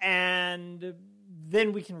 And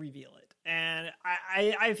then we can reveal it. And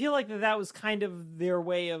I feel like that was kind of their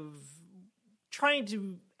way of trying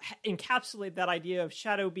to encapsulate that idea of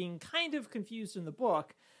Shadow being kind of confused in the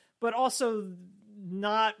book, but also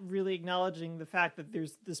not really acknowledging the fact that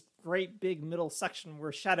there's this great big middle section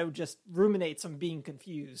where Shadow just ruminates on being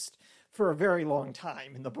confused for a very long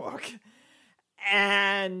time in the book,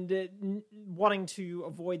 and wanting to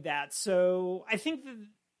avoid that. So I think that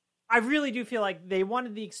I really do feel like they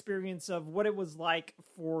wanted the experience of what it was like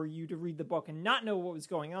for you to read the book and not know what was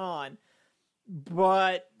going on,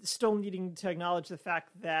 but still needing to acknowledge the fact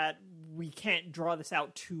that we can't draw this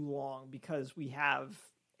out too long because we have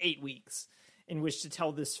 8 weeks in which to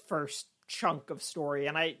tell this first chunk of story.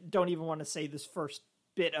 And I don't even want to say this first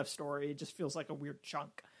bit of story. It just feels like a weird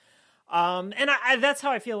chunk. And that's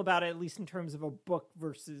how I feel about it, at least in terms of a book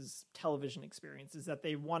versus television experience, is that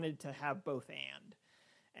they wanted to have both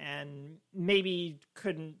and maybe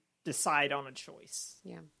couldn't decide on a choice.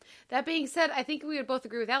 Yeah. That being said, I think we would both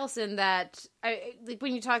agree with Allison that like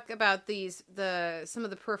when you talk about some of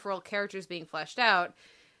the peripheral characters being fleshed out,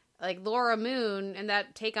 like Laura Moon and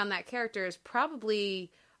that take on that character is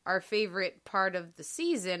probably our favorite part of the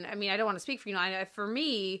season. I mean, I don't want to speak for you. For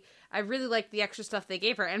me, I really liked the extra stuff they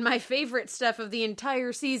gave her. And my favorite stuff of the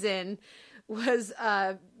entire season was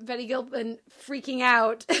Betty Gilpin freaking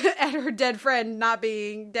out at her dead friend not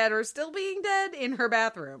being dead or still being dead in her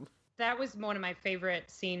bathroom. That was one of my favorite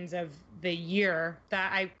scenes of the year.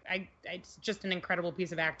 That it's just an incredible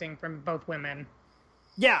piece of acting from both women.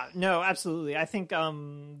 Yeah, no, absolutely. I think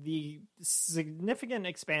the significant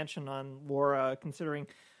expansion on Laura, considering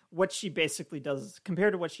what she basically does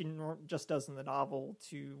compared to what she just does in the novel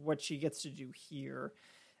to what she gets to do here,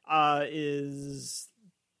 is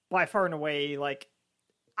by far and away, like,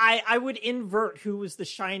 I would invert who was the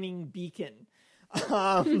shining beacon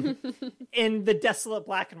in the desolate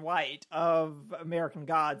black and white of American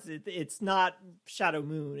Gods. It's not Shadow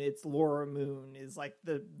Moon, it's Laura Moon is like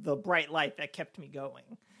the bright light that kept me going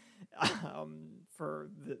for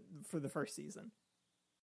the first season.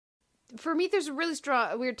 For me, there's a really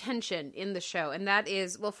strong, weird tension in the show, and that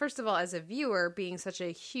is, well, first of all, as a viewer, being such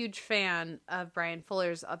a huge fan of Brian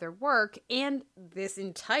Fuller's other work, and this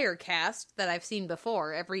entire cast that I've seen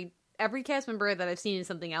before, every cast member that I've seen in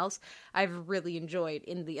something else, I've really enjoyed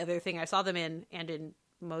in the other thing I saw them in, and in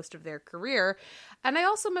most of their career. And I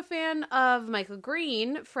also am a fan of Michael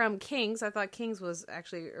Green from Kings. I thought Kings was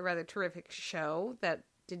actually a rather terrific show that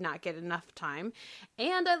did not get enough time.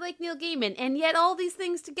 And I like Neil Gaiman. And yet all these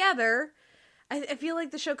things together, I feel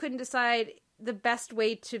like the show couldn't decide the best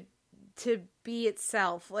way to be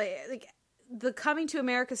itself. Like the Coming to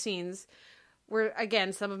America scenes were,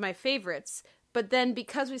 again, some of my favorites. But then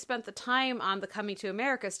because we spent the time on the Coming to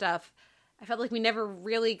America stuff, I felt like we never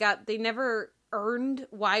really they never earned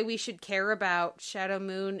why we should care about Shadow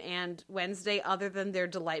Moon and Wednesday, other than they're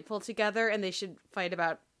delightful together and they should fight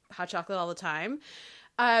about hot chocolate all the time.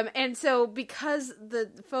 And so because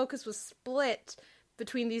the focus was split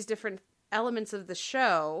between these different elements of the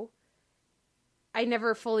show, I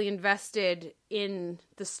never fully invested in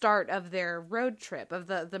the start of their road trip, of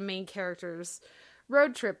the main characters'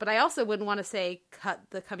 road trip. But I also wouldn't want to say cut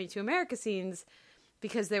the Coming to America scenes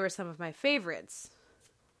because they were some of my favorites.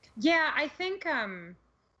 Yeah, I think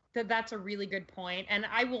that's a really good point. And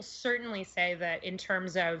I will certainly say that in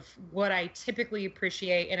terms of what I typically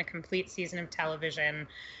appreciate in a complete season of television,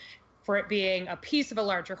 for it being a piece of a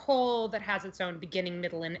larger whole that has its own beginning,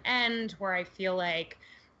 middle, and end, where I feel like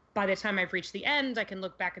by the time I've reached the end, I can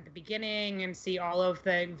look back at the beginning and see all of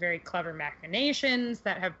the very clever machinations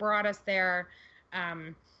that have brought us there.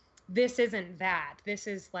 This isn't that. This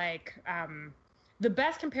is like the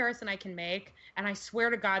best comparison I can make, and I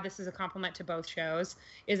swear to God this is a compliment to both shows,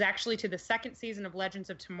 is actually to the second season of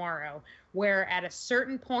Legends of Tomorrow, where at a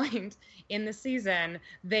certain point in the season,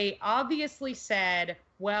 they obviously said,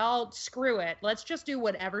 well, screw it. Let's just do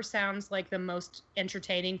whatever sounds like the most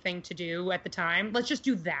entertaining thing to do at the time. Let's just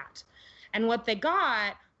do that. And what they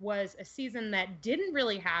got was a season that didn't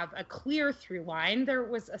really have a clear through line. There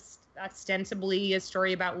was ostensibly a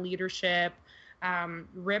story about leadership.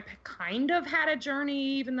 Rip kind of had a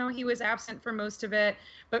journey, even though he was absent for most of it.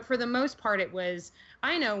 But for the most part, it was,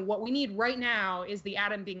 I know what we need right now is the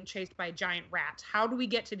Atom being chased by a giant rat. How do we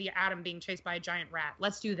get to the Atom being chased by a giant rat?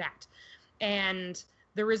 Let's do that. And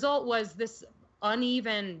the result was this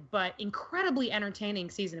uneven but incredibly entertaining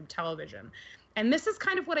season of television. And this is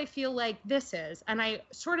kind of what I feel like this is. And I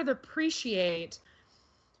sort of appreciate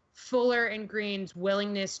Fuller and Green's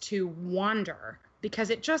willingness to wander, because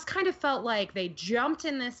it just kind of felt like they jumped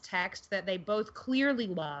in this text that they both clearly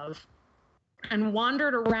love and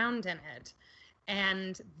wandered around in it.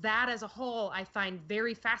 And that as a whole, I find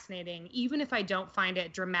very fascinating, even if I don't find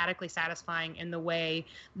it dramatically satisfying in the way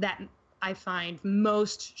that I find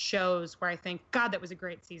most shows where I think, God, that was a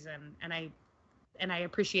great season. And I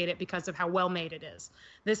appreciate it because of how well made it is.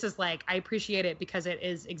 This is like, I appreciate it because it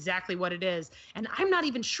is exactly what it is. And I'm not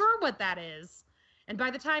even sure what that is. And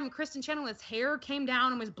by the time Kristen Chenoweth's hair came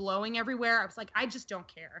down and was blowing everywhere, I was like, I just don't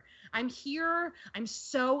care. I'm here. I'm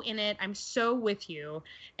so in it. I'm so with you.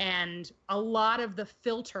 And a lot of the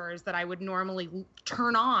filters that I would normally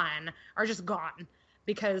turn on are just gone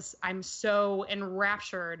because I'm so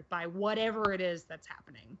enraptured by whatever it is that's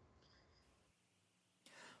happening.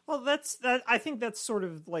 Well, that's that. I think that's sort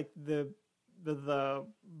of like the Rubicon,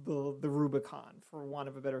 for want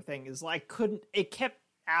of a better thing, is like it kept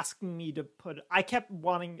asking me to I kept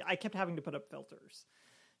having to put up filters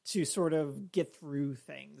to sort of get through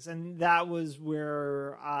things, and that was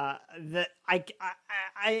where that I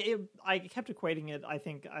kept equating it. I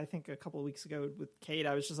think a couple of weeks ago with Kate,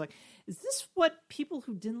 I was just like, is this what people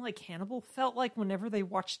who didn't like Hannibal felt like whenever they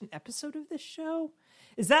watched an episode of this show?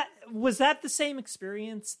 Was that the same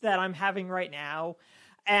experience that I'm having right now?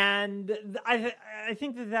 And I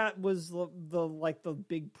think that was the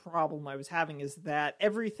big problem I was having, is that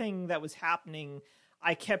everything that was happening,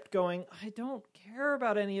 I kept going, I don't care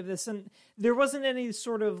about any of this. And there wasn't any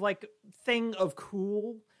sort of like thing of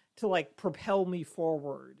cool to like propel me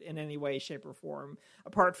forward in any way, shape, or form,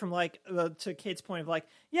 apart from like to Kate's point of like,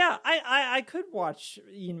 yeah, I could watch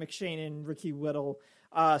Ian McShane and Ricky Whittle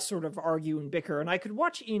sort of argue and bicker, and I could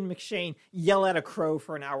watch Ian McShane yell at a crow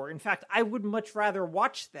for an hour. In fact, I would much rather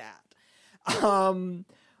watch that.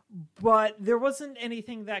 But there wasn't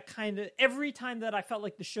anything that kind of, every time that I felt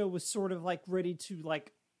like the show was sort of like ready to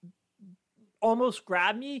like almost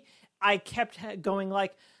grab me, I kept going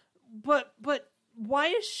like, but why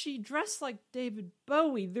is she dressed like David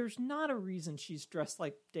Bowie? There's not a reason she's dressed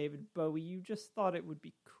like David Bowie. You just thought it would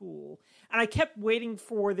be cool. And I kept waiting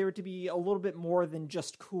for there to be a little bit more than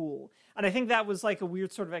just cool. And I think that was like a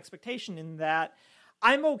weird sort of expectation, in that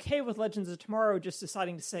I'm okay with Legends of Tomorrow just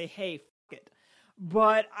deciding to say, hey, fuck it.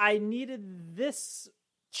 But I needed this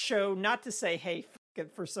show not to say, hey, fuck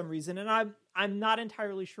it, for some reason. And I'm not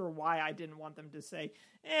entirely sure why I didn't want them to say,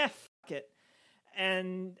 fuck it.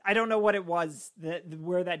 And I don't know what it was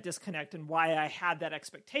where that disconnect and why I had that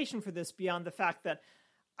expectation for this, beyond the fact that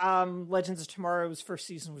Legends of Tomorrow's first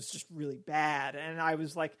season was just really bad. And I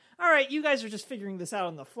was like, all right, you guys are just figuring this out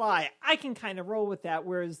on the fly. I can kind of roll with that.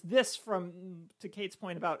 Whereas this, to Kate's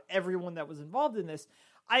point about everyone that was involved in this,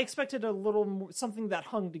 I expected a little more, something that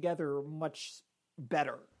hung together much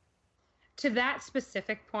better. To that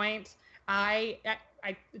specific point,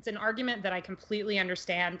 it's an argument that I completely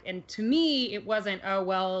understand. And to me, it wasn't, oh,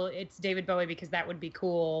 well, it's David Bowie because that would be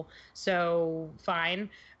cool, so fine.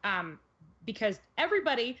 Because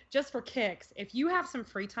everybody, just for kicks, if you have some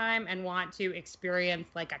free time and want to experience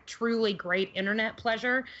like a truly great internet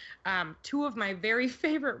pleasure, two of my very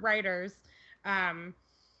favorite writers,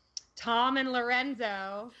 Tom and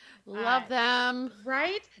Lorenzo. Love them.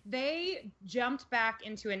 Right? They jumped back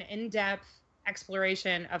into an in-depth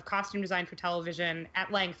exploration of costume design for television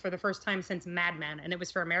at length for the first time since Mad Men, and it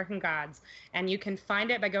was for American Gods. And you can find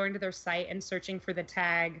it by going to their site and searching for the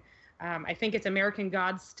tag. I think it's American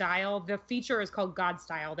Gods Style. The feature is called God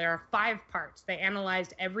Style. There are 5 parts. They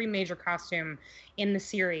analyzed every major costume in the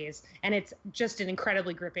series, and it's just an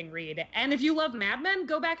incredibly gripping read. And if you love Mad Men,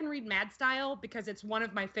 go back and read Mad Style, because it's one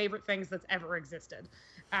of my favorite things that's ever existed.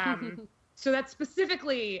 So that's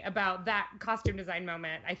specifically about that costume design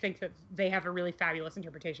moment. I think that they have a really fabulous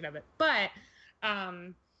interpretation of it. But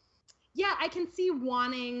yeah, I can see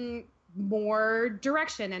wanting more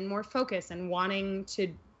direction and more focus and wanting to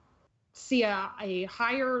see a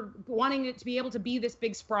higher, wanting it to be able to be this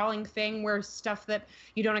big sprawling thing where stuff that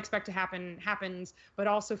you don't expect to happen happens, but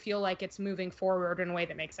also feel like it's moving forward in a way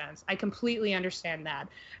that makes sense. I completely understand that.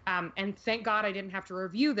 And thank God I didn't have to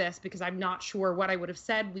review this, because I'm not sure what I would have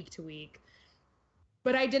said week to week.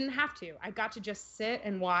 But I didn't have to. I got to just sit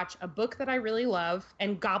and watch a book that I really love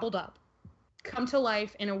and gobbled up come to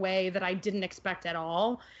life in a way that I didn't expect at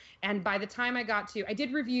all. And by the time I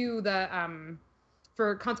did review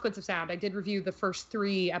for Consequence of Sound, I did review the first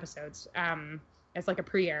 3 episodes as like a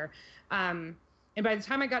pre-air. And by the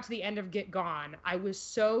time I got to the end of Get Gone, I was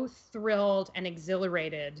so thrilled and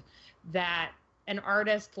exhilarated that an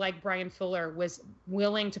artist like Brian Fuller was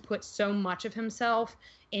willing to put so much of himself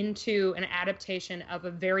into an adaptation of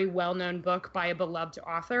a very well-known book by a beloved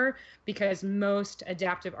author, because most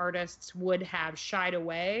adaptive artists would have shied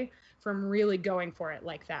away from really going for it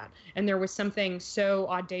like that. And there was something so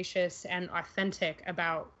audacious and authentic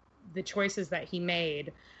about the choices that he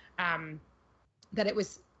made, that it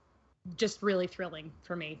was just really thrilling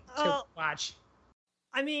for me to watch.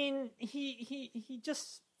 I mean, he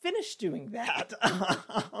just finished doing that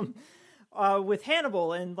with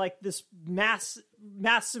Hannibal, and like this massive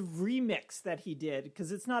remix that he did,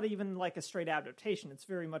 because it's not even like a straight adaptation. It's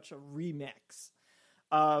very much a remix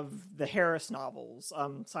of the Harris novels,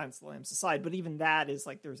 Silence of the Lambs aside. But even that is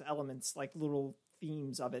like, there's elements, like little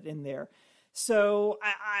themes of it in there. So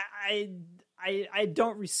I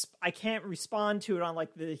can't respond to it on like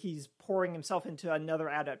he's pouring himself into another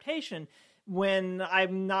adaptation, when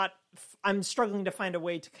I'm struggling to find a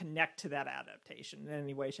way to connect to that adaptation in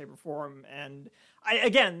any way, shape, or form. And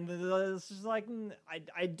this is like,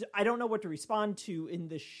 I don't know what to respond to in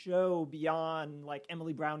the show beyond like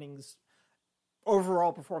Emily Browning's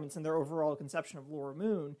overall performance and their overall conception of Laura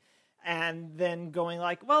Moon. And then going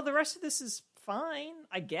like, well, the rest of this is fine,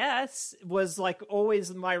 I guess, was like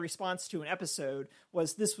always my response to an episode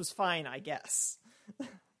was, this was fine, I guess.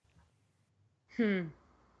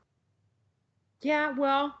 Yeah,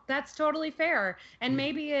 well, that's totally fair. And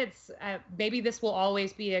maybe maybe this will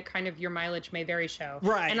always be a kind of your mileage may vary show.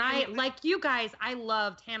 Right. And I, like you guys, I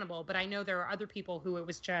loved Hannibal, but I know there are other people who it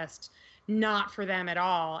was just not for them at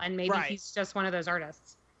all. And maybe he's just one of those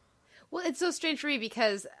artists. Well, it's so strange for me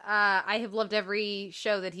because I have loved every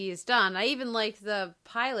show that he has done. I even liked the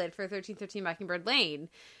pilot for 1313 Mockingbird Lane.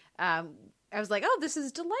 I was like, oh, this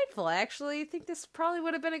is delightful. I actually think this probably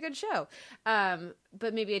would have been a good show.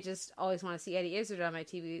 But maybe I just always want to see Eddie Izzard on my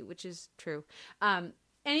TV, which is true.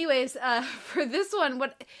 Anyways, for this one,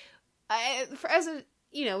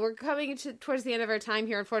 we're coming towards the end of our time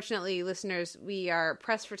here. Unfortunately, listeners, we are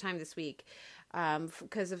pressed for time this week.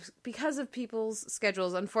 Because of people's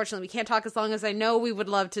schedules. Unfortunately, we can't talk as long as I know we would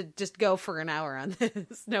love to just go for an hour on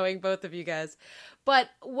this, knowing both of you guys. But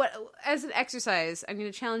as an exercise, I'm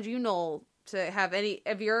going to challenge you, Noel, to have any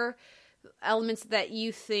of your elements that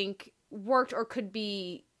you think worked or could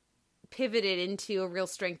be pivoted into a real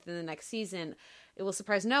strength in the next season. It will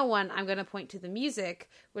surprise no one. I'm going to point to the music,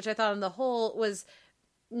 which I thought on the whole was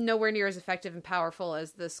nowhere near as effective and powerful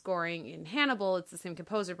as the scoring in Hannibal. It's the same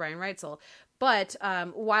composer, Brian Reitzel. But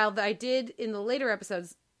while I did in the later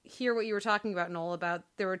episodes hear what you were talking about, Noel, about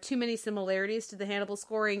there were too many similarities to the Hannibal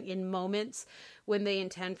scoring in moments when they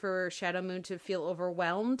intend for Shadow Moon to feel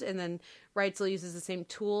overwhelmed, and then Reitzel uses the same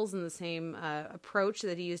tools and the same approach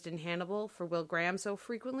that he used in Hannibal for Will Graham so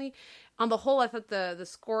frequently. On the whole, I thought the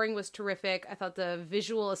scoring was terrific. I thought the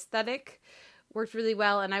visual aesthetic worked really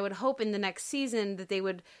well, and I would hope in the next season that they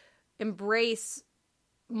would embrace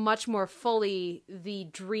much more fully the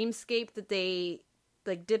dreamscape that they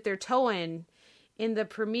like dipped their toe in the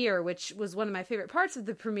premiere, which was one of my favorite parts of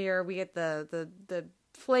the premiere. We get the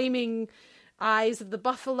flaming eyes of the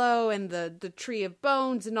buffalo and the tree of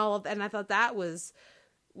bones and all of that, and I thought that was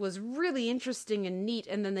really interesting and neat,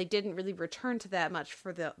 and then they didn't really return to that much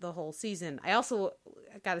for the whole season. I also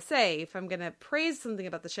gotta say, if I'm gonna praise something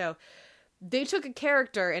about the show, they took a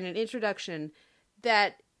character in an introduction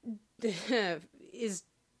that is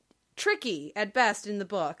tricky at best in the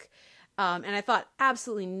book, and I thought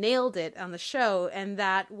absolutely nailed it on the show, and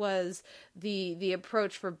that was the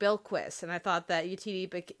approach for Bilquis. And I thought that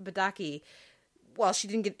Yetide Badaki, while she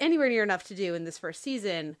didn't get anywhere near enough to do in this first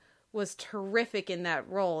season, was terrific in that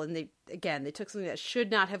role. And they took something that should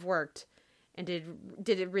not have worked and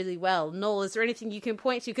did it really well. Noel, is there anything you can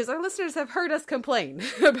point to? Because our listeners have heard us complain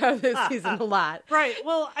about this season a lot. Right.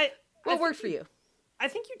 Well, what worked for you? I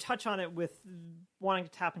think you touch on it with wanting to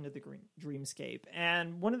tap into the dreamscape.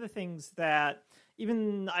 And one of the things that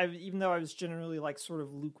even though I was generally like sort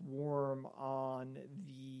of lukewarm on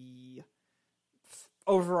the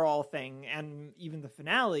overall thing and even the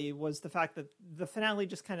finale, was the fact that the finale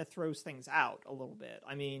just kind of throws things out a little bit.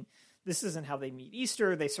 I mean, this isn't how they meet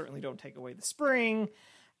Easter. They certainly don't take away the spring.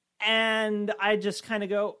 And I just kind of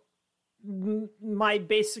go, my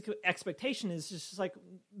basic expectation is just like,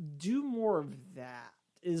 do more of that.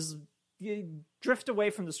 Is drift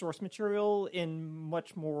away from the source material in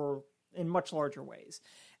much larger ways,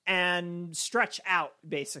 and stretch out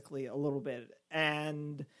basically a little bit,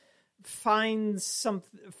 and find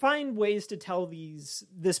ways to tell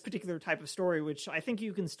this particular type of story, which I think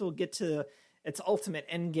you can still get to its ultimate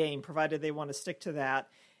end game, provided they want to stick to that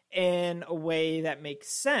in a way that makes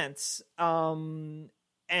sense. And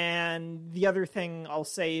the other thing I'll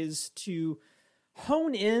say is to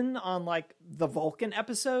hone in on like the Vulcan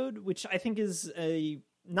episode, which I think is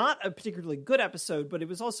not a particularly good episode, but it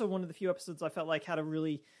was also one of the few episodes I felt like had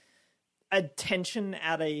a tension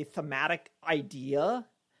at a thematic idea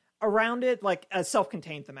around it, like a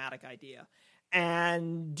self-contained thematic idea.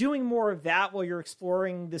 And doing more of that while you're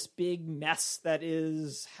exploring this big mess that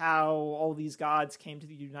is how all these gods came to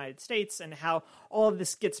the United States, and how all of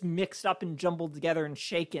this gets mixed up and jumbled together and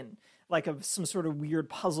shaken like some sort of weird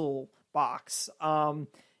puzzle box,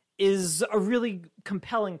 is a really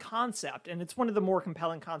compelling concept. And it's one of the more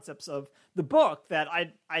compelling concepts of the book that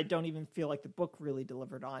I don't even feel like the book really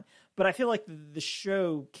delivered on, but I feel like the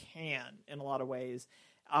show can in a lot of ways.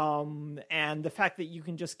 And the fact that you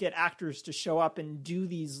can just get actors to show up and do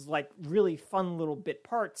these like really fun little bit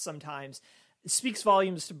parts sometimes speaks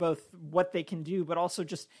volumes to both what they can do, but also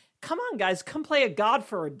just, come on guys, come play a god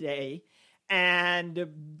for a day.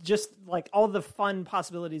 And just like all the fun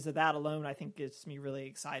possibilities of that alone, I think gets me really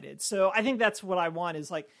excited. So I think that's what I want,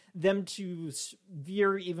 is like them to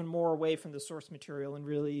veer even more away from the source material and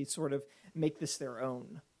really sort of make this their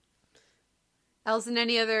own. Allison,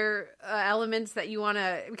 any other elements that you want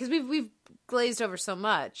to, because we've glazed over so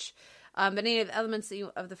much, but any of the elements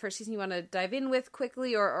of the first season you want to dive in with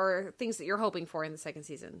quickly, or things that you're hoping for in the second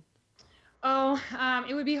season?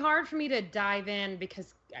 It would be hard for me to dive in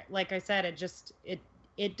because, like I said,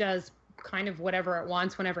 it does kind of whatever it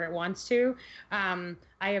wants whenever it wants to. I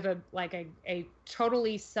have a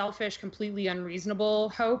totally selfish, completely unreasonable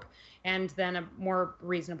hope, and then a more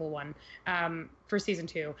reasonable one for season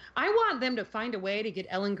 2. I want them to find a way to get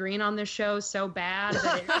Ellen Green on this show so bad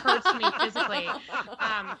that it hurts me physically.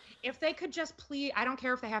 If they could just please, I don't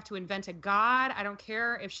care if they have to invent a god. I don't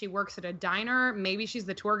care if she works at a diner. Maybe she's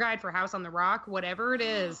the tour guide for House on the Rock. Whatever it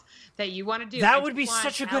is that you want to do. That would be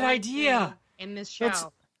such a good idea in this show.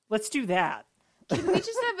 Let's do that. Can we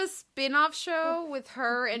just have a spin-off show with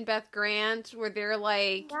her and Beth Grant where they're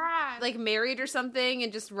like married or something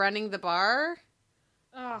and just running the bar?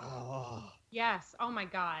 Oh. Yes. Oh my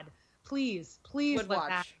God. Please let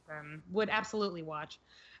that happen. Would absolutely watch.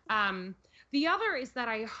 The other is that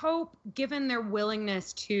I hope, given their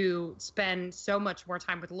willingness to spend so much more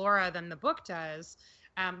time with Laura than the book does,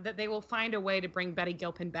 that they will find a way to bring Betty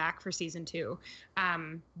Gilpin back for season 2.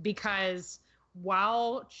 Because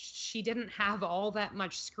while she didn't have all that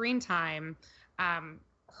much screen time,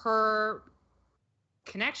 her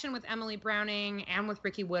connection with Emily Browning and with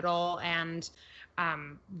Ricky Whittle, and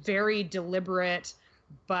very deliberate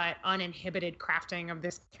but uninhibited crafting of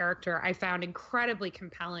this character, I found incredibly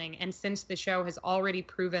compelling. And since the show has already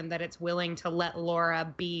proven that it's willing to let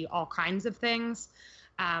Laura be all kinds of things,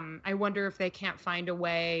 I wonder if they can't find a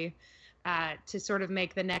way to sort of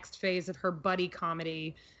make the next phase of her buddy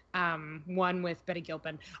comedy one with Betty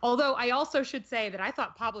Gilpin. Although I also should say that I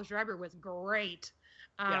thought Pablo Schreiber was great.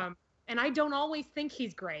 And I don't always think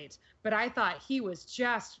he's great, but I thought he was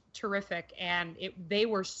just terrific, and they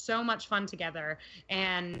were so much fun together.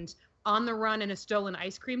 And On the Run in a Stolen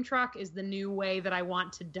Ice Cream Truck is the new way that I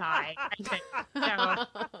want to die. I think. So,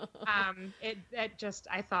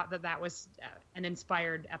 I thought that was an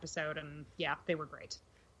inspired episode, and yeah, they were great.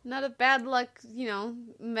 Not a bad luck,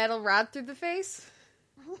 metal rod through the face.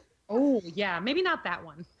 Oh yeah, maybe not that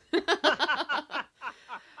one.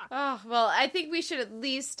 Oh, well, I think we should at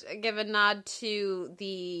least give a nod to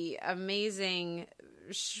the amazing,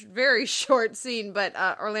 very short scene, but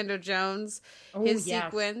Orlando Jones, his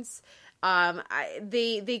sequence.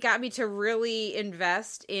 They got me to really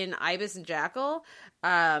invest in Ibis and Jackal,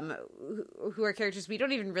 who are characters we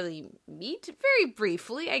don't even really meet, very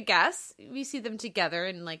briefly, I guess. We see them together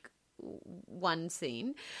in one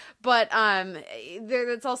scene, but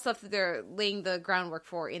that's all stuff that they're laying the groundwork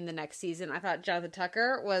for in the next season. I thought Jonathan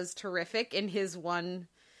Tucker was terrific in his one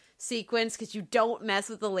sequence because you don't mess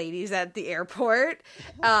with the ladies at the airport.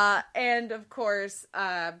 And of course,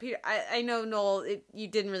 Peter, I know, Noel, you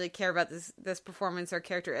didn't really care about this performance or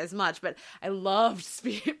character as much, but I loved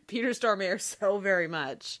Peter Stormare so very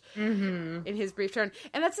much in his brief turn.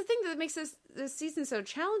 And that's the thing that makes this season so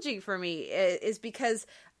challenging for me, is because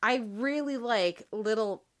I really like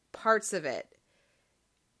little parts of it.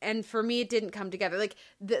 And for me, it didn't come together. Like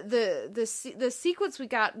the sequence we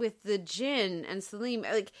got with the Jinn and Salim,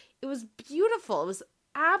 like it was beautiful. It was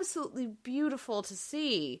absolutely beautiful to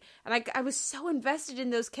see, and I was so invested in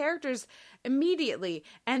those characters immediately.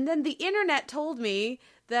 And then the internet told me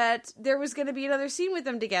that there was going to be another scene with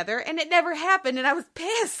them together, and it never happened, and I was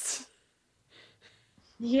pissed.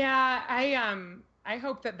 Yeah, I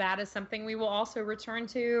hope that is something we will also return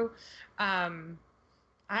to.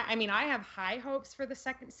 I mean, I have high hopes for the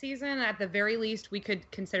second season. At the very least, we could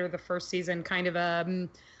consider the first season kind of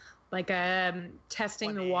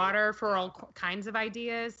testing the water for all kinds of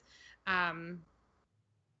ideas.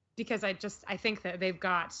 Because I think that they've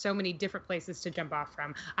got so many different places to jump off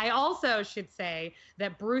from. I also should say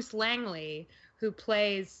that Bruce Langley, who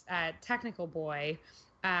plays Technical Boy,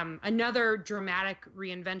 another dramatic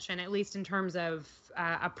reinvention, at least in terms of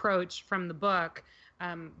approach from the book,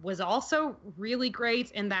 was also really great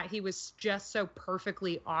in that he was just so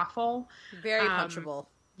perfectly awful. Very punchable.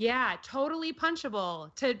 Yeah, totally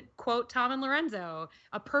punchable. To quote Tom and Lorenzo,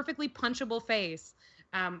 a perfectly punchable face,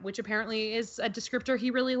 which apparently is a descriptor he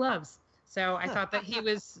really loves. So I thought that he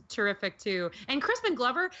was terrific too. And Crispin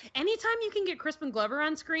Glover, anytime you can get Crispin Glover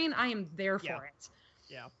on screen, I am there for it.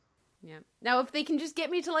 Yeah. Yeah. Now, if they can just get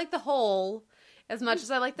me to like the whole as much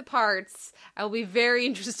as I like the parts, I will be very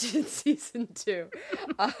interested in season 2.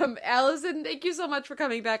 Allison, thank you so much for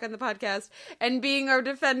coming back on the podcast and being our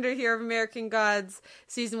defender here of American Gods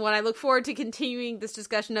season 1. I look forward to continuing this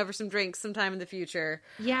discussion over some drinks sometime in the future.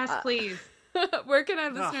 Yes, please. Where can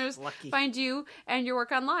our listeners find you and your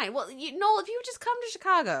work online? Well, Noel, if you would just come to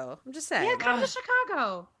Chicago, I'm just saying. Yeah, come to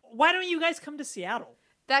Chicago. Why don't you guys come to Seattle?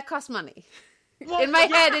 That costs money. Well, in my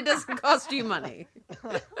head, it doesn't cost you money.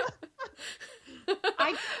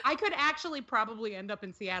 I could actually probably end up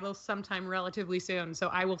in Seattle sometime relatively soon, so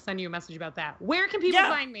I will send you a message about that. Where can people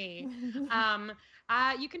find me?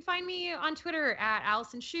 You can find me on Twitter at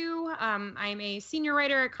Allison Shoe. I'm a senior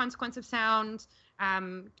writer at Consequence of Sound,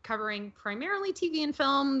 covering primarily TV and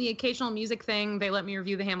film, the occasional music thing. They let me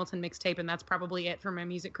review the Hamilton mixtape, and that's probably it for my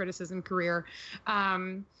music criticism career.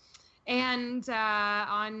 And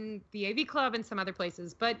on the AV Club and some other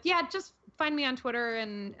places. But yeah, just find me on Twitter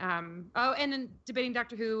and and then debating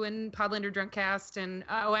Doctor Who and Podlander Drunkcast, and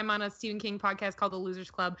I'm on a Stephen King podcast called The Losers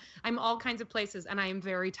Club. I'm all kinds of places, and I am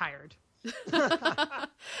very tired. I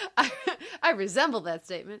resemble that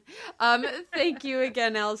statement. Thank you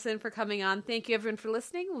again, Allison, for coming on. Thank you, everyone, for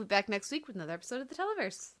listening. We'll be back next week with another episode of the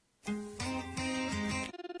Televerse.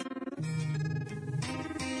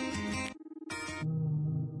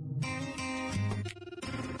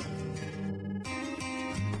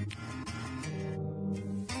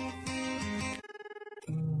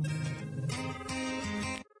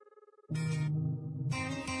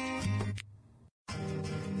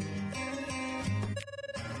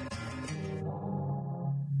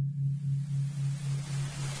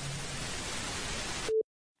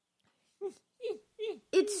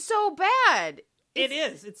 It's so bad. It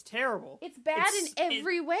is. It's terrible. It's bad in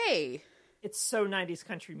every way. It's so 90s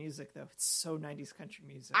country music, though. It's so 90s country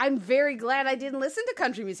music. I'm very glad I didn't listen to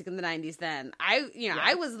country music in the 90s then.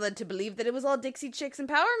 I was led to believe that it was all Dixie Chicks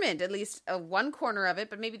empowerment, at least one corner of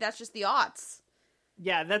it, but maybe that's just the aughts.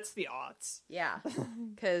 Yeah, that's the aughts. Yeah,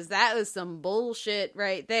 because that was some bullshit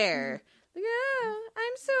right there. Like, oh,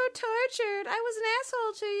 I'm so tortured. I was an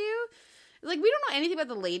asshole to you. Like, we don't know anything about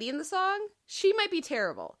the lady in the song. She might be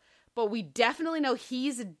terrible, but we definitely know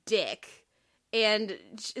he's a dick. And,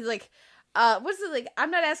 like, what's it like? I'm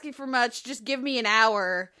not asking for much. Just give me an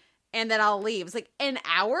hour, and then I'll leave. It's like, an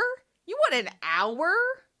hour? You want an hour?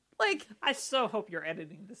 Like, I so hope you're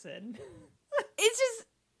editing this in. It's just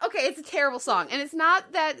okay. It's a terrible song, and it's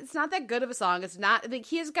not that good of a song. It's not like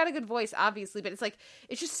he has got a good voice, obviously, but it's like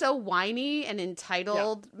it's just so whiny and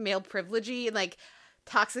entitled, male privilege-y, and like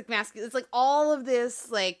toxic masculine. It's like all of this,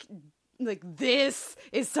 like this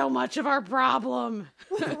is so much of our problem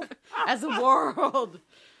as a world.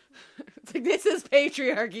 It's like, this is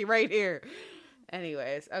patriarchy right here.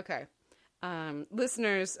 Anyways, okay.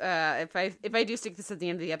 Listeners, if I do stick this at the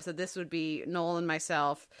end of the episode, this would be Noel and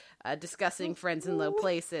myself discussing Friends in Low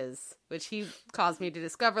Places, which he caused me to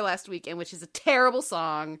discover last week, and which is a terrible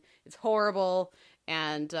song. It's horrible,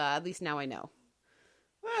 and at least now I know.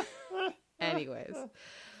 Anyways.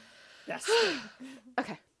 Yes.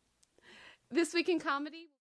 Okay. This week in comedy.